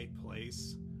in the right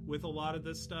place with a lot of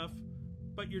this stuff,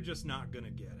 but you're just not gonna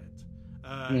get it.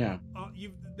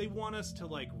 They want us to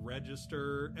like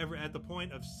register at the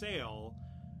point of sale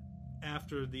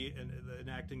after the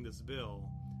enacting this bill.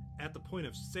 At the point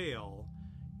of sale,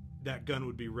 that gun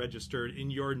would be registered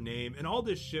in your name, and all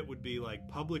this shit would be like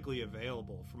publicly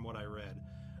available, from what I read.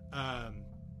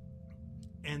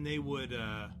 And they would.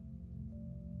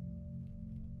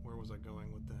 Where was I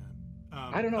going with that?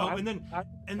 I don't know.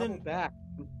 And then back.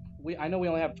 I know we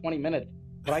only have 20 minutes.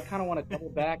 But I kind of want to double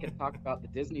back and talk about the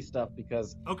Disney stuff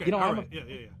because, I'm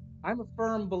a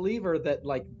firm believer that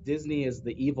like Disney is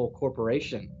the evil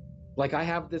corporation. Like I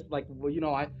have this like, well,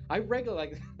 I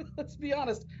regularly, let's be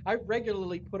honest, I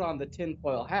regularly put on the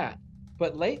tinfoil hat.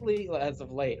 But lately, as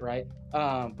of late, right?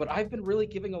 But I've been really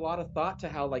giving a lot of thought to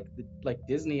how like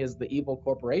Disney is the evil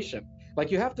corporation.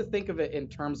 Like you have to think of it in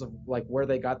terms of like where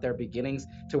they got their beginnings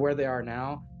to where they are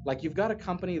now. Like you've got a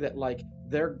company that like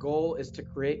their goal is to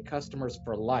create customers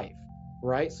for life,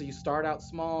 right? So you start out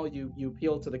small, you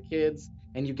appeal to the kids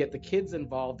and you get the kids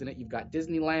involved in it. You've got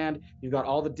Disneyland, you've got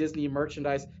all the Disney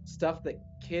merchandise, stuff that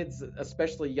kids,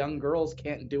 especially young girls,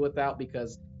 can't do without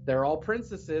because they're all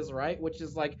princesses, right? Which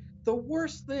is like the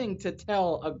worst thing to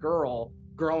tell a girl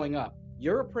growing up.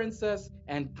 You're a princess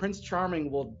and Prince Charming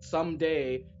will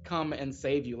someday come and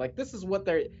save you. Like this is where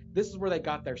they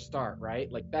got their start,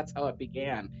 right? Like that's how it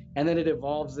began. And then it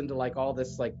evolves into like all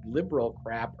this like liberal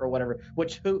crap or whatever,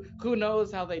 which who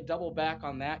knows how they double back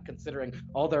on that considering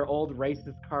all their old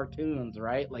racist cartoons,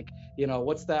 right? Like,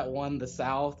 what's that one, The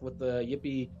South with the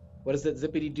yippee, what is it,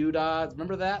 Zippity Doodah?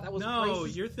 Remember that? That was No,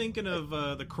 racist. You're thinking of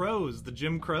the Crows, the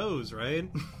Jim Crows, right?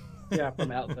 Yeah, from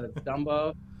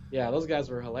Dumbo. Yeah, those guys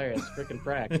were hilarious. Frickin'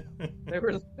 crack. They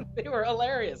were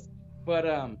hilarious.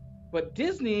 But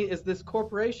Disney is this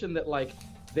corporation that like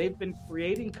they've been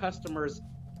creating customers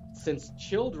since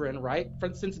children, right?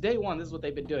 Since day one, this is what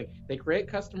they've been doing. They create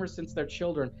customers since they're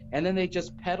children, and then they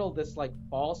just peddle this like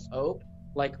false hope,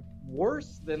 like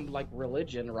worse than like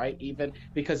religion, right? Even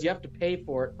because you have to pay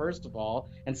for it, first of all,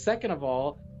 and second of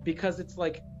all, because it's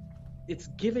like it's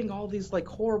giving all these like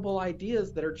horrible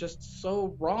ideas that are just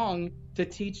so wrong to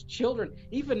teach children.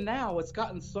 Even now, it's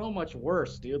gotten so much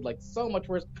worse, dude. Like so much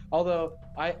worse. Although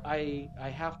I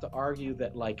have to argue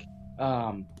that like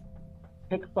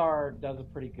Pixar does a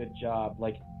pretty good job.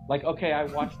 Like okay, I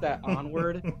watched that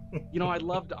Onward. I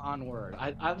loved Onward.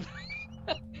 I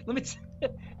let me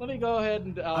go ahead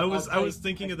and I was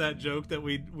thinking of that joke that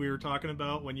we were talking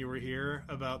about when you were here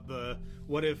about the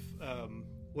what if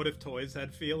toys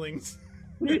had feelings?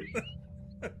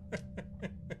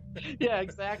 Yeah,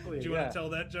 order. Do you want to tell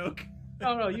that joke?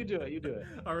 No, you do it.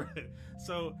 All right.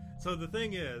 So the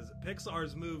thing is,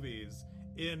 Pixar's movies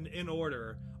in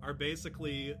order are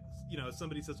basically,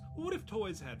 somebody says, well, what if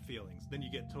toys had feelings? Then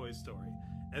you get Toy Story.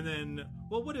 And then,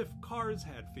 well, what if cars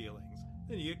had feelings?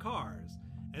 Then you get Cars.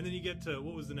 And then you get to,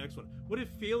 what was the next one? What if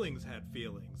feelings had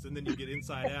feelings? And then you get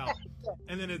Inside Out.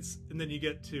 And then you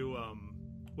get to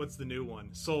what's the new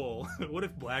one? Soul. What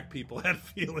if black people had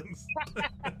feelings?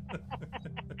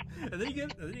 and then you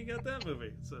get that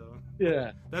movie. So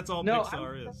yeah, that's all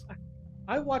Pixar is.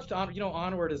 I watched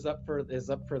Onward is up for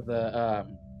the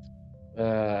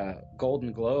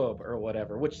Golden Globe or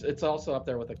whatever, which it's also up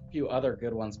there with a few other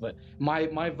good ones, but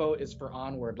my vote is for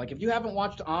Onward. Like, if you haven't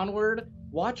watched Onward,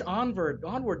 watch Onward,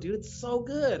 dude. It's so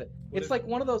good. It's like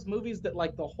one of those movies that,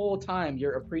 like, the whole time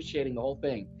you're appreciating the whole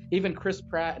thing. Even Chris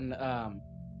Pratt and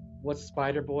what's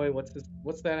Spider-Boy?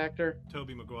 What's that actor?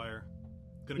 Tobey Maguire.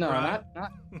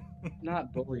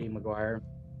 Not Bully Maguire.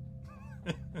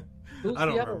 I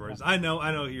don't remember. I know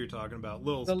who you're talking about.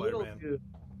 Little Spider-Man.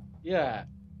 Yeah.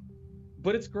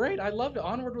 But it's great. I loved it.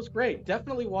 Onward was great.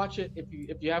 Definitely watch it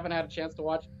if you haven't had a chance to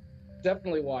watch.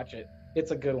 Definitely watch it. It's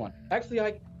a good one.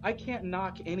 Actually, I can't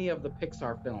knock any of the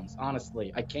Pixar films.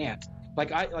 Honestly, I can't.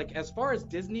 Like as far as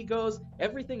Disney goes,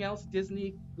 everything else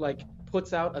Disney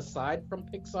puts out aside from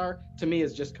Pixar to me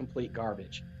is just complete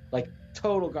garbage. Like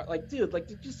total dude. Like,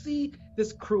 did you see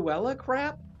this Cruella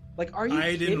crap? Like, are you?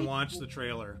 I didn't watch the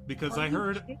trailer because I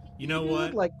heard. You know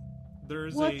what? Like.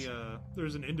 There's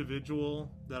there's an individual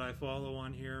that I follow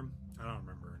on here. I don't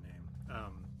remember her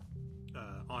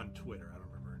name. On Twitter, I don't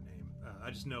remember her name. I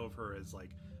just know of her as like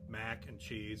Mac and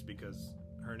Cheese because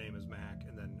her name is Mac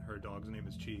and then her dog's name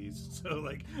is Cheese. So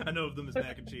like I know of them as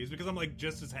Mac and Cheese because I'm like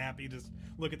just as happy to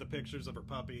look at the pictures of her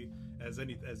puppy as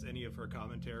any of her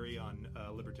commentary on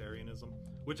libertarianism,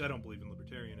 which I don't believe in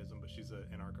libertarianism, but she's an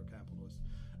anarcho-capitalist.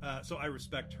 So I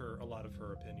respect a lot of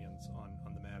her opinions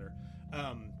on the matter.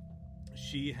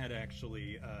 She had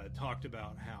actually talked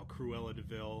about how Cruella de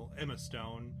Vil, Emma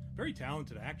Stone, very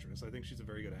talented actress. I think she's a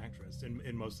very good actress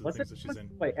in most of the things that she's in.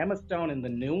 Wait, Emma Stone in the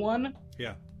new one?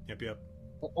 Yeah. Yep.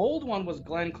 The old one was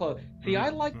Glenn Close. See, I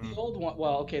like the old one.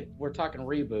 Well, okay, we're talking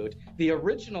reboot. The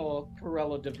original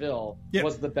Cruella de Vil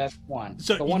was the best one.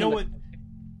 So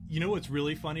you know what's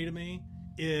really funny to me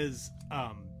is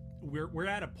we're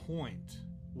at a point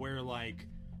where like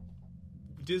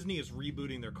Disney is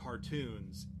rebooting their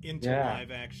cartoons into live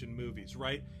action movies,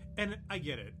 right? And I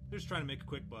get it. They're just trying to make a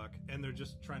quick buck, and they're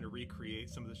just trying to recreate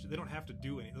some of this shit. They don't have to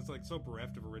do anything. It's like so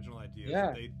bereft of original ideas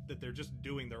that they're just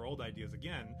doing their old ideas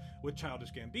again with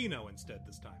Childish Gambino instead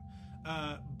this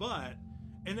time. But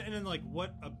then like,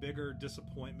 what a bigger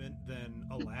disappointment than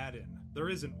Aladdin? There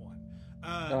isn't one.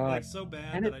 Like so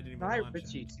bad that I didn't even watch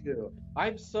Ritchie it. Too.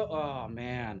 Oh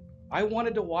man. I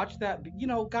wanted to watch that,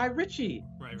 Guy Ritchie.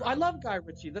 Right. I love Guy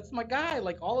Ritchie. That's my guy.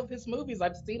 Like, all of his movies,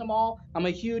 I've seen them all. I'm a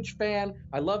huge fan.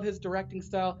 I love his directing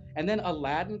style. And then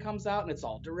Aladdin comes out, and it's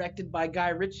all directed by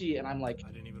Guy Ritchie, and I'm like,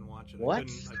 I didn't even watch it. What?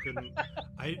 I couldn't.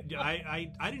 I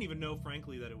didn't even know,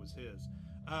 frankly, that it was his.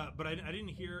 But I didn't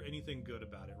hear anything good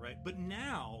about it, right? But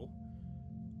now,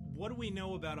 what do we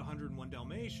know about 101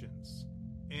 Dalmatians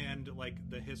and like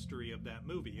the history of that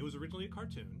movie? It was originally a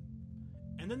cartoon.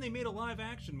 And then they made a live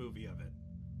action movie of it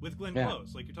with Glenn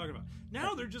Close, like you're talking about.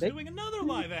 Now they're just doing another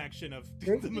live action of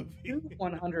the movie.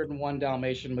 101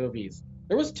 Dalmatian movies.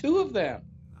 There was 2 of them.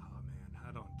 Oh man,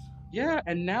 I don't. Yeah,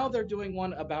 and now they're doing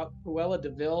one about Cruella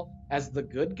de Vil as the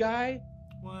good guy.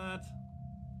 What?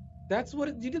 That's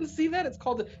what you didn't see that? It's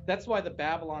called. That's why the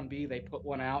Babylon Bee, they put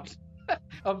one out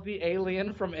of the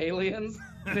alien from Aliens,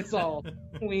 and it's all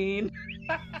Queen.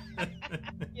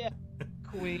 Yeah,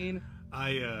 Queen.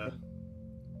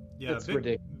 Yeah,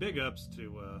 big ups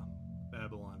to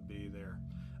Babylon Bee there.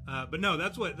 But no,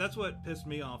 that's what pissed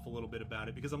me off a little bit about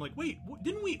it, because I'm like, wait,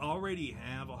 didn't we already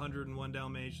have 101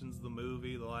 Dalmatians, the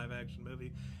movie, the live action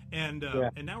movie, and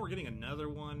now we're getting another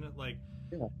one, like,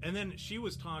 and then she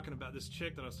was talking about this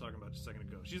chick that I was talking about just a second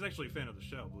ago. She's actually a fan of the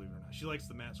show, believe it or not. She likes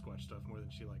the Matt Squatch stuff more than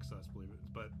she likes us, believe it,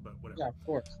 but whatever. Yeah, of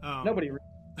course. Nobody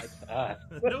likes us.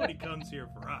 Nobody comes here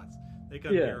for us. They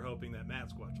come here hoping that Matt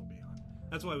Squatch will be on.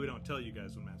 That's why we don't tell you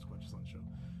guys when Matt Squatch is on the show.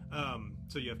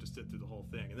 So you have to sit through the whole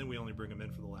thing, and then we only bring him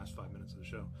in for the last 5 minutes of the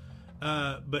show.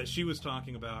 But she was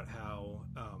talking about how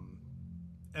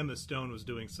Emma Stone was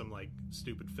doing some like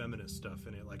stupid feminist stuff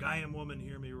in it, like "I am woman,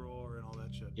 hear me roar" and all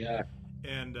that shit. Yeah.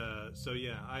 And so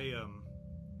yeah, I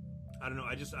don't know.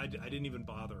 I didn't even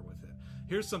bother with it.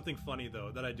 Here's something funny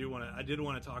though that I did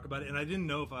want to talk about it, and I didn't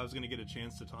know if I was going to get a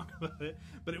chance to talk about it,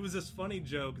 but it was this funny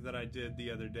joke that I did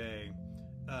the other day.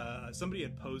 Somebody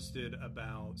had posted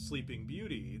about Sleeping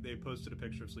Beauty. They posted a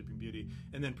picture of Sleeping Beauty,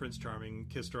 and then Prince Charming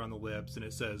kissed her on the lips, and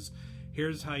it says,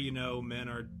 "Here's how you know men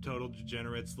are total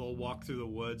degenerates. They'll walk through the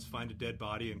woods, find a dead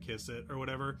body, and kiss it," or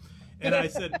whatever. And I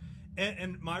said,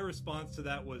 and my response to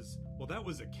that was, well, that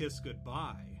was a kiss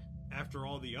goodbye. after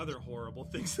all the other horrible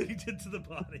things that he did to the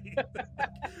body.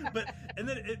 And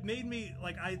then it made me,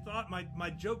 like, I thought my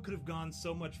joke could have gone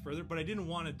so much further, but I didn't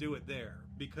want to do it there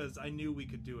because I knew we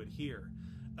could do it here.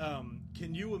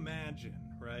 Can you imagine,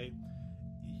 right?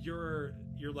 You're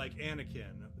like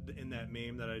Anakin in that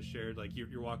meme that I shared, like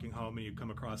you're walking home and you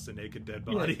come across a naked dead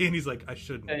body, and he's like, I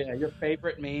shouldn't. Yeah, your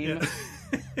favorite meme. Yeah.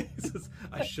 He says,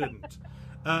 I shouldn't.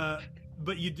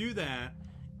 But you do that,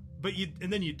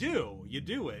 and then you do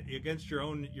it against your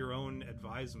own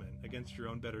advisement, against your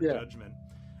own better judgment.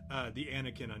 The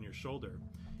Anakin on your shoulder.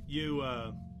 You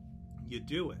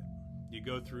do it. You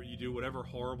go through, you do whatever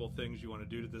horrible things you want to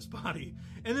do to this body,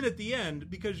 and then at the end,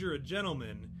 because you're a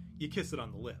gentleman, you kiss it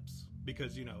on the lips.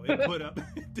 Because, you know, it put up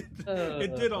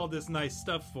it did all this nice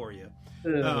stuff for you.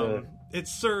 It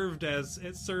served as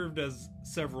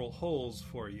several holes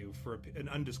for you for an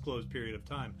undisclosed period of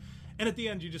time, and at the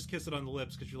end you just kiss it on the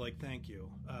lips because you're like, thank you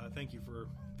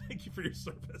for your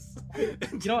service.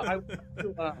 And, you know,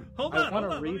 hold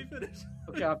on, let me finish.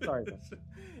 Okay, I'm sorry.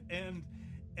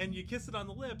 And you kiss it on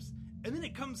the lips, and then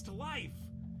it comes to life,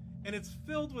 and it's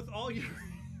filled with all your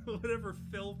whatever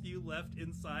filth you left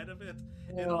inside of it,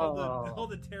 and all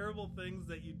the terrible things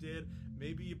that you did.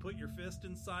 Maybe you put your fist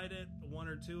inside it, one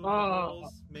or two of the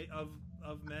holes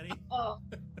of many.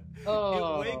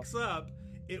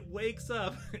 It wakes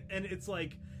up, and it's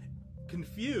like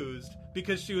confused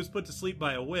because she was put to sleep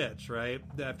by a witch, right?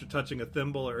 After touching a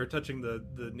thimble or touching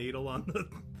the needle on the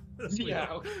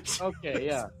yeah. Okay,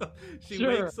 yeah. So she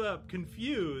wakes up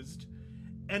confused,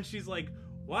 and she's like,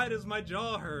 "Why does my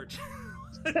jaw hurt?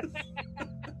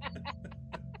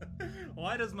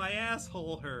 Why does my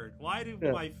asshole hurt? Why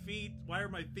are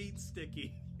my feet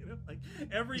sticky? You know, like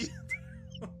every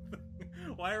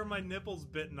why are my nipples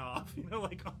bitten off? You know,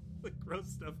 like all the gross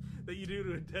stuff that you do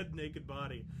to a dead naked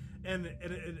body." And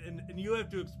you have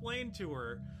to explain to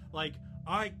her, like,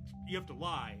 you have to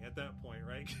lie at that point,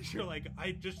 right? Because you're like,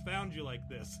 I just found you like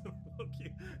this.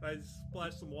 Okay, I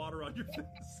splashed some water on your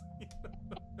face. You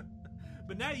know?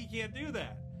 But now you can't do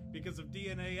that because of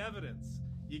DNA evidence.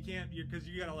 You can't, because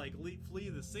you gotta like flee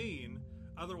the scene.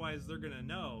 Otherwise, they're gonna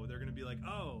know. They're gonna be like,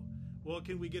 oh, well,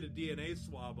 can we get a DNA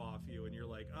swab off you? And you're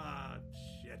like,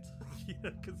 shit.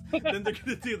 Because then they're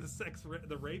gonna do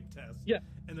the rape test. Yeah.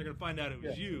 And they're gonna find out it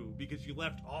was you because you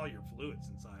left all your fluids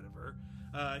inside of her.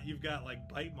 You've got like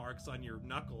bite marks on your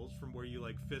knuckles from where you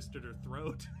like fisted her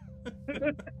throat.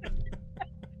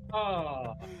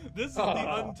 This is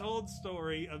the untold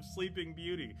story of Sleeping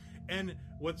Beauty. And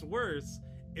what's worse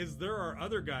is there are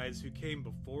other guys who came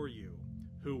before you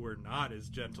who were not as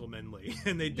gentlemanly,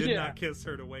 and they did not kiss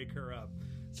her to wake her up.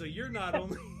 So you're not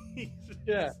only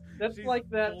that's like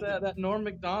that Norm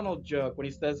Macdonald joke when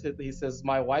he says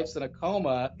my wife's in a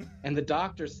coma, and the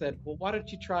doctor said, well, why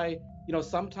don't you try, you know,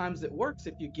 sometimes it works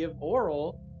if you give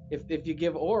oral, if you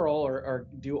give oral or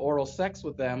do oral sex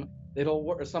with them, it'll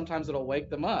work, or sometimes it'll wake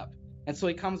them up. And so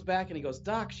he comes back and he goes,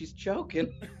 Doc, she's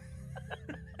choking.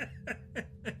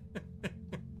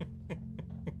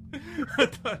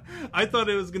 I thought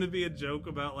it was going to be a joke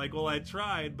about like, well, I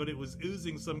tried, but it was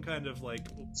oozing some kind of like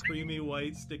creamy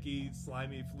white, sticky,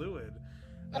 slimy fluid.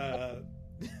 No,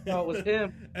 it was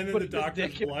him. And then the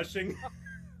doctor's blushing.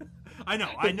 I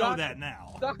know that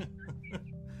now.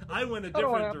 I went a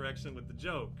different direction with the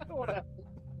joke.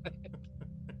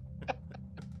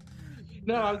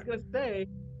 No, I was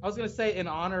gonna say in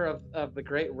honor of the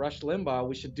great Rush Limbaugh,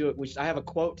 we should do it. I have a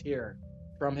quote here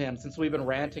from him since we've been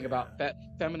ranting about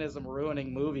feminism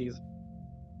ruining movies.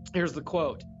 Here's the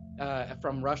quote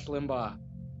from Rush Limbaugh.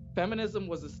 Feminism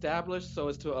was established so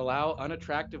as to allow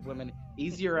unattractive women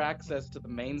easier access to the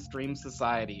mainstream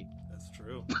society. That's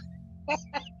true.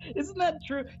 Isn't that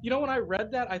true? You know, when I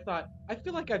read that, I thought, I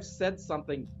feel like I've said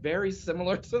something very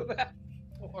similar to that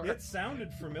before. It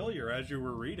sounded familiar as you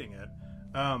were reading it.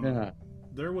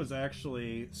 There was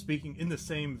actually, speaking in the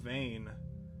same vein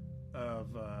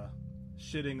of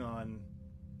shitting on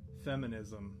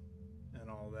feminism and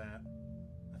all that.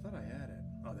 I thought I had it.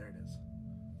 Oh, there it is.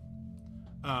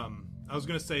 I was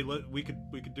gonna say we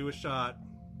could do a shot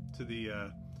to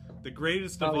the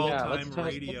greatest of all time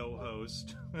radio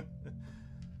host.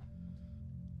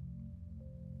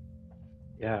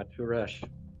 Yeah, to Rush.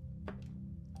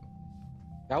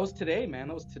 That was today, man.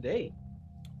 That was today.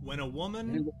 When a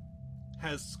woman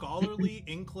has scholarly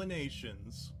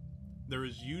inclinations, there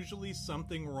is usually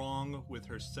something wrong with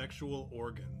her sexual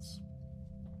organs.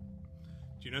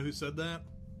 Do you know who said that?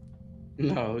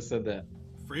 No, who said that?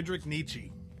 Friedrich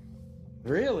Nietzsche.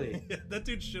 Really? That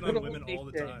dude shit on women all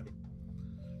the time.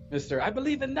 Mister, I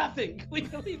believe in nothing. We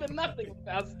believe in nothing,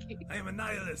 Lebowski. I am a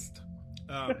nihilist.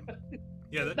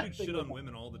 Yeah, that dude shit on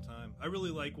women all the time. I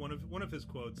really like one of his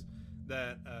quotes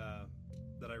that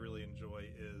that I really enjoy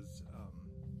is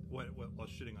while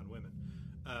shitting on women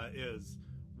is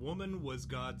woman was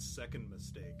God's second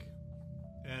mistake.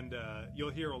 And you'll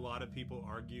hear a lot of people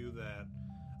argue that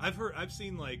I've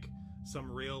seen like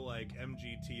some real like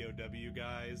MGTOW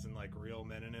guys and like real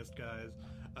Meninist guys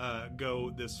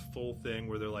go this full thing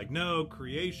where they're like, no,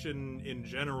 creation in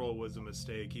general was a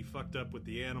mistake. He fucked up with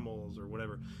the animals or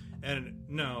whatever. And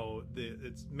no,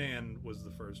 it's man was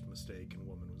the first mistake and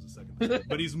woman was the second mistake.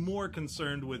 But he's more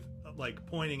concerned with like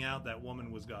pointing out that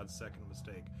woman was God's second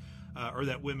mistake, or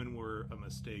that women were a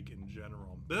mistake in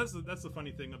general. But that's the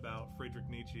funny thing about Friedrich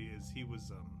Nietzsche is he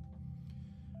was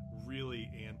really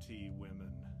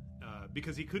anti-women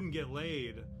because he couldn't get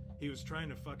laid. He was trying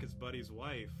to fuck his buddy's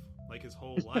wife like his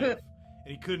whole life, and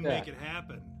he couldn't make it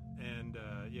happen. And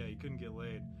he couldn't get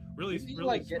laid. Really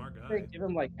like, smart guy. They give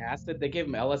him like acid. They gave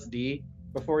him LSD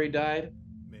before he died.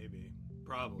 Maybe,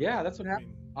 probably. Yeah, that's what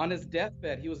happened. On his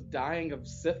deathbed, he was dying of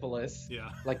syphilis. Yeah,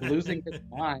 like losing his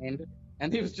mind,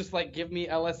 and he was just like, "Give me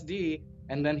LSD,"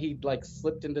 and then he like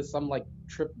slipped into some like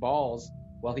tripped balls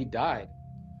while he died.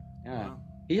 Yeah, wow.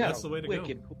 He had a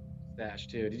wicked cool mustache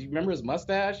too. Did you remember his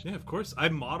mustache? Yeah, of course. I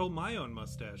modeled my own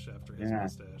mustache after his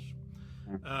mustache.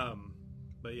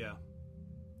 But yeah,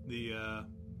 the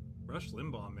Rush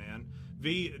Limbaugh, man.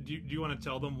 V, do you want to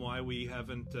tell them why we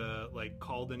haven't like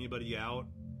called anybody out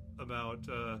about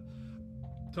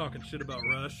talking shit about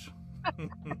Rush?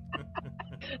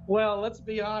 Well, let's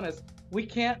be honest. We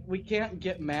can't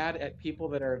get mad at people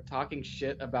that are talking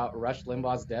shit about Rush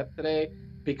Limbaugh's death today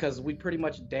because we pretty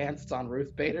much danced on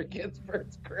Ruth Bader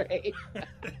Ginsburg's grave.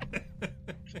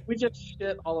 We just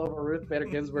shit all over Ruth Bader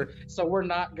Ginsburg, so we're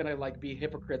not gonna like be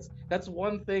hypocrites. That's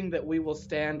one thing that we will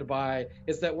stand by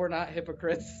is that we're not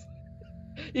hypocrites.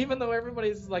 Even though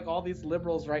everybody's like all these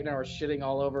liberals right now are shitting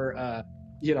all over,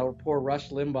 poor Rush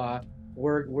Limbaugh.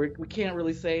 We can't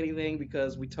really say anything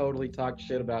because we totally talked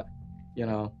shit about,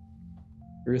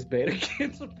 Ruth Bader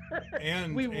Ginsburg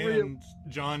and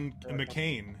John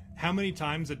McCain. How many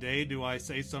times a day do I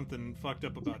say something fucked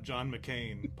up about John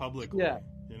McCain publicly? Yeah.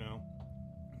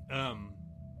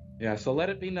 So let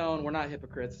it be known we're not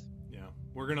hypocrites. Yeah,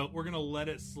 we're gonna let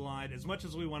it slide as much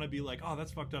as we want to be like, oh,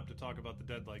 that's fucked up to talk about the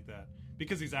dead like that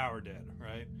because he's our dead,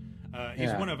 right?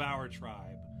 He's one of our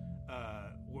tribe.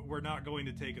 We're not going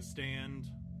to take a stand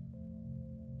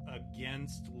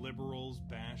against liberals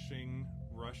bashing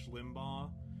Rush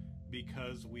Limbaugh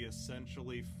because we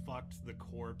essentially fucked the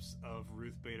corpse of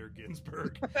Ruth Bader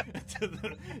Ginsburg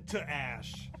to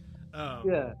ash.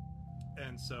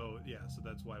 And so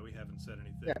that's why we haven't said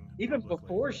anything. Yeah. Even publicly.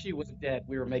 Before she was dead,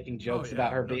 we were making jokes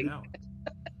about her being.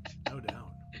 No doubt.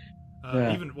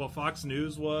 Even Fox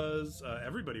News was.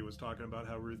 Everybody was talking about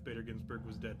how Ruth Bader Ginsburg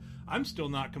was dead. I'm still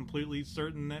not completely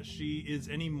certain that she is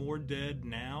any more dead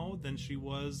now than she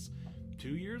was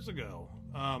 2 years ago.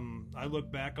 I look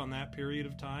back on that period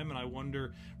of time and I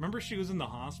wonder. Remember, she was in the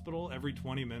hospital every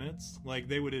 20 minutes. Like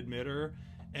they would admit her,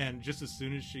 and just as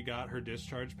soon as she got her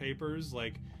discharge papers,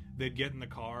 like. They'd get in the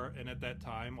car, and at that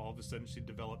time, all of a sudden, she'd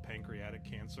develop pancreatic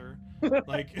cancer.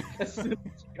 Like, as soon as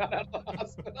she got out of the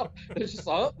hospital, it's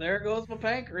just, there goes my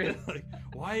pancreas. Like,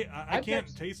 why? I can't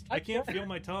taste. I can't feel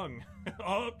my tongue.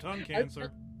 Tongue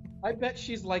cancer. I bet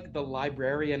she's like the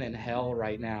librarian in hell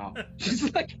right now.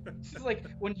 She's like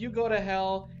when you go to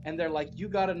hell and they're like, you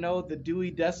got to know the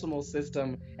Dewey Decimal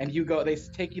System, and they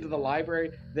take you to the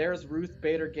library. There's Ruth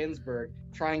Bader Ginsburg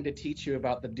trying to teach you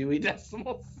about the Dewey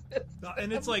Decimal System.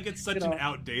 And it's like it's such an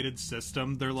outdated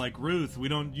system. They're like, Ruth,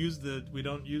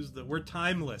 we're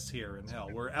timeless here in hell.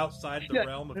 We're outside the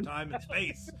realm of time and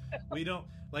space. We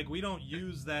don't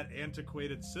use that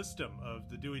antiquated system of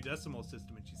the Dewey Decimal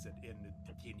System. And she said,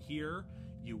 in here,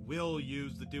 you will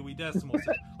use the Dewey Decimal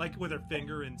System. Like with her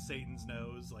finger in Satan's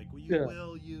nose. Like,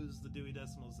 will use the Dewey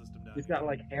Decimal System down She's got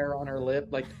like hair on her lip.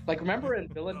 Like remember in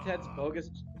Bill and Ted's Bogus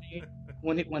Journey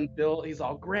when Bill, he's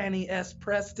all Granny S.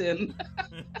 Preston.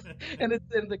 and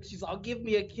she's all, give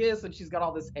me a kiss. And she's got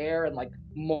all this hair and like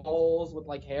moles with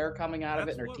like hair coming out of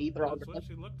it. And her teeth are all. That's what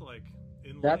she looked like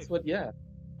in life. That's what,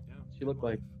 she looked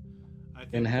like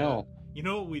in hell. You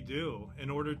know what we do in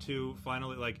order to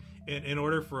finally, like, in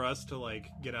order for us to, like,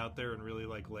 get out there and really,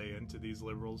 like, lay into these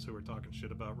liberals who are talking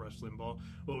shit about Rush Limbaugh,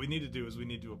 what we need to do is we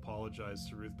need to apologize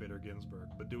to Ruth Bader Ginsburg.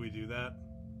 But do we do that?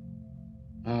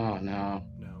 Oh, no.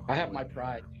 No. I have my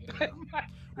pride.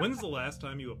 When's the last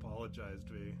time you apologized,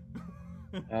 V?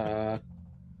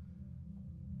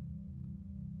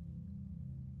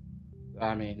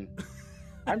 I mean,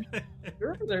 I'm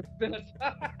sure there's been a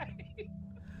time.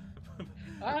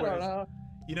 I don't know.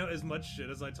 You know, as much shit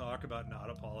as I talk about not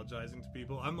apologizing to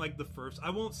people, I'm like the first.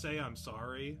 I won't say I'm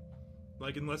sorry,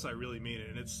 like unless I really mean it,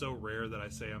 and it's so rare that I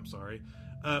say I'm sorry.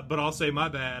 But I'll say my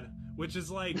bad, which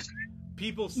is like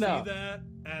people see that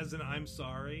as an I'm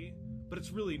sorry, but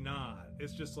it's really not.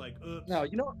 It's just like, oops. No,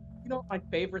 you know what my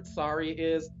favorite sorry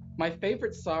is? My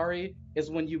favorite sorry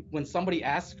is when somebody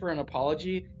asks for an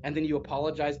apology and then you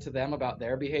apologize to them about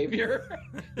their behavior.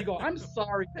 You go, I'm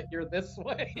sorry that you're this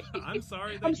way. I'm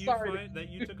sorry that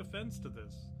you took offense to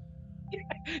this.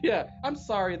 Yeah, I'm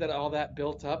sorry that all that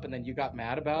built up and then you got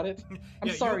mad about it. I'm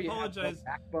sorry you apologize. You have no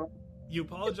backbone. You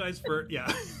apologize for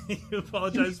you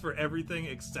apologize for everything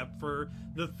except for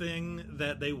the thing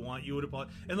that they want you to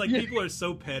apologize. And like people are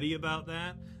so petty about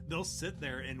that, they'll sit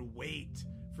there and wait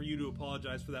for you to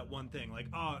apologize for that one thing. Like,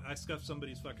 oh, I scuffed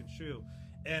somebody's fucking shoe,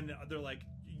 and they're like,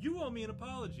 you owe me an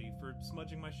apology for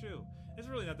smudging my shoe. It's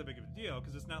really not that big of a deal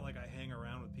because it's not like I hang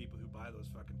around with people who buy those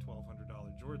fucking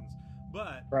 $1,200 Jordans.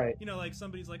 But right. You know, like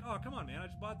somebody's like, oh, come on, man, I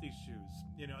just bought these shoes,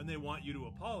 you know, and they want you to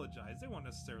apologize. They won't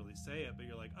necessarily say it, but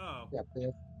you're like, oh,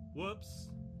 whoops,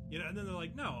 you know. And then they're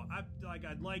like, no,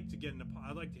 I'd like to get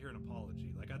I'd like to hear an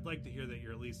apology. Like, I'd like to hear that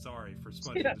you're at least sorry for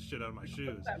smudging the shit out of my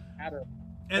shoes.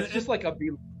 And it's just like a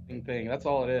believing thing. That's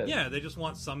all it is. Yeah, they just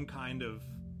want some kind of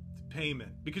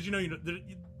payment because they know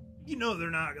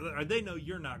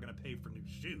you're not going to pay for new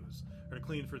shoes or to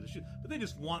clean for the shoes, but they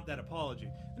just want that apology.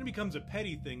 Then it becomes a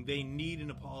petty thing. They need an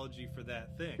apology for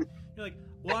that thing. You're like,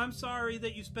 well, I'm sorry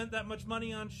that you spent that much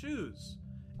money on shoes,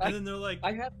 and then they're like,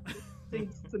 I had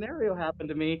a scenario happen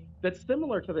to me that's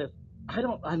similar to this.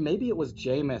 Maybe it was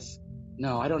Jameis.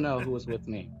 No, I don't know who was with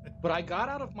me. But I got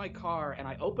out of my car and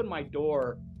I opened my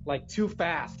door like too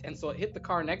fast, and so it hit the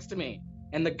car next to me.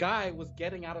 And the guy was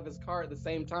getting out of his car at the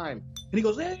same time. And he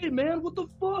goes, hey, man, what the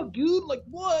fuck, dude? Like,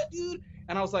 what, dude?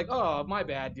 And I was like, oh, my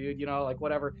bad, dude, you know, like,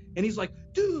 whatever. And he's like,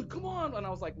 dude, come on. And I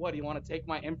was like, what, do you want to take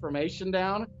my information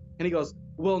down? And he goes,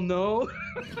 well, no.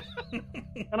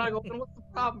 And I go, then what's the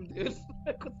problem, dude?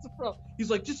 What's the problem?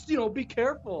 He's like, just, be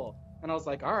careful. And I was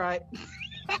like, all right.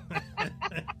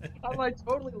 I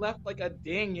totally left like a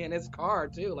ding in his car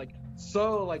too,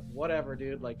 whatever,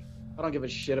 dude. Like, I don't give a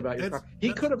shit about your car.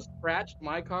 He could have scratched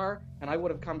my car, and I would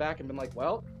have come back and been like,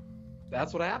 well,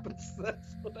 that's what happens.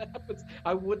 That's what happens.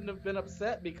 I wouldn't have been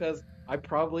upset because I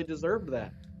probably deserved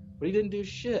that. But he didn't do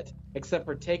shit except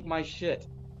for take my shit.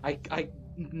 I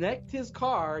nicked his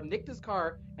car, and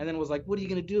then was like, what are you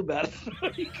gonna do about it?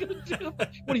 What are you gonna do?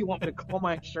 What do you want me to call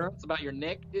my insurance about your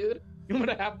nick, dude? You want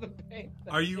to have them pay?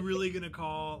 Are you really going to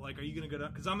call, like, are you going to go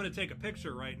down? Because I'm going to take a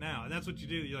picture right now. And that's what you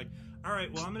do. You're like, all right,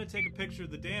 well, I'm going to take a picture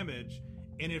of the damage.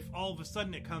 And if all of a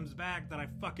sudden it comes back that I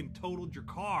fucking totaled your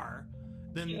car,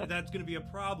 then that's going to be a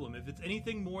problem. If it's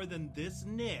anything more than this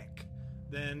nick,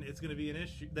 then it's going to be an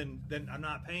issue. Then I'm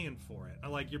not paying for it.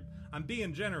 I'm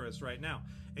being generous right now.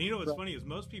 And you know what's funny is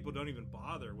most people don't even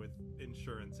bother with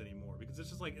insurance anymore because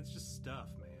it's just stuff,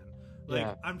 man.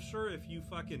 Like, I'm sure if you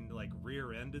fucking, like,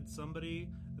 rear-ended somebody,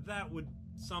 that would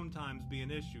sometimes be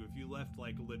an issue if you left,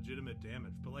 like, legitimate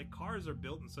damage. But, like, cars are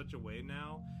built in such a way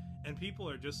now, and people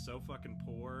are just so fucking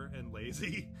poor and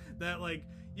lazy that, like,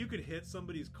 you could hit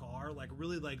somebody's car, like,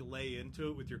 really, like, lay into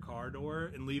it with your car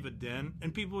door and leave a dent,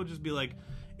 and people would just be like,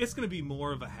 it's going to be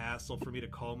more of a hassle for me to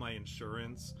call my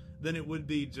insurance than it would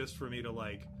be just for me to,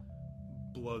 like,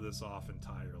 blow this off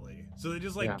entirely. So they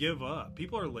just give up.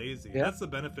 People are lazy. That's the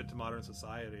benefit to modern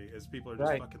society is people are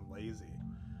just fucking lazy.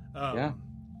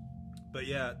 But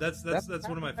yeah, that's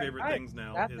one of my favorite things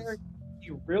now.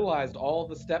 He realized all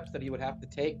the steps that he would have to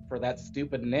take for that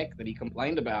stupid nick that he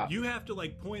complained about. You have to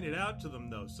like point it out to them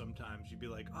though. Sometimes you'd be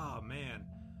like, oh man,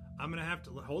 I'm gonna have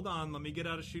to hold on. Let me get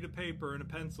out a sheet of paper and a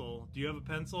pencil. Do you have a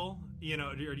pencil? You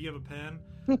know, or do you have a pen?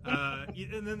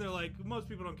 And then they're like, most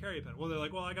people don't carry a pen. Well, they're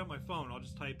like, well, I got my phone. I'll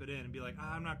just type it in and be like,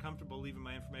 I'm not comfortable leaving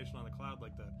my information on the cloud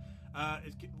like that.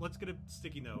 Let's get a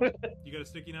sticky note. You got a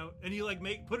sticky note, and you like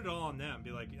put it all on them.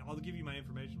 Be like, I'll give you my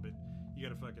information, but you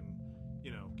got to fucking,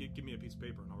 give me a piece of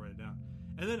paper and I'll write it down.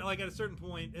 And then like at a certain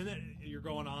point, and then you're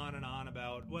going on and on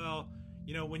about, well,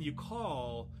 when you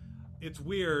call. It's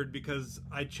weird because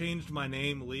I changed my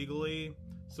name legally,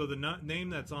 so the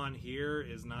name that's on here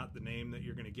is not the name that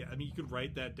you're going to get. I mean, you could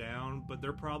write that down, but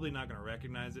they're probably not going to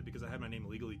recognize it because I had my name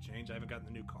legally changed. I haven't gotten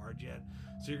the new card yet.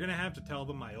 So you're going to have to tell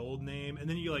them my old name, and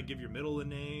then you like give your middle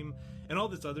name and all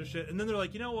this other shit. And then they're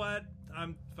like, you know what?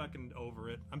 I'm fucking over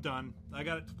it. I'm done. I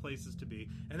got places to be.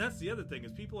 And that's the other thing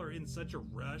is people are in such a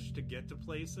rush to get to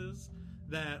places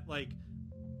that like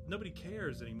nobody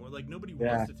cares anymore. Like nobody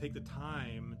wants to take the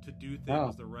time to do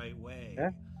things the right way.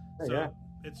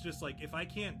 It's just like if I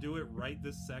can't do it right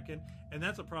this second, and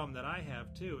that's a problem that I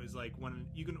have too, is like when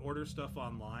you can order stuff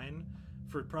online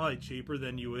for probably cheaper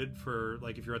than you would for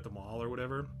like if you're at the mall or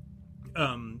whatever.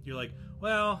 You're like,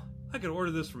 well, I could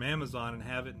order this from Amazon and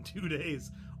have it in 2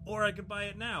 days, or I could buy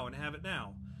it now and have it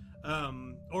now.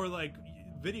 Or like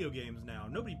video games now,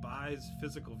 nobody buys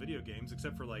physical video games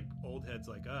except for like old heads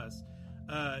like us.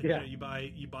 You know, you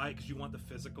buy it because you want the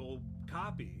physical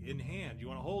copy in hand, you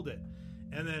want to hold it.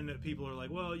 And then people are like,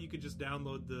 well, you could just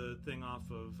download the thing off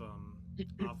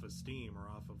of Steam or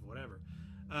off of whatever.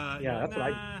 That's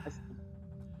that's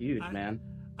huge, man.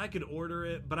 I could order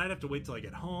it, but I'd have to wait till I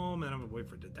get home, and I'm gonna wait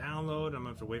for it to download. I'm gonna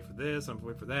have to wait for this. I'm gonna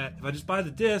wait for that. If I just buy the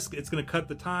disc, it's gonna cut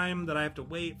the time that I have to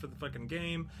wait for the fucking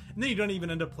game, and then you don't even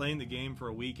end up playing the game for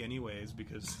a week, anyways,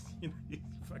 because you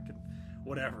fucking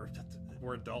whatever.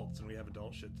 We're adults and we have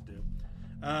adult shit to do.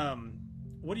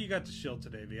 What do you got to shill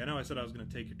today, V? I know I said I was gonna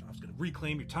take your. I was gonna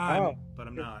reclaim your time, but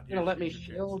I'm not. You're gonna let me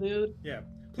shill, dude? Yeah.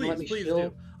 Please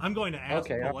do. I'm going to ask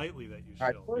politely that you shill.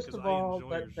 All right, first of all,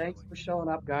 thanks for showing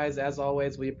up, guys. As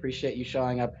always, we appreciate you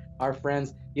showing up. Our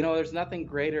friends, there's nothing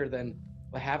greater than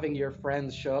having your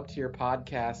friends show up to your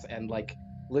podcast and like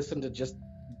listen to just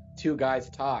two guys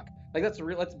talk. Like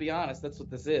let's be honest, that's what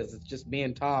this is. It's just me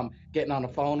and Tom getting on a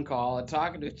phone call and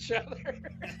talking to each other.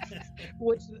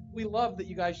 Which we love that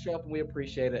you guys show up, and we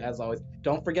appreciate it as always.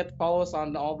 Don't forget to follow us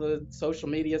on all the social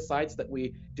media sites that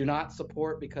we do not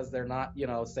support because they're not,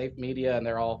 safe media and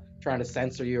they're all trying to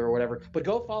censor you or whatever. But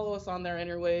go follow us on there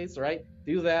anyways, right?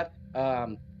 Do that.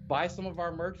 Buy some of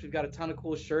our merch. We've got a ton of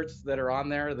cool shirts that are on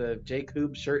there. The J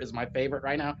Coob shirt is my favorite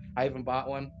right now. I haven't bought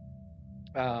one.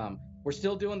 We're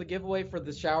still doing the giveaway for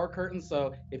the shower curtain,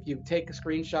 so if you take a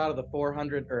screenshot of the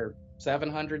 400 or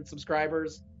 700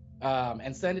 subscribers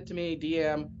and send it to me,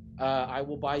 DM, I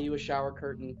will buy you a shower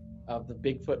curtain of the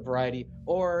Bigfoot variety,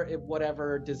 or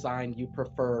whatever design you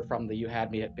prefer from the You Had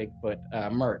Me at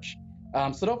Bigfoot merch.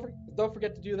 So don't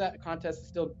forget to do that. The contest is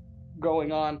still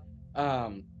going on.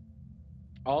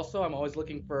 Also, I'm always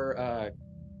looking for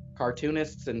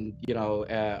cartoonists and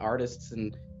artists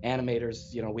and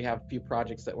animators. We have a few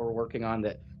projects that we're working on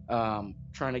that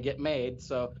trying to get made.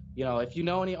 So if you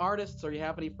know any artists or you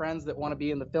have any friends that want to be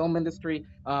in the film industry,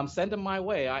 send them my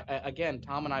way. Again,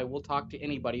 Tom and I will talk to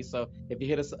anybody. So if you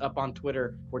hit us up on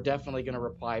Twitter, we're definitely going to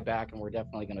reply back, and we're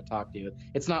definitely going to talk to you.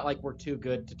 It's not like we're too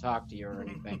good to talk to you or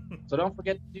anything. So don't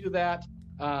forget to do that.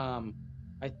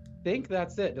 I think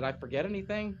that's it. Did I forget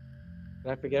anything?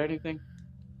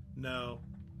 No,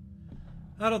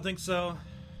 I don't think so.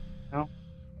 No.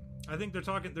 I think they're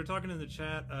talking in the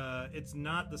chat. It's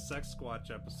not the Sex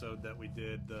Squatch episode that we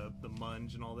did, the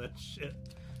munge and all that shit.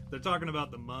 They're talking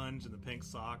about the munge and the pink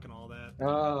sock and all that.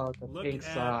 Oh, the pink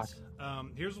sock.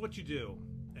 Here's what you do,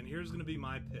 and here's going to be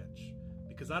my pitch,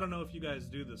 because I don't know if you guys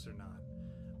do this or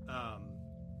not.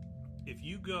 If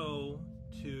you go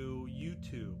to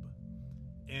YouTube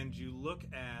and you look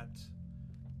at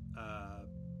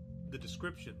the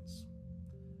descriptions,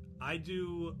 I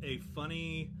do a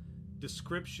funny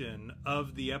description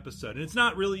of the episode, and it's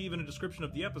not really even a description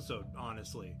of the episode,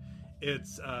 honestly.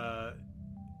 It's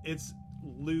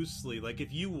loosely, like,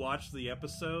 if you watch the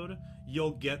episode,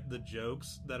 you'll get the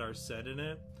jokes that are said in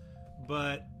it,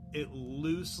 but it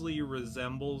loosely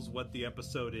resembles what the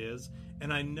episode is.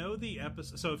 And I know the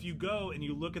episode, so if you go and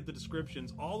you look at the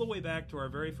descriptions all the way back to our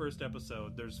very first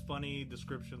episode, there's funny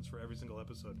descriptions for every single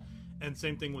episode. And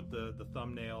same thing with the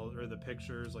thumbnail or the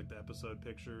pictures, like the episode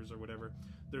pictures or whatever.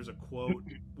 There's a quote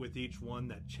with each one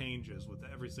that changes with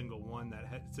every single one.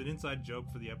 It's an inside joke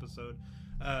for the episode.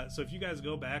 So if you guys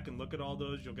go back and look at all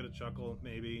those, you'll get a chuckle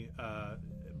maybe.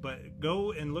 But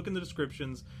go and look in the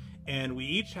descriptions, and we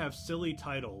each have silly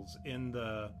titles in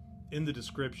the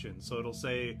description. So it'll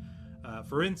say,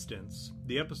 for instance,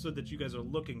 the episode that you guys are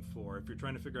looking for, if you're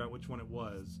trying to figure out which one it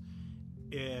was,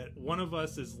 one of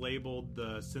us is labeled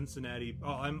the Cincinnati.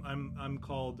 Oh, I'm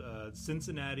called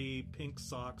Cincinnati Pink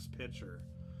Sox pitcher,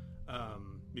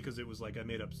 because it was like I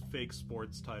made up fake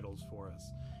sports titles for us,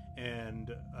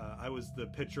 and I was the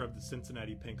pitcher of the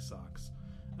Cincinnati Pink Sox.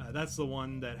 That's the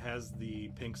one that has the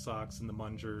pink socks and the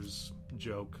mungers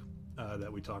joke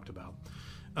that we talked about.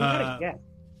 You gotta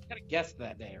guess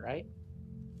that day, right?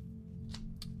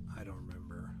 I don't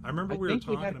remember. I remember we were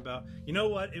talking about. You know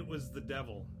what? It was the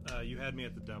devil. You had me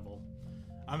at the devil.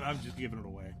 I'm just giving it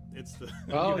away. It's the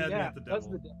oh, you had yeah, me at the devil. It was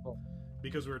the devil.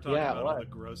 Because we were talking about all the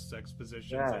gross sex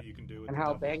positions that you can do with and the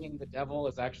how devil. Banging the devil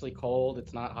is actually cold.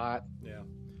 It's not hot. Yeah.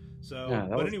 So,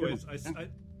 but anyways,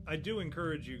 I do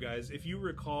encourage you guys, if you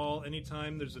recall,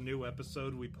 anytime there's a new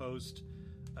episode, we post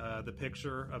the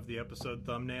picture of the episode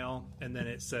thumbnail, and then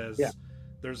it says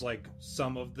there's like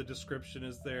some of the description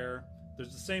is there.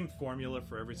 There's the same formula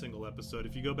for every single episode.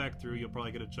 If you go back through, you'll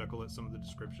probably get a chuckle at some of the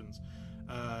descriptions.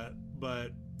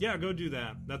 But Yeah, go do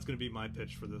that. That's going to be my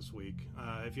pitch for this week.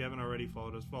 If you haven't already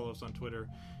followed us, follow us on Twitter.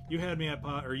 You Had Me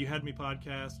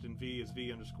Podcast, and V is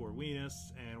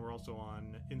V_Weenus, and we're also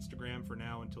on Instagram for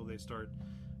now until they start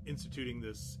instituting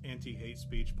this anti-hate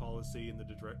speech policy in the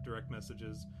direct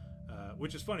messages,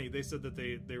 which is funny. They said that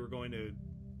they were going to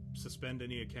suspend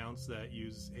any accounts that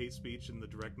use hate speech in the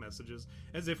direct messages,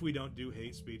 as if we don't do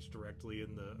hate speech directly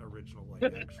in the original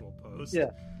actual post.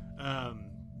 Yeah.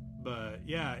 But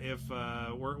yeah, if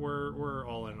we're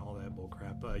all in all that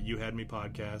bullcrap. You Had Me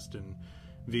Podcast, and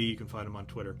V, you can find him on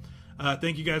Twitter.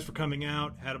 Thank you guys for coming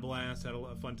out. Had a blast. Had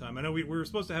a fun time. I know we were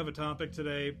supposed to have a topic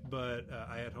today, but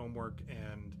I had homework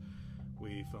and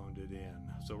we phoned it in.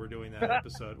 So we're doing that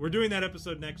episode. We're doing that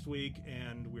episode next week,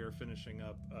 and we're finishing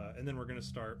up. And then we're going to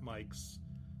start Mike's.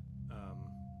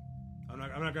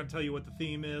 I'm not going to tell you what the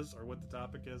theme is or what the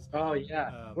topic is. Oh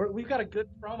yeah, we've got a good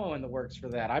promo in the works for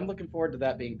that. I'm looking forward to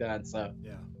that being done. So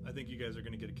yeah, I think you guys are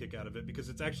going to get a kick out of it because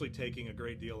it's actually taking a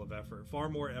great deal of effort, far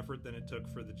more effort than it took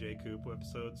for the Jake Hoop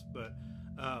episodes. But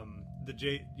the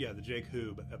Jake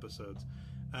Hoop episodes.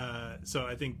 So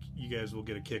I think you guys will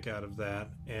get a kick out of that.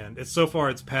 And so far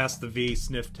it's passed the V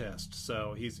sniff test,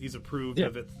 so he's approved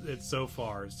of it. It's so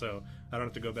far, so I don't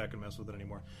have to go back and mess with it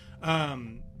anymore.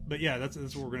 But yeah, that's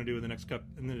what we're going to do in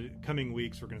the coming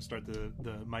weeks. We're going to start the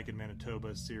Mike in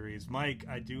Manitoba series. Mike,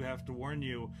 I do have to warn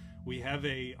you, we have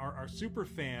our super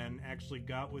fan actually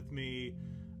got with me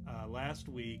last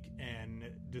week and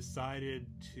decided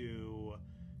to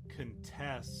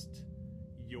contest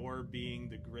your being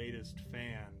the greatest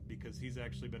fan, because he's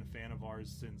actually been a fan of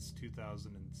ours since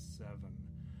 2007.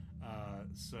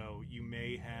 So you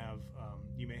may have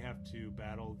to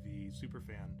battle the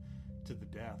superfan to the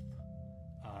death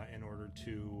in order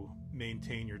to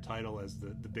maintain your title as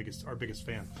our biggest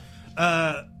fan.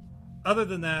 Other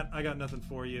than that, I got nothing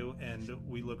for you, and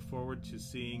we look forward to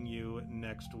seeing you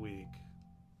next week.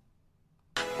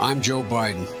 I'm Joe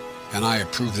Biden, and I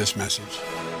approve this message.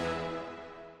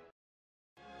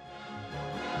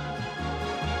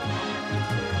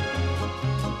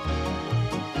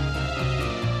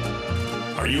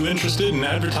 Are you interested in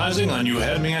advertising on You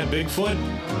Had Me at Bigfoot?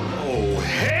 Oh,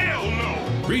 hell no!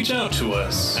 Reach out to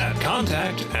us at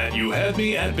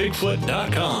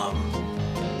contact@youhadmeatbigfoot.com.